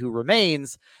fighting He Who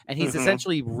Remains. And he's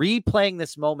essentially replaying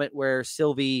this moment where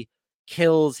Sylvie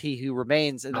kills He Who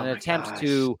Remains in an attempt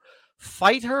to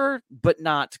fight her, but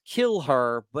not kill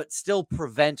her, but still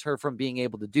prevent her from being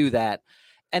able to do that.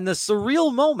 And the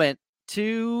surreal moment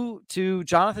to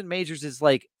Jonathan Majors is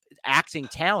like acting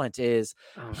talent is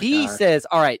he says,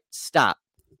 all right, stop.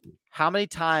 How many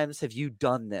times have you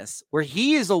done this? Where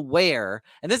he is aware,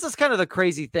 and this is kind of the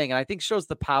crazy thing, and I think shows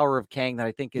the power of Kang that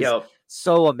I think is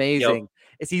so amazing,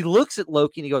 is he looks at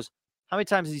Loki and he goes, how many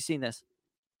times have you seen this?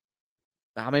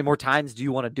 How many more times do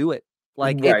you want to do it?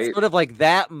 Like, it's sort of like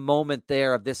that moment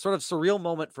there of this sort of surreal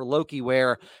moment for Loki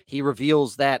where he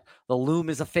reveals that the loom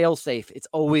is a failsafe. It's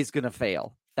always going to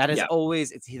fail. That is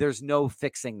always, there's no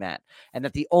fixing that. And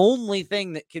that the only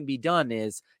thing that can be done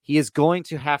is he is going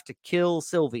to have to kill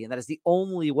Sylvie. And that is the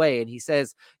only way. And he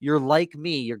says, you're like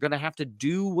me. You're going to have to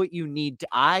do what you need to.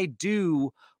 I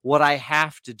do what I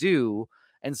have to do.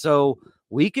 And so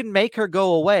we can make her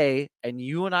go away and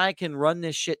you and I can run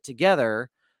this shit together.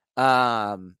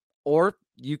 Or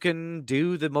you can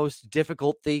do the most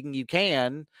difficult thing you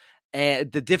can,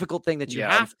 and the difficult thing that you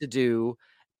have to do,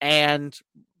 and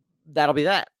that'll be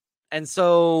that. And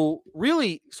so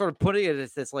really sort of putting it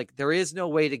as this, like, there is no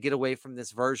way to get away from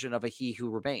this version of a He Who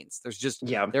Remains.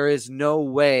 There is no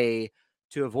way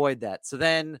to avoid that. So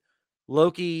then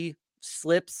Loki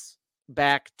slips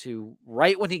back to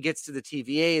right when he gets to the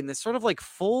TVA, and this sort of like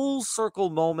full circle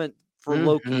moment for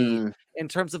Loki in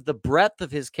terms of the breadth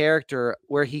of his character,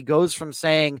 where he goes from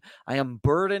saying, I am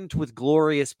burdened with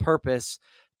glorious purpose,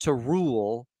 to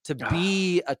rule, to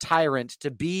be a tyrant,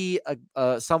 to be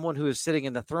someone who is sitting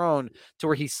in the throne, to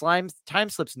where he time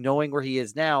slips knowing where he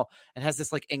is now, and has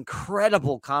this like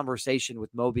incredible conversation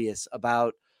with Mobius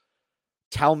about,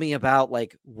 tell me about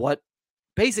like what,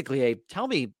 basically tell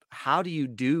me, how do you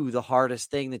do the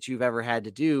hardest thing that you've ever had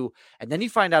to do? And then you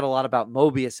find out a lot about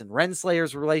Mobius and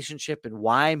Renslayer's relationship, and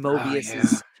why Mobius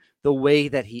is the way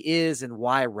that he is, and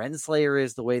why Renslayer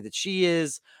is the way that she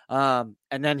is. And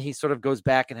then he sort of goes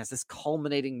back and has this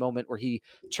culminating moment where he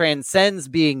transcends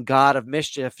being God of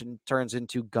mischief and turns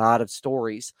into God of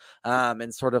stories,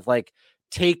 and sort of like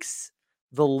takes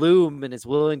the loom and is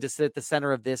willing to sit at the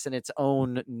center of this in its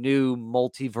own new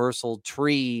multiversal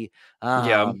tree,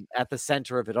 at the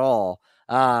center of it all.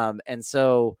 And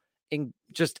so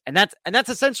that's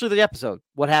essentially the episode,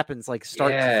 what happens like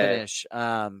start to finish,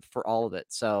 for all of it.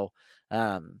 So,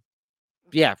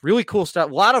 really cool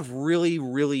stuff. A lot of really,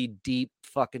 really deep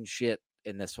fucking shit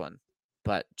in this one.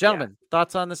 But gentlemen,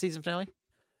 thoughts on the season finale?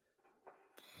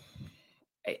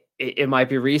 It might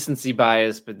be recency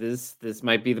bias, but this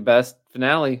might be the best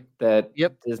finale that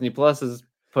Disney Plus has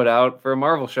put out for a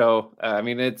Marvel show. I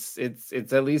mean, it's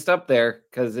at least up there,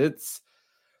 because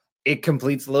it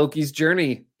completes Loki's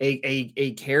journey.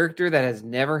 A character that has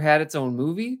never had its own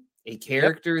movie, a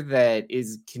character that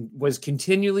was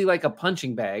continually like a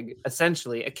punching bag,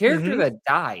 essentially, a character that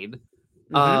died.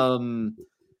 And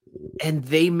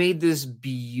they made this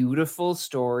beautiful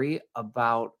story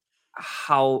about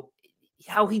how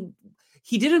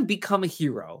he didn't become a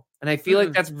hero. And I feel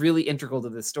like that's really integral to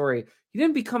this story. He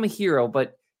didn't become a hero,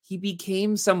 but he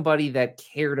became somebody that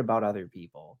cared about other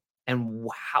people, and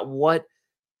what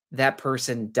that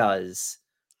person does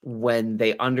when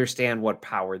they understand what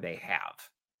power they have.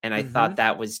 And I thought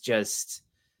that was just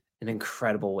an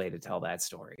incredible way to tell that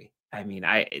story. I mean,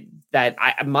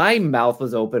 my mouth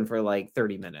was open for like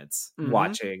 30 minutes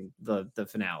watching the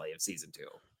finale of season 2.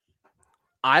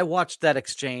 I watched that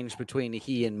exchange between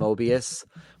he and Mobius,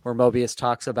 where Mobius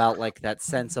talks about like that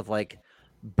sense of like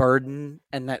burden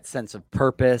and that sense of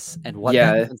purpose, and what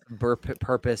that sense of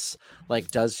purpose like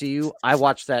does to you. I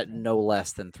watched that no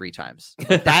less than 3 times.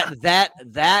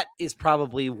 That is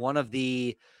probably one of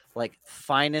the like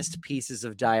finest pieces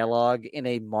of dialogue in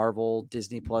a Marvel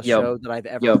Disney Plus show that I've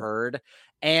ever heard,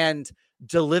 and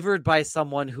delivered by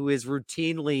someone who is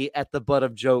routinely at the butt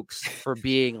of jokes for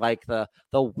being like the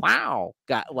wow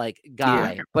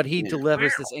guy, but he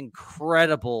delivers this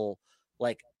incredible,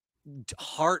 like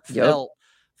heartfelt,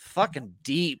 fucking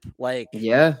deep, like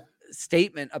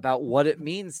statement about what it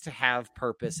means to have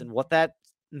purpose, and what that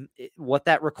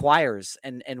requires,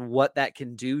 and what that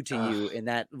can do to you in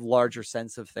that larger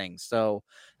sense of things. So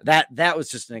that was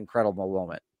just an incredible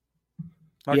moment.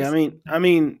 Marcus? Yeah, I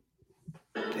mean,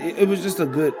 it was just a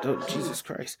good. Oh, Jesus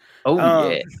Christ!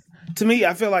 To me,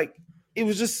 I feel like it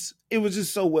was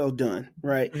just so well done,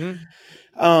 right?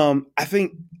 I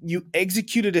think you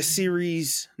executed a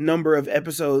series number of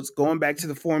episodes going back to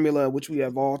the formula, which we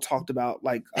have all talked about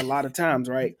like a lot of times,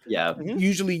 right?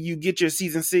 Usually you get your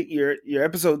season 6, your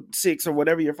episode 6 or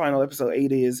whatever your final episode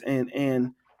 8 is,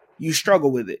 and you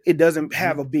struggle with it. It doesn't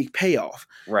have a big payoff.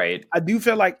 Right. I do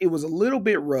feel like it was a little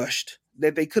bit rushed,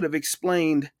 that they could have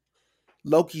explained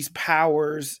Loki's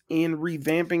powers in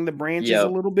revamping the branches a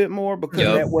little bit more, because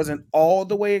that wasn't all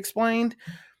the way explained.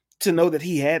 To know that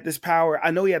he had this power,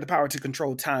 I know he had the power to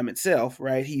control time itself,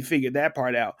 right? He figured that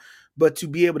part out. But to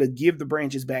be able to give the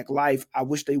branches back life, I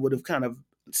wish they would have kind of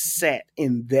sat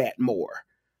in that more,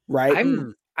 right?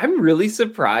 I'm really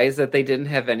surprised that they didn't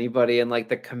have anybody in like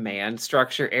the command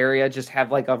structure area just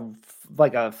have like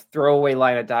a throwaway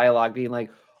line of dialogue being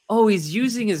like, oh, he's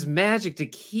using his magic to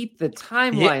keep the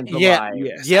timelines alive.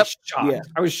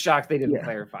 I was shocked they didn't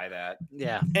clarify that.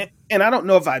 And I don't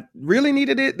know if I really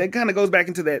needed it. That kind of goes back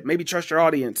into that, maybe trust your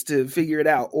audience to figure it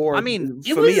out. Or I mean,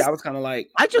 for me, I was kind of like,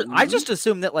 I just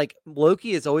assume that like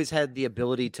Loki has always had the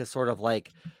ability to sort of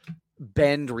like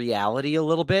bend reality a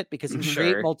little bit, because he can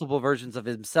create multiple versions of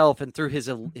himself, and through his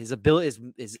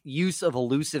ability, his use of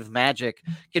elusive magic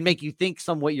can make you think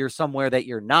you're somewhere that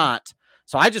you're not.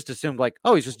 So I just assumed like,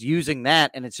 oh, he's just using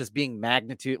that, and it's just being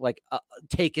magnitude like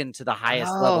taken to the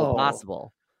highest level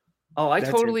possible. Oh, I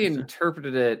That's totally interesting.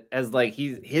 interpreted it as like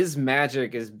his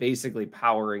magic is basically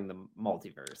powering the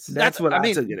multiverse. That's what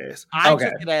I took it as. I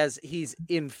took it as he's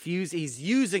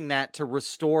using that to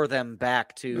restore them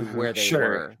back to where they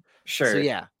were. Sure. So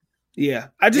yeah. Yeah,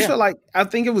 I just felt like I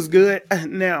think it was good.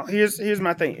 Now, here's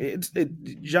my thing.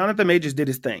 Jonathan Majors did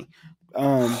his thing.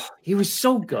 He was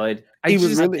so good. He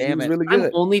was really good. I'm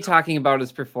only talking about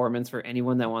his performance for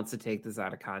anyone that wants to take this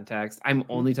out of context. I'm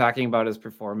only talking about his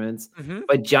performance.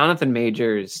 But Jonathan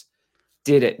Majors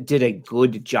did a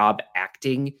good job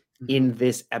acting in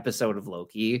this episode of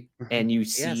Loki, and you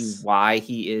see why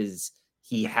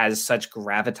he has such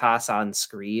gravitas on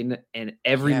screen, and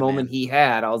every moment he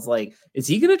had, I was like, is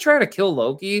he gonna try to kill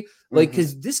Loki? Like,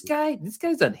 because this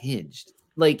guy's unhinged,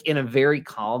 like in a very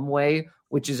calm way,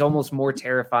 which is almost more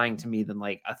terrifying to me than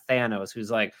like a Thanos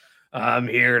who's like, I'm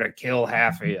here to kill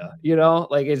half of you. You know,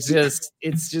 like it's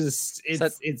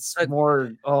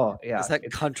more. Oh yeah, is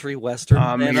that country western?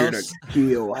 I'm here to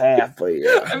kill half of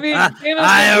you. I mean,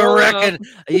 I reckon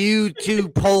you two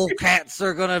polecats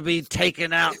are gonna be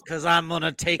taken out because I'm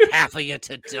gonna take half of you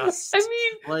to dust. I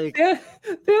mean, like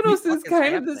Thanos is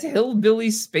kind of this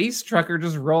hillbilly space trucker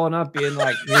just rolling up, being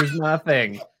like, "Here's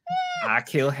nothing. I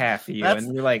kill half of you,"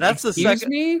 and you're like, "That's excuse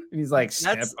me?" And he's like,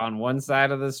 "Step on one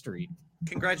side of the street."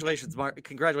 Congratulations,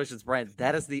 Congratulations, Brian.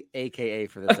 That is the AKA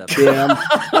for this episode. Yeah,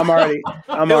 I'm already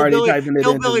typing it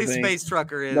Hillbilly into the Space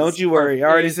Trucker is. Don't you worry, I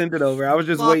already sent it over. I was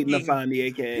just waiting to find the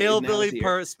AKA. Hillbilly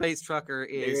Space Trucker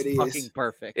is fucking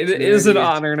perfect. It is an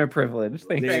honor and a privilege.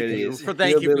 Thank you for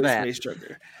that. Space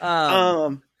Trucker.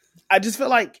 I just feel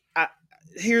like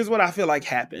here's what I feel like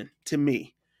happened to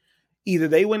me. Either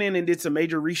they went in and did some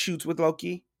major reshoots with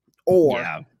Loki, or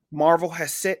Marvel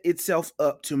has set itself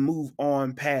up to move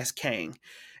on past Kang.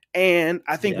 And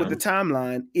I think with the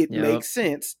timeline, it makes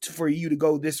sense for you to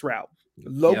go this route.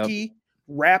 Loki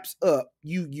wraps up.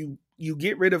 You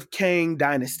get rid of Kang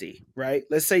Dynasty, right?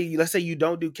 Let's say you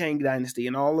don't do Kang Dynasty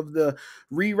and all of the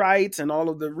rewrites and all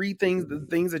of the the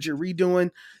things that you're redoing.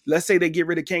 Let's say they get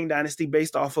rid of Kang Dynasty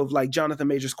based off of like Jonathan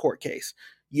Majors' court case.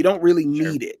 You don't really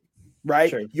need it, right?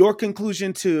 Sure. Your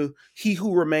conclusion to He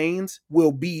Who Remains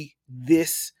will be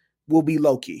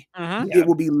Loki. It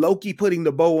will be Loki putting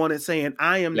the bow on it, saying,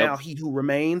 I am now He Who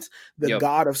Remains, the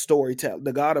god of storytelling,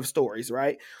 the god of stories,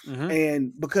 right?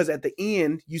 And because at the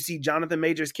end, you see Jonathan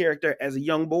Majors' character as a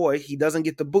young boy, he doesn't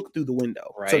get the book through the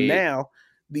window. Right. So now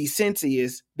the sense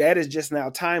is that is just now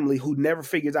Timely, who never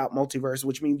figures out multiverse,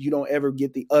 which means you don't ever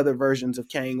get the other versions of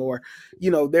Kang, or,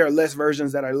 there are less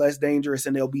versions that are less dangerous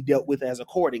and they'll be dealt with as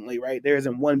accordingly, right? There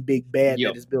isn't one big bad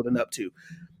that is building up to.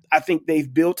 I think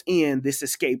they've built in this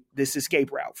escape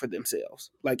route for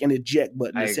themselves, like an eject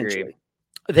button. Essentially,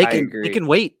 they can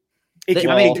wait. I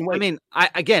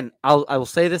will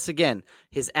say this again.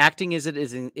 His acting is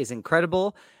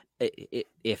incredible.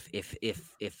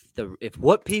 If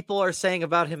what people are saying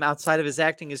about him outside of his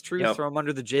acting is true, throw him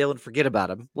under the jail and forget about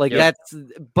him.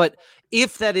 But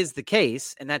if that is the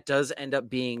case, and that does end up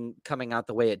coming out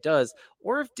the way it does,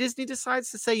 or if Disney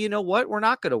decides to say, you know what, we're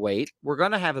not going to wait, we're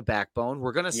going to have a backbone,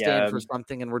 we're going to stand for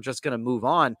something, and we're just going to move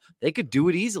on, they could do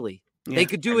it easily. Yeah, they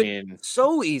could do it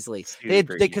so easily.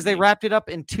 Because they wrapped it up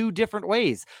in two different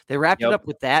ways. They wrapped it up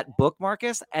with that book,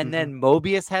 Marcus, and then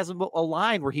Mobius has a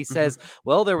line where he says,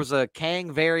 well, there was a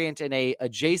Kang variant in a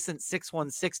adjacent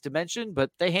 616 dimension, but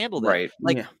they handled it.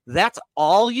 That's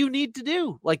all you need to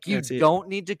do. Like, you don't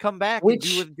need to come back and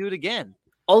do it again.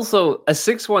 Also, a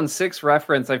 616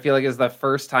 reference, I feel like, is the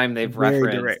first time they've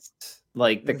referenced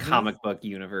like the comic book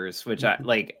universe, which I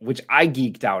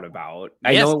geeked out about.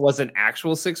 I know it wasn't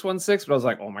actual 616, but I was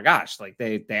like, oh my gosh, like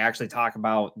they actually talk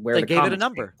about where they gave it a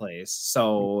number place.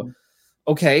 So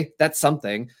okay, that's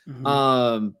something.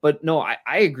 But no,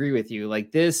 I agree with you.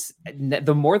 Like this,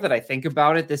 the more that I think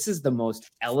about it, this is the most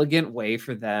elegant way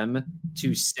for them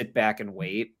to sit back and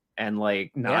wait and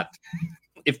like not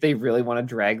if they really want to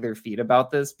drag their feet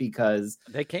about this, because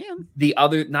they can. The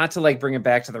other, not to like bring it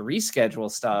back to the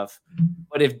reschedule stuff,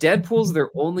 but if Deadpool's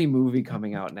their only movie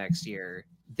coming out next year,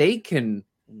 they can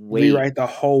rewrite the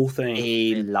whole thing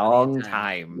a long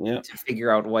time to figure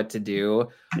out what to do.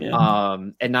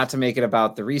 And not to make it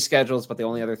about the reschedules, but the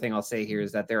only other thing I'll say here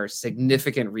is that there are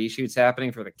significant reshoots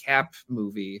happening for the Cap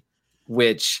movie,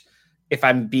 which, if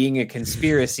I'm being a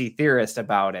conspiracy theorist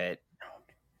about it,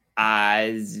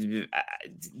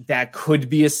 that could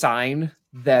be a sign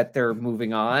that they're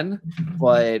moving on,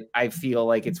 but I feel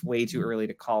like it's way too early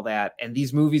to call that. And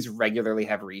these movies regularly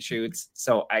have reshoots,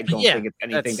 so I don't think it's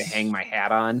anything to hang my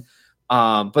hat on.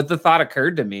 But the thought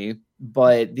occurred to me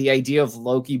but the idea of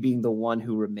Loki being the one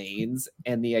who remains,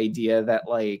 and the idea that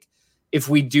like if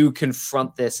we do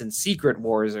confront this in Secret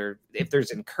Wars, or if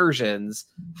there's incursions,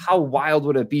 how wild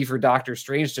would it be for Doctor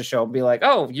Strange to show up and be like,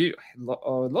 "Oh,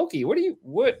 Loki, why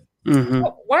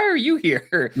are you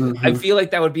here?" I feel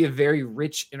like that would be a very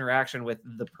rich interaction with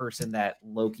the person that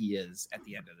Loki is at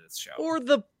the end of this show.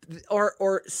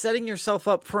 Or setting yourself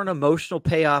up for an emotional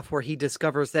payoff where he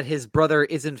discovers that his brother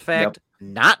is in fact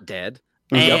not dead.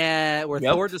 And where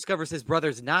Thor discovers his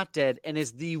brother's not dead and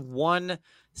is the one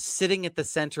sitting at the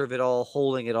center of it all,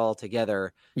 holding it all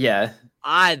together. Yeah.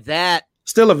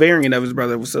 Still a variant of his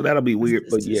brother, so that'll be weird,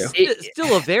 but yeah.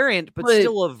 Still a variant, but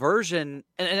still a version.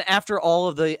 And after all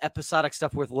of the episodic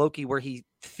stuff with Loki where he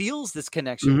feels this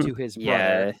connection to his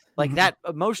brother, like that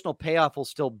emotional payoff will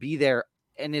still be there,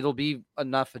 and it'll be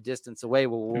enough a distance away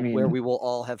where we will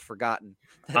all have forgotten.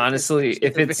 Honestly,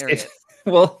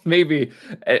 well, maybe.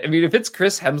 I mean, if it's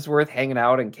Chris Hemsworth hanging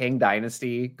out in Kang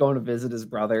Dynasty, going to visit his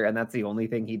brother, and that's the only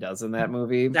thing he does in that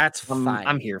movie, that's fine.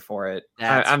 I'm here for it.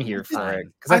 I'm here for it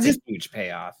because that's a huge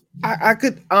payoff. I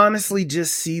could honestly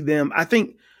just see them. I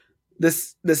think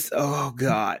this. Oh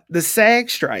God, the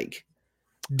SAG strike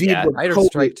did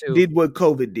what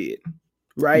COVID did.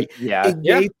 Right? Yeah. It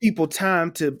gave people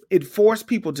time it forced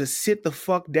people to sit the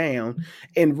fuck down.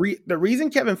 And the reason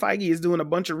Kevin Feige is doing a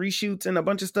bunch of reshoots and a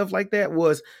bunch of stuff like that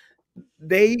was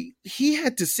he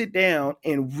had to sit down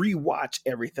and rewatch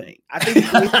everything. I think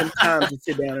he gave him time to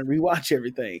sit down and rewatch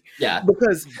everything. Yeah.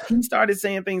 Because he started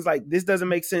saying things like, this doesn't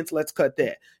make sense. Let's cut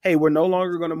that. Hey, we're no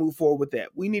longer going to move forward with that.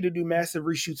 We need to do massive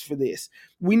reshoots for this.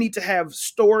 We need to have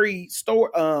storyboarding,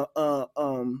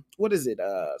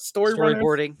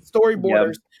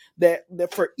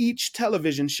 that for each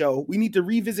television show. We need to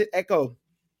revisit Echo.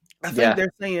 I think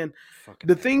they're saying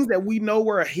the things that we know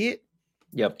were a hit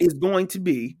is going to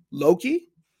be Loki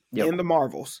and the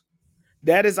Marvels.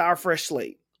 That is our fresh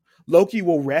slate. Loki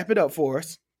will wrap it up for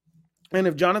us. And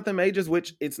if Jonathan Majors,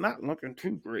 which it's not looking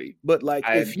too great, but like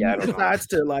if he decides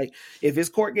to like, if his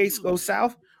court case goes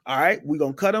south, all right, we're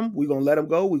going to cut him. We're going to let him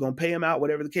go. We're going to pay him out,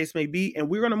 whatever the case may be. And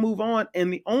we're going to move on.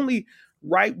 And the only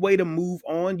right way to move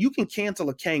on, you can cancel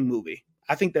a Kang movie.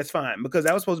 I think that's fine because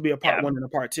that was supposed to be a part 1 and a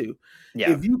part 2.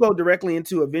 Yeah. If you go directly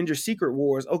into Avengers Secret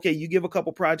Wars, okay, you give a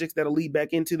couple projects that'll lead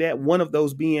back into that. One of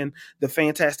those being the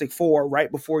Fantastic Four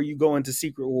right before you go into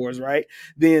Secret Wars, right?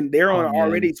 Then they're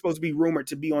already supposed to be rumored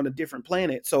to be on a different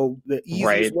planet. So the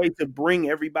easiest way to bring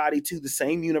everybody to the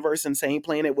same universe and same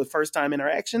planet with first time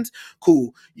interactions,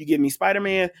 cool. You give me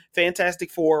Spider-Man,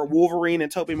 Fantastic Four, Wolverine,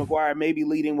 and Tobey Maguire maybe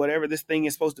leading whatever this thing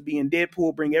is supposed to be in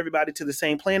Deadpool, bring everybody to the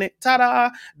same planet.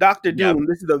 Ta-da! Dr. Doom.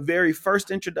 This is the very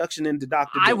first introduction into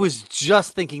Dr. Doom. I was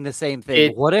just thinking the same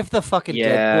thing. What if the fucking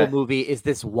Deadpool movie is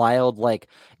this wild, like,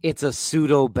 it's a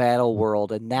pseudo battle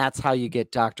world, and that's how you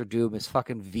get Dr. Doom is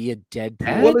fucking via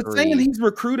Deadpool? Well, it's saying he's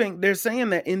recruiting. They're saying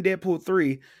that in Deadpool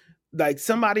 3, like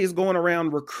somebody is going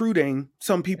around recruiting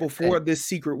some people for this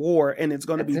secret war, and it's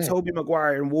going to be Tobey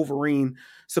Maguire and Wolverine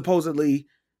supposedly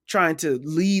trying to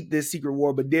lead this secret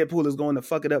war, but Deadpool is going to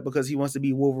fuck it up because he wants to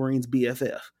be Wolverine's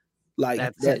BFF. Like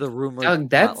that's the rumor.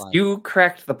 You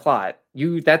cracked the plot.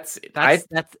 That's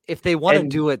if they want to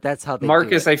do it, that's how they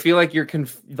Marcus, do it. I feel like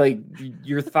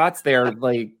your thoughts there,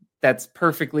 like that's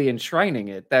perfectly enshrining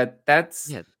it. That's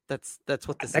what this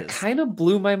is. That kind of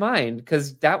blew my mind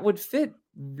because that would fit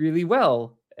really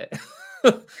well.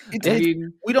 We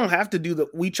don't have to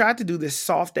we tried to do this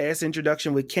soft ass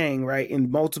introduction with Kang, right,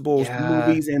 in multiple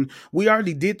movies, and we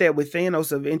already did that with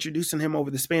Thanos of introducing him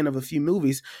over the span of a few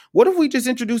movies. What if we just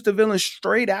introduced the villain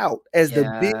straight out as the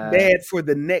big bad for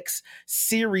the next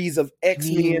series of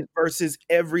X-Men versus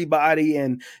everybody,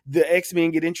 and the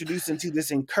X-Men get introduced into this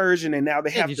incursion, and now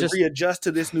they have to readjust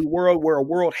to this new world where a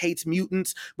world hates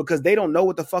mutants because they don't know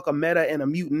what the fuck a meta and a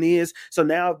mutant is. So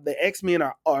now the X-Men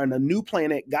are on a new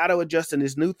planet, got to adjust in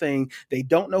this new thing. They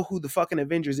don't know who the fucking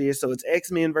Avengers is, so it's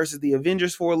X-Men versus the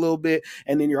Avengers for a little bit,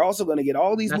 and then you're also going to get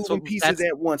all these moving pieces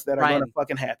at once that are going to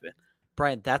fucking happen.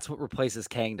 Brian, that's what replaces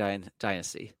Kang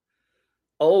Dynasty.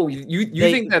 Oh, you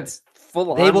think that's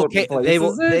full on?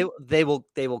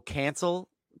 They will cancel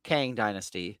Kang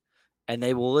Dynasty, and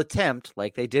they will attempt,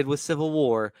 like they did with Civil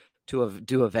War, to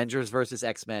do Avengers versus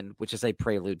X-Men, which is a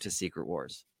prelude to Secret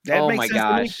Wars. That makes sense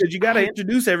to me because you got to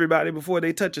introduce everybody before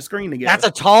they touch a screen together. That's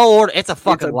a tall order. It's a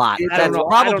fucking lot. That's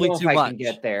probably too much. I can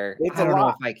get there. I don't know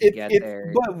if I can get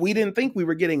there. But we didn't think we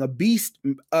were getting a Beast,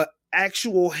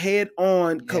 actual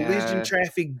head-on collision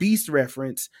traffic Beast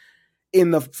reference in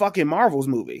the fucking Marvels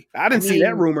movie. I didn't see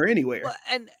that rumor anywhere.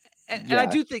 And I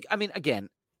do think, I mean, again,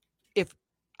 if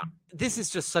this is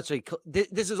just such a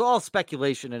this is all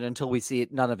speculation, and until we see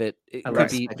it, none of it could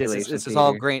like be. This is speculation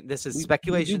all theater. great. This is We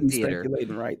speculation do be theater.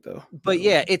 speculating, right? Though, But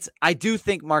yeah, I do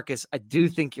think, Marcus, I do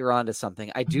think you're onto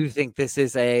something. I do think this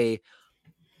is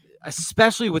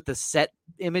especially with the set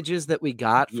images that we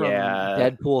got from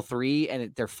Deadpool 3,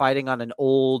 and they're fighting on an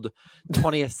old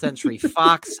 20th century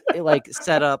Fox like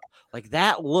setup, like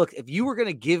that look. If you were going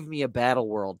to give me a battle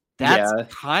world, that's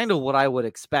kind of what I would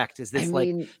expect. Is this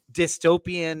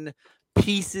dystopian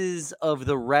pieces of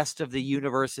the rest of the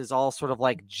universe is all sort of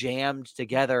like jammed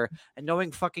together, and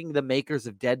knowing fucking the makers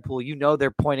of Deadpool,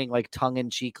 they're pointing like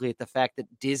tongue-in-cheekly at the fact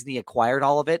that Disney acquired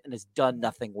all of it and has done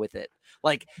nothing with it.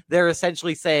 Like they're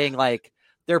essentially saying, like,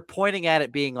 they're pointing at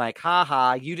it being like,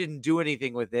 haha, you didn't do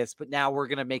anything with this, but now we're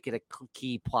gonna make it a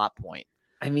key plot point.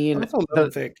 I mean,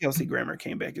 the fact Kelsey Grammer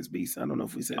came back as Beast. I don't know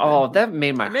if we said that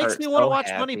made my heart makes me want to watch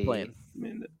happy. Money Plane,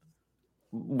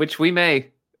 which we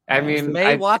may. I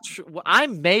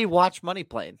may watch Money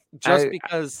Plane just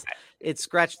because it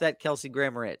scratched that Kelsey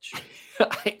Grammer itch.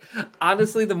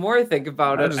 Honestly, the more I think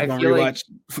about it, I feel like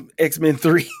X-Men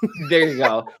 3. There you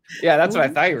go. Yeah, that's what I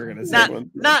thought you were gonna say.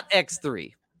 Not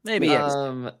X3, maybe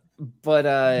X3. But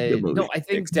no, I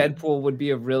think Deadpool would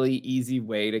be a really easy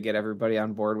way to get everybody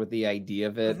on board with the idea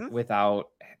of it without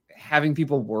having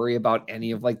people worry about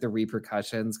any of like the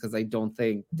repercussions, because I don't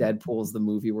think Deadpool is the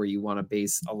movie where you want to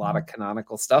base a lot of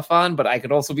canonical stuff on, but I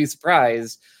could also be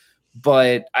surprised.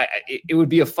 But it would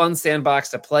be a fun sandbox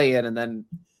to play in, and then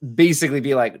basically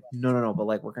be like, no, but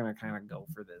like we're gonna kind of go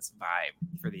for this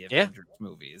vibe for the Avengers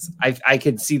movies. I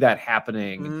could see that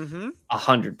happening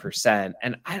 100%.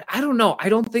 And I don't know. I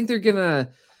don't think they're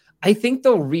gonna. I think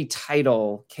they'll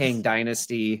retitle Kang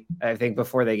Dynasty, I think,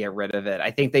 before they get rid of it. I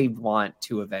think they want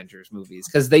 2 Avengers movies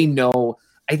because they know,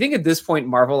 I think at this point,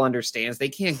 Marvel understands they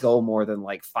can't go more than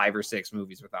like 5 or 6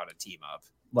 movies without a team up.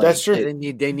 Like, that's true. They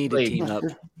need a team up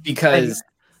because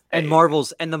the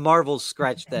Marvels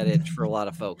scratched that itch for a lot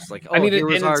of folks. Like,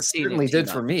 it certainly did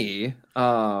for me.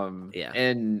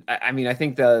 And I mean, I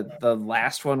think the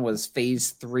last one was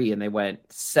Phase 3, and they went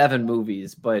 7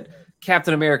 movies, but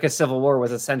Captain America: Civil War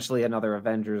was essentially another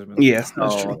Avengers movie. Yeah,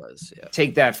 that's true.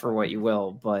 Take that for what you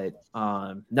will, but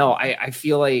no, I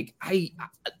feel like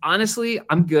honestly,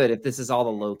 I'm good if this is all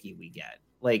the Loki we get.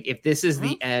 Like, if this is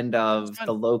the end of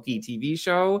the Loki TV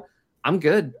show, I'm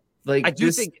good. Like, I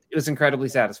do think it was incredibly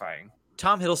satisfying.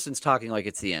 Tom Hiddleston's talking like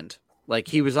it's the end. Like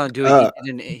he was on doing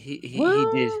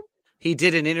he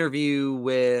did an interview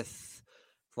with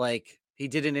he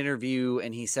did an interview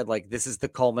and he said like, this is the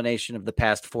culmination of the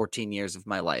past 14 years of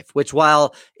my life, which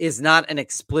while is not an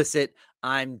explicit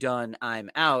I'm done, I'm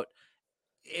out,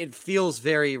 it feels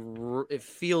very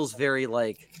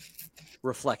like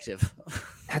reflective.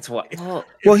 That's what.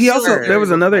 Well, he also there was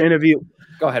another interview.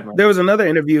 Go ahead, Mark. There was another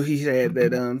interview he had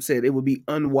that said it would be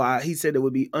unwise. He said it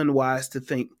would be unwise to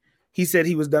think. He said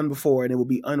he was done before, and it would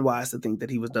be unwise to think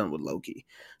that he was done with Loki.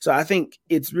 So I think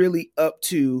it's really up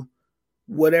to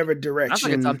whatever direction.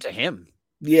 I think it's up to him.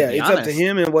 Yeah, it's up to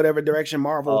him in whatever direction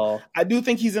Marvel. I do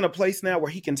think he's in a place now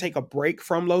where he can take a break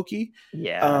from Loki.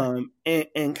 Yeah.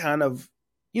 And kind of,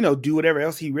 do whatever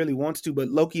else he really wants to. But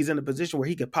Loki's in a position where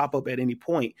he could pop up at any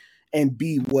point and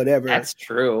be whatever. That's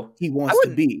true. He wants to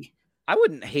be. I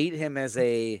wouldn't hate him as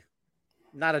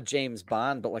not a James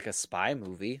Bond, but like a spy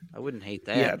movie. I wouldn't hate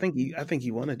that. Yeah, I think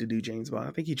he wanted to do James Bond.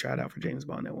 I think he tried out for James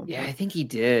Bond at one point. Yeah, I think he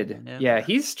did. Yeah,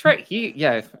 he's trying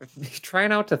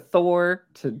out to Thor,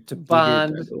 to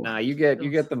Bond. Nah, you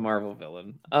get the Marvel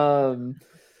villain. I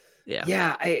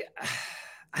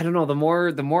don't know.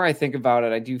 The more I think about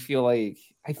it, I feel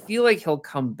like he'll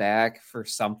come back for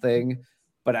something,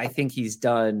 but I think he's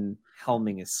done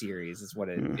helming a series is what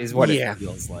it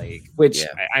feels like. Which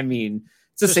I mean,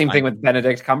 it's the same thing with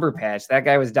Benedict Cumberbatch. That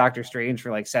guy was Doctor Strange for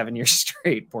like 7 years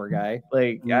straight. Poor guy.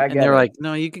 Like, and they're like,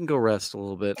 no, you can go rest a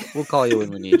little bit. We'll call you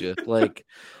when we need you. Like,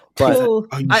 but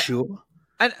are you sure?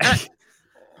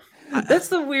 That's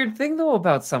the weird thing though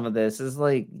about some of this is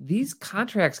like these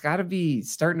contracts got to be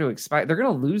starting to expire. They're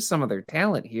going to lose some of their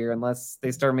talent here unless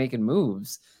they start making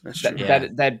moves. That's true.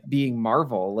 That being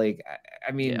Marvel. Like,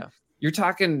 I mean, you're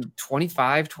talking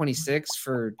 25, 26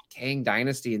 for Kang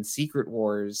Dynasty and Secret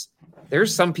Wars.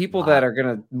 There's some people that are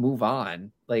going to move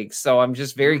on. Like, so I'm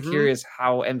just very curious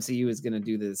how MCU is going to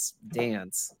do this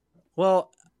dance.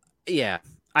 Well, yeah,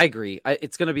 I agree.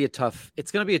 It's going to be a tough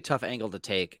angle to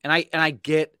take. And I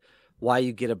get why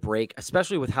you get a break,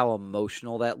 especially with how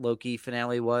emotional that Loki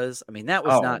finale was. I mean, that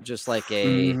was not just like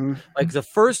like the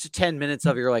first 10 minutes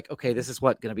of it, you're like, okay, this is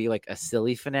going to be like a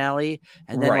silly finale.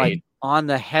 And then like on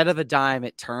the head of a dime,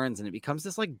 it turns and it becomes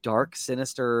this like dark,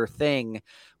 sinister thing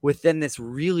within this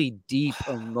really deep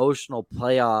emotional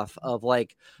playoff of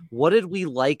like, what did we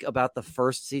like about the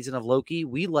first season of Loki?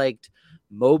 We liked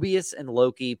Mobius and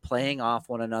Loki playing off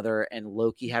one another, and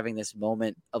Loki having this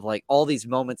moment of like all these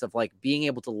moments of like being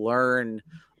able to learn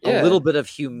a little bit of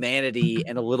humanity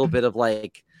and a little bit of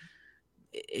like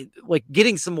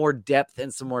getting some more depth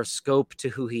and some more scope to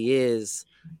who he is.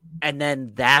 And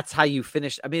then that's how you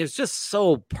finish. I mean, it's just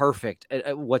so perfect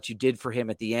at what you did for him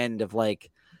at the end of like,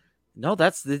 no,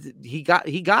 he got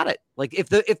it. Like if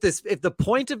the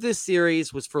point of this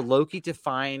series was for Loki to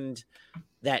find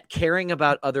that caring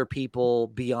about other people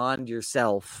beyond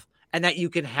yourself, and that you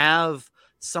can have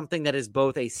something that is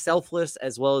both a selfless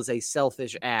as well as a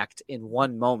selfish act in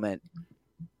one moment,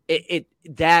 you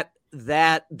did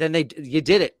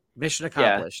it. Mission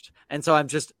accomplished. Yeah. And so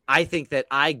I think that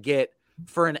I get,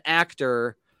 for an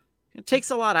actor, it takes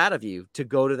a lot out of you to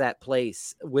go to that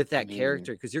place with that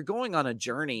character, because you're going on a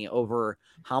journey over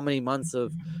how many months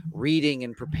of reading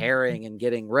and preparing and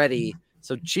getting ready.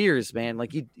 So cheers, man.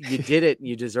 Like you did it, and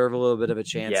you deserve a little bit of a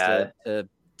chance to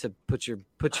put your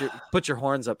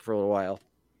horns up for a little while.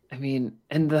 I mean,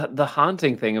 and the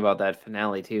haunting thing about that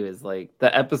finale too is like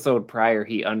the episode prior,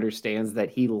 he understands that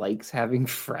he likes having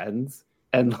friends.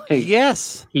 And like,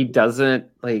 yes, he doesn't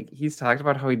like, he's talked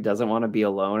about how he doesn't want to be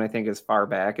alone. I think as far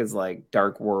back as like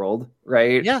Dark World,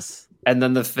 right? Yes. And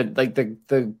then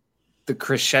the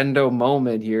crescendo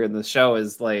moment here in the show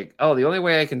is like, oh, the only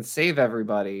way I can save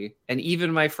everybody and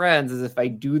even my friends is if I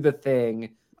do the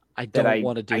thing I don't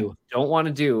want to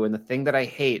do, and the thing that I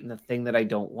hate and the thing that I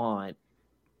don't want.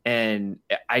 And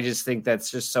I just think that's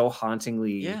just so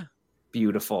hauntingly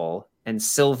beautiful. And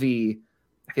Sylvie,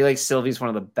 I feel like Sylvie's one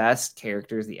of the best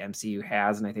characters the MCU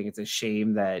has, and I think it's a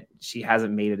shame that she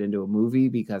hasn't made it into a movie,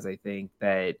 because I think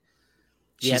that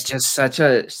she's just such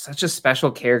a special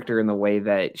character in the way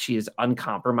that she is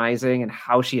uncompromising and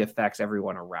how she affects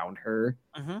everyone around her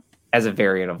as a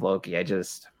variant of Loki.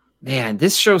 Man,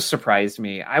 this show surprised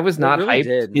me. I was not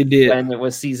hyped when it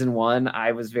was season 1.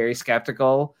 I was very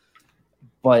skeptical.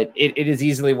 But it is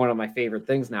easily one of my favorite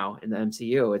things now in the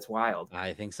MCU. It's wild.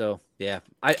 I think so. Yeah.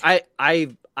 I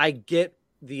get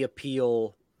the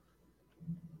appeal.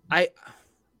 I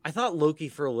thought Loki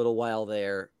for a little while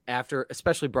there, after,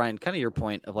 especially Brian, kind of your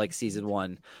point of like season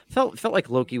 1, felt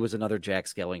like Loki was another Jack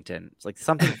Skellington. It's like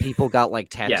something people got like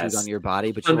tattooed on your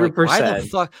body, but you're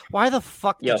 100%. Like, why the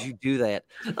fuck did you do that?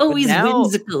 Oh, but he's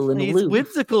whimsical and he's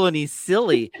whimsical and he's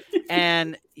silly.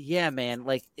 And yeah, man,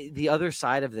 like the other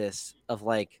side of this of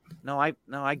like, no,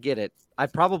 I get it. I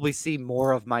probably see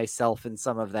more of myself in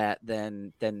some of that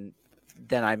than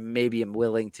I maybe am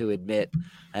willing to admit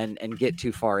and get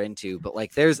too far into. But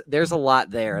like there's a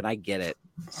lot there, and I get it.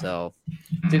 So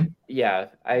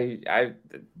I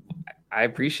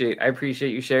appreciate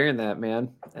you sharing that,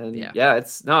 man. And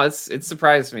it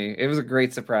surprised me. It was a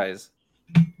great surprise.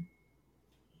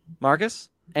 Marcus,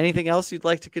 anything else you'd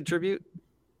like to contribute?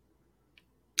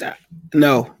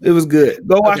 No, it was good.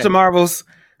 Go watch the Marvels.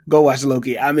 Go watch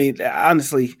Loki. I mean,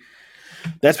 honestly,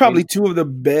 that's probably two of the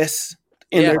best.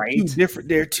 And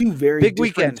they're two very big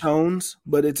different tones,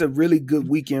 but it's a really good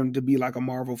weekend to be like a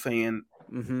Marvel fan.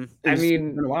 Mm-hmm. It's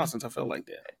been a while since I felt like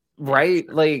that. Right?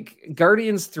 Like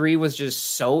Guardians 3 was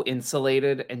just so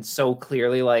insulated and so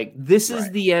clearly like, this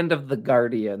is the end of the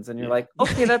Guardians. And you're like,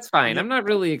 okay, that's fine. I'm not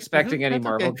really expecting any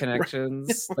Marvel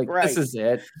connections. Like this is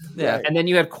it. Yeah. And then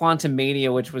you had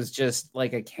Quantumania, which was just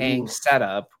like a Kang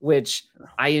setup, which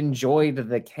I enjoyed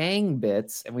the Kang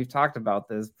bits. And we've talked about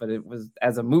this, but it was,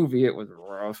 as a movie, it was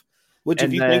rough. Which,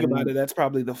 if you think about it, that's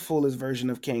probably the fullest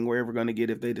version of Kang we're ever going to get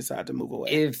if they decide to move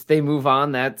away. If they move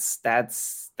on, that's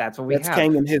what we have. That's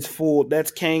Kang in his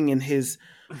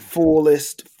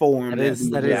fullest form. That is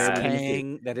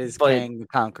Kang the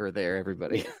Conqueror there,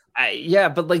 everybody.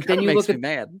 But like then you look at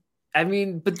mad. I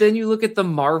mean, but then you look at the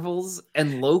Marvels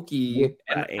and Loki,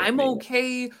 and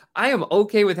I am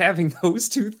okay with having those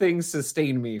two things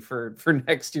sustain me for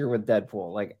next year with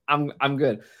Deadpool. Like I'm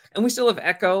good. And we still have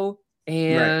Echo.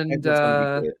 And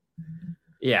coming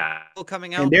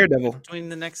out and Daredevil between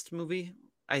the next movie.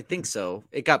 I think so.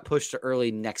 It got pushed to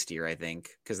early next year, I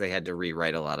think, because they had to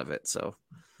rewrite a lot of it. So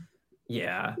we'll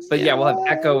have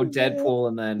Echo, Deadpool,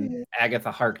 and then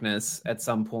Agatha Harkness at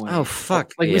some point. Oh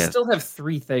fuck! We still have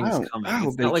 3 things coming.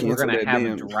 It's not like we're gonna have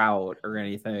a drought or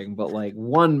anything, but like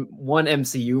one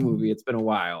MCU movie. It's been a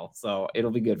while, so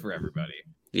it'll be good for everybody.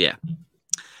 Yeah.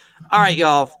 All right,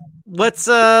 y'all. Let's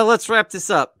wrap this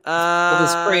up. The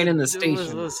spraying in the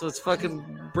station. Let's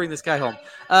fucking bring this guy home.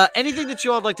 Anything that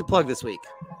you all would like to plug this week?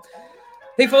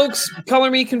 Hey folks, Color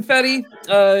Me Confetti,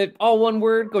 all one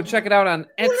word. Go check it out on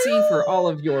Etsy for all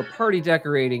of your party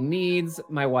decorating needs.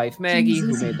 My wife Maggie,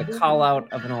 who made the call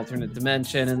out of an alternate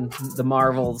dimension and the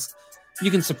Marvels,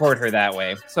 you can support her that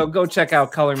way. So go check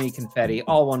out Color Me Confetti,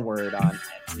 all one word on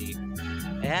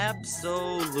Etsy.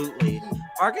 Absolutely.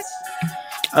 Marcus?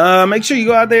 Make sure you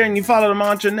go out there and you follow the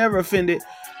mantra, never offended,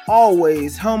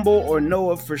 always humble, or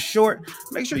Noah for short.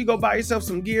 Make sure you go buy yourself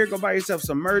some gear, go buy yourself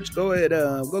some merch, go ahead,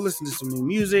 go listen to some new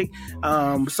music.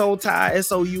 Soul Tie,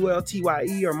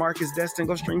 Soultye, or Marcus Destin,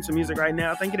 go stream some music right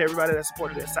now. Thank you to everybody that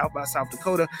supported at South by South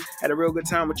Dakota. Had a real good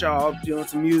time with y'all, doing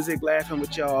some music, laughing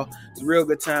with y'all. It was a real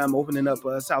good time opening up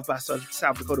South by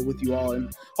South Dakota with you all,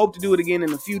 and hope to do it again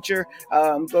in the future.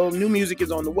 New music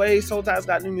is on the way. Soul Tie's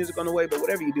got new music on the way, but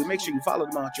whatever you do, make sure you follow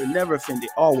the mantra, never offended,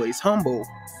 always humble.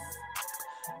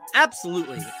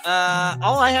 Absolutely.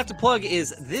 All I have to plug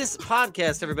is this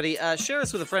podcast, everybody. Share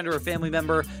us with a friend or a family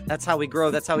member. That's how we grow.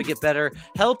 That's how we get better.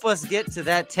 Help us get to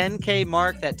that 10K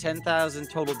mark, that 10,000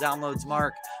 total downloads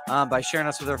mark, by sharing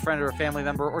us with a friend or a family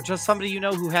member, or just somebody you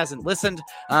know who hasn't listened.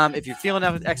 If you're feeling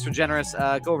extra generous,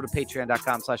 go over to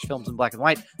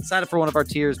patreon.com/filmsinblackandwhite. Sign up for one of our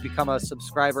tiers, become a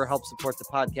subscriber, help support the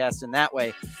podcast in that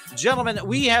way. Gentlemen,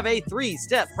 we have a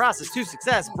 3-step process to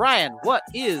success. Brian, what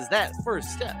is that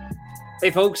first step? Hey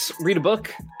folks, read a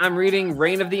book. I'm reading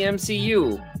Reign of the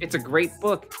MCU. It's a great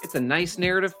book. It's a nice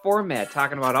narrative format,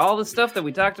 talking about all the stuff that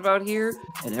we talked about here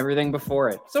and everything before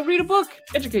it. So read a book,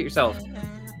 educate yourself.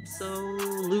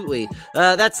 Absolutely.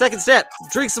 That second step,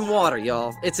 drink some water,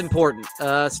 y'all. It's important.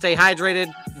 Stay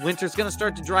hydrated. Winter's going to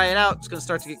start to dry it out. It's going to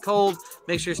start to get cold.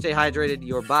 Make sure you stay hydrated.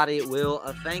 Your body will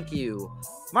thank you.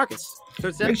 Marcus,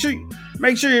 third step.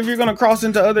 Make sure if you're going to cross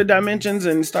into other dimensions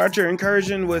and start your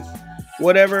incursion with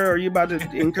whatever, or you about to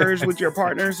encourage with your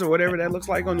partners or whatever that looks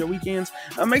like on your weekends,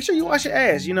 make sure you wash your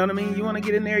ass. You know what I mean? You want to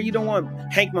get in there. You don't want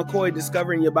Hank McCoy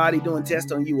discovering your body, doing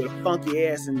tests on you with a funky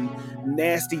ass and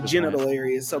nasty genital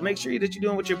areas. So make sure that you're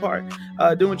doing what your part,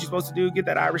 doing what you're supposed to do. Get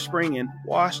that Irish Spring and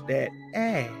wash that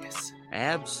ass.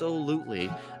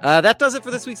 Absolutely. That does it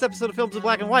for this week's episode of Films in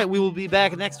Black and White. We will be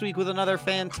back next week with another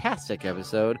fantastic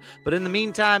episode. But in the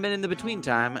meantime and in the between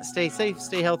time, stay safe,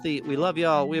 stay healthy. We love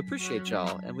y'all. We appreciate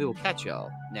y'all. And we will catch y'all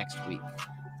next week.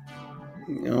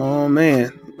 Oh,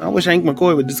 man. I wish Hank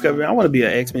McCoy would discover. I want to be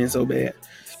an X-Men so bad.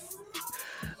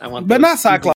 I want but not Cyclops.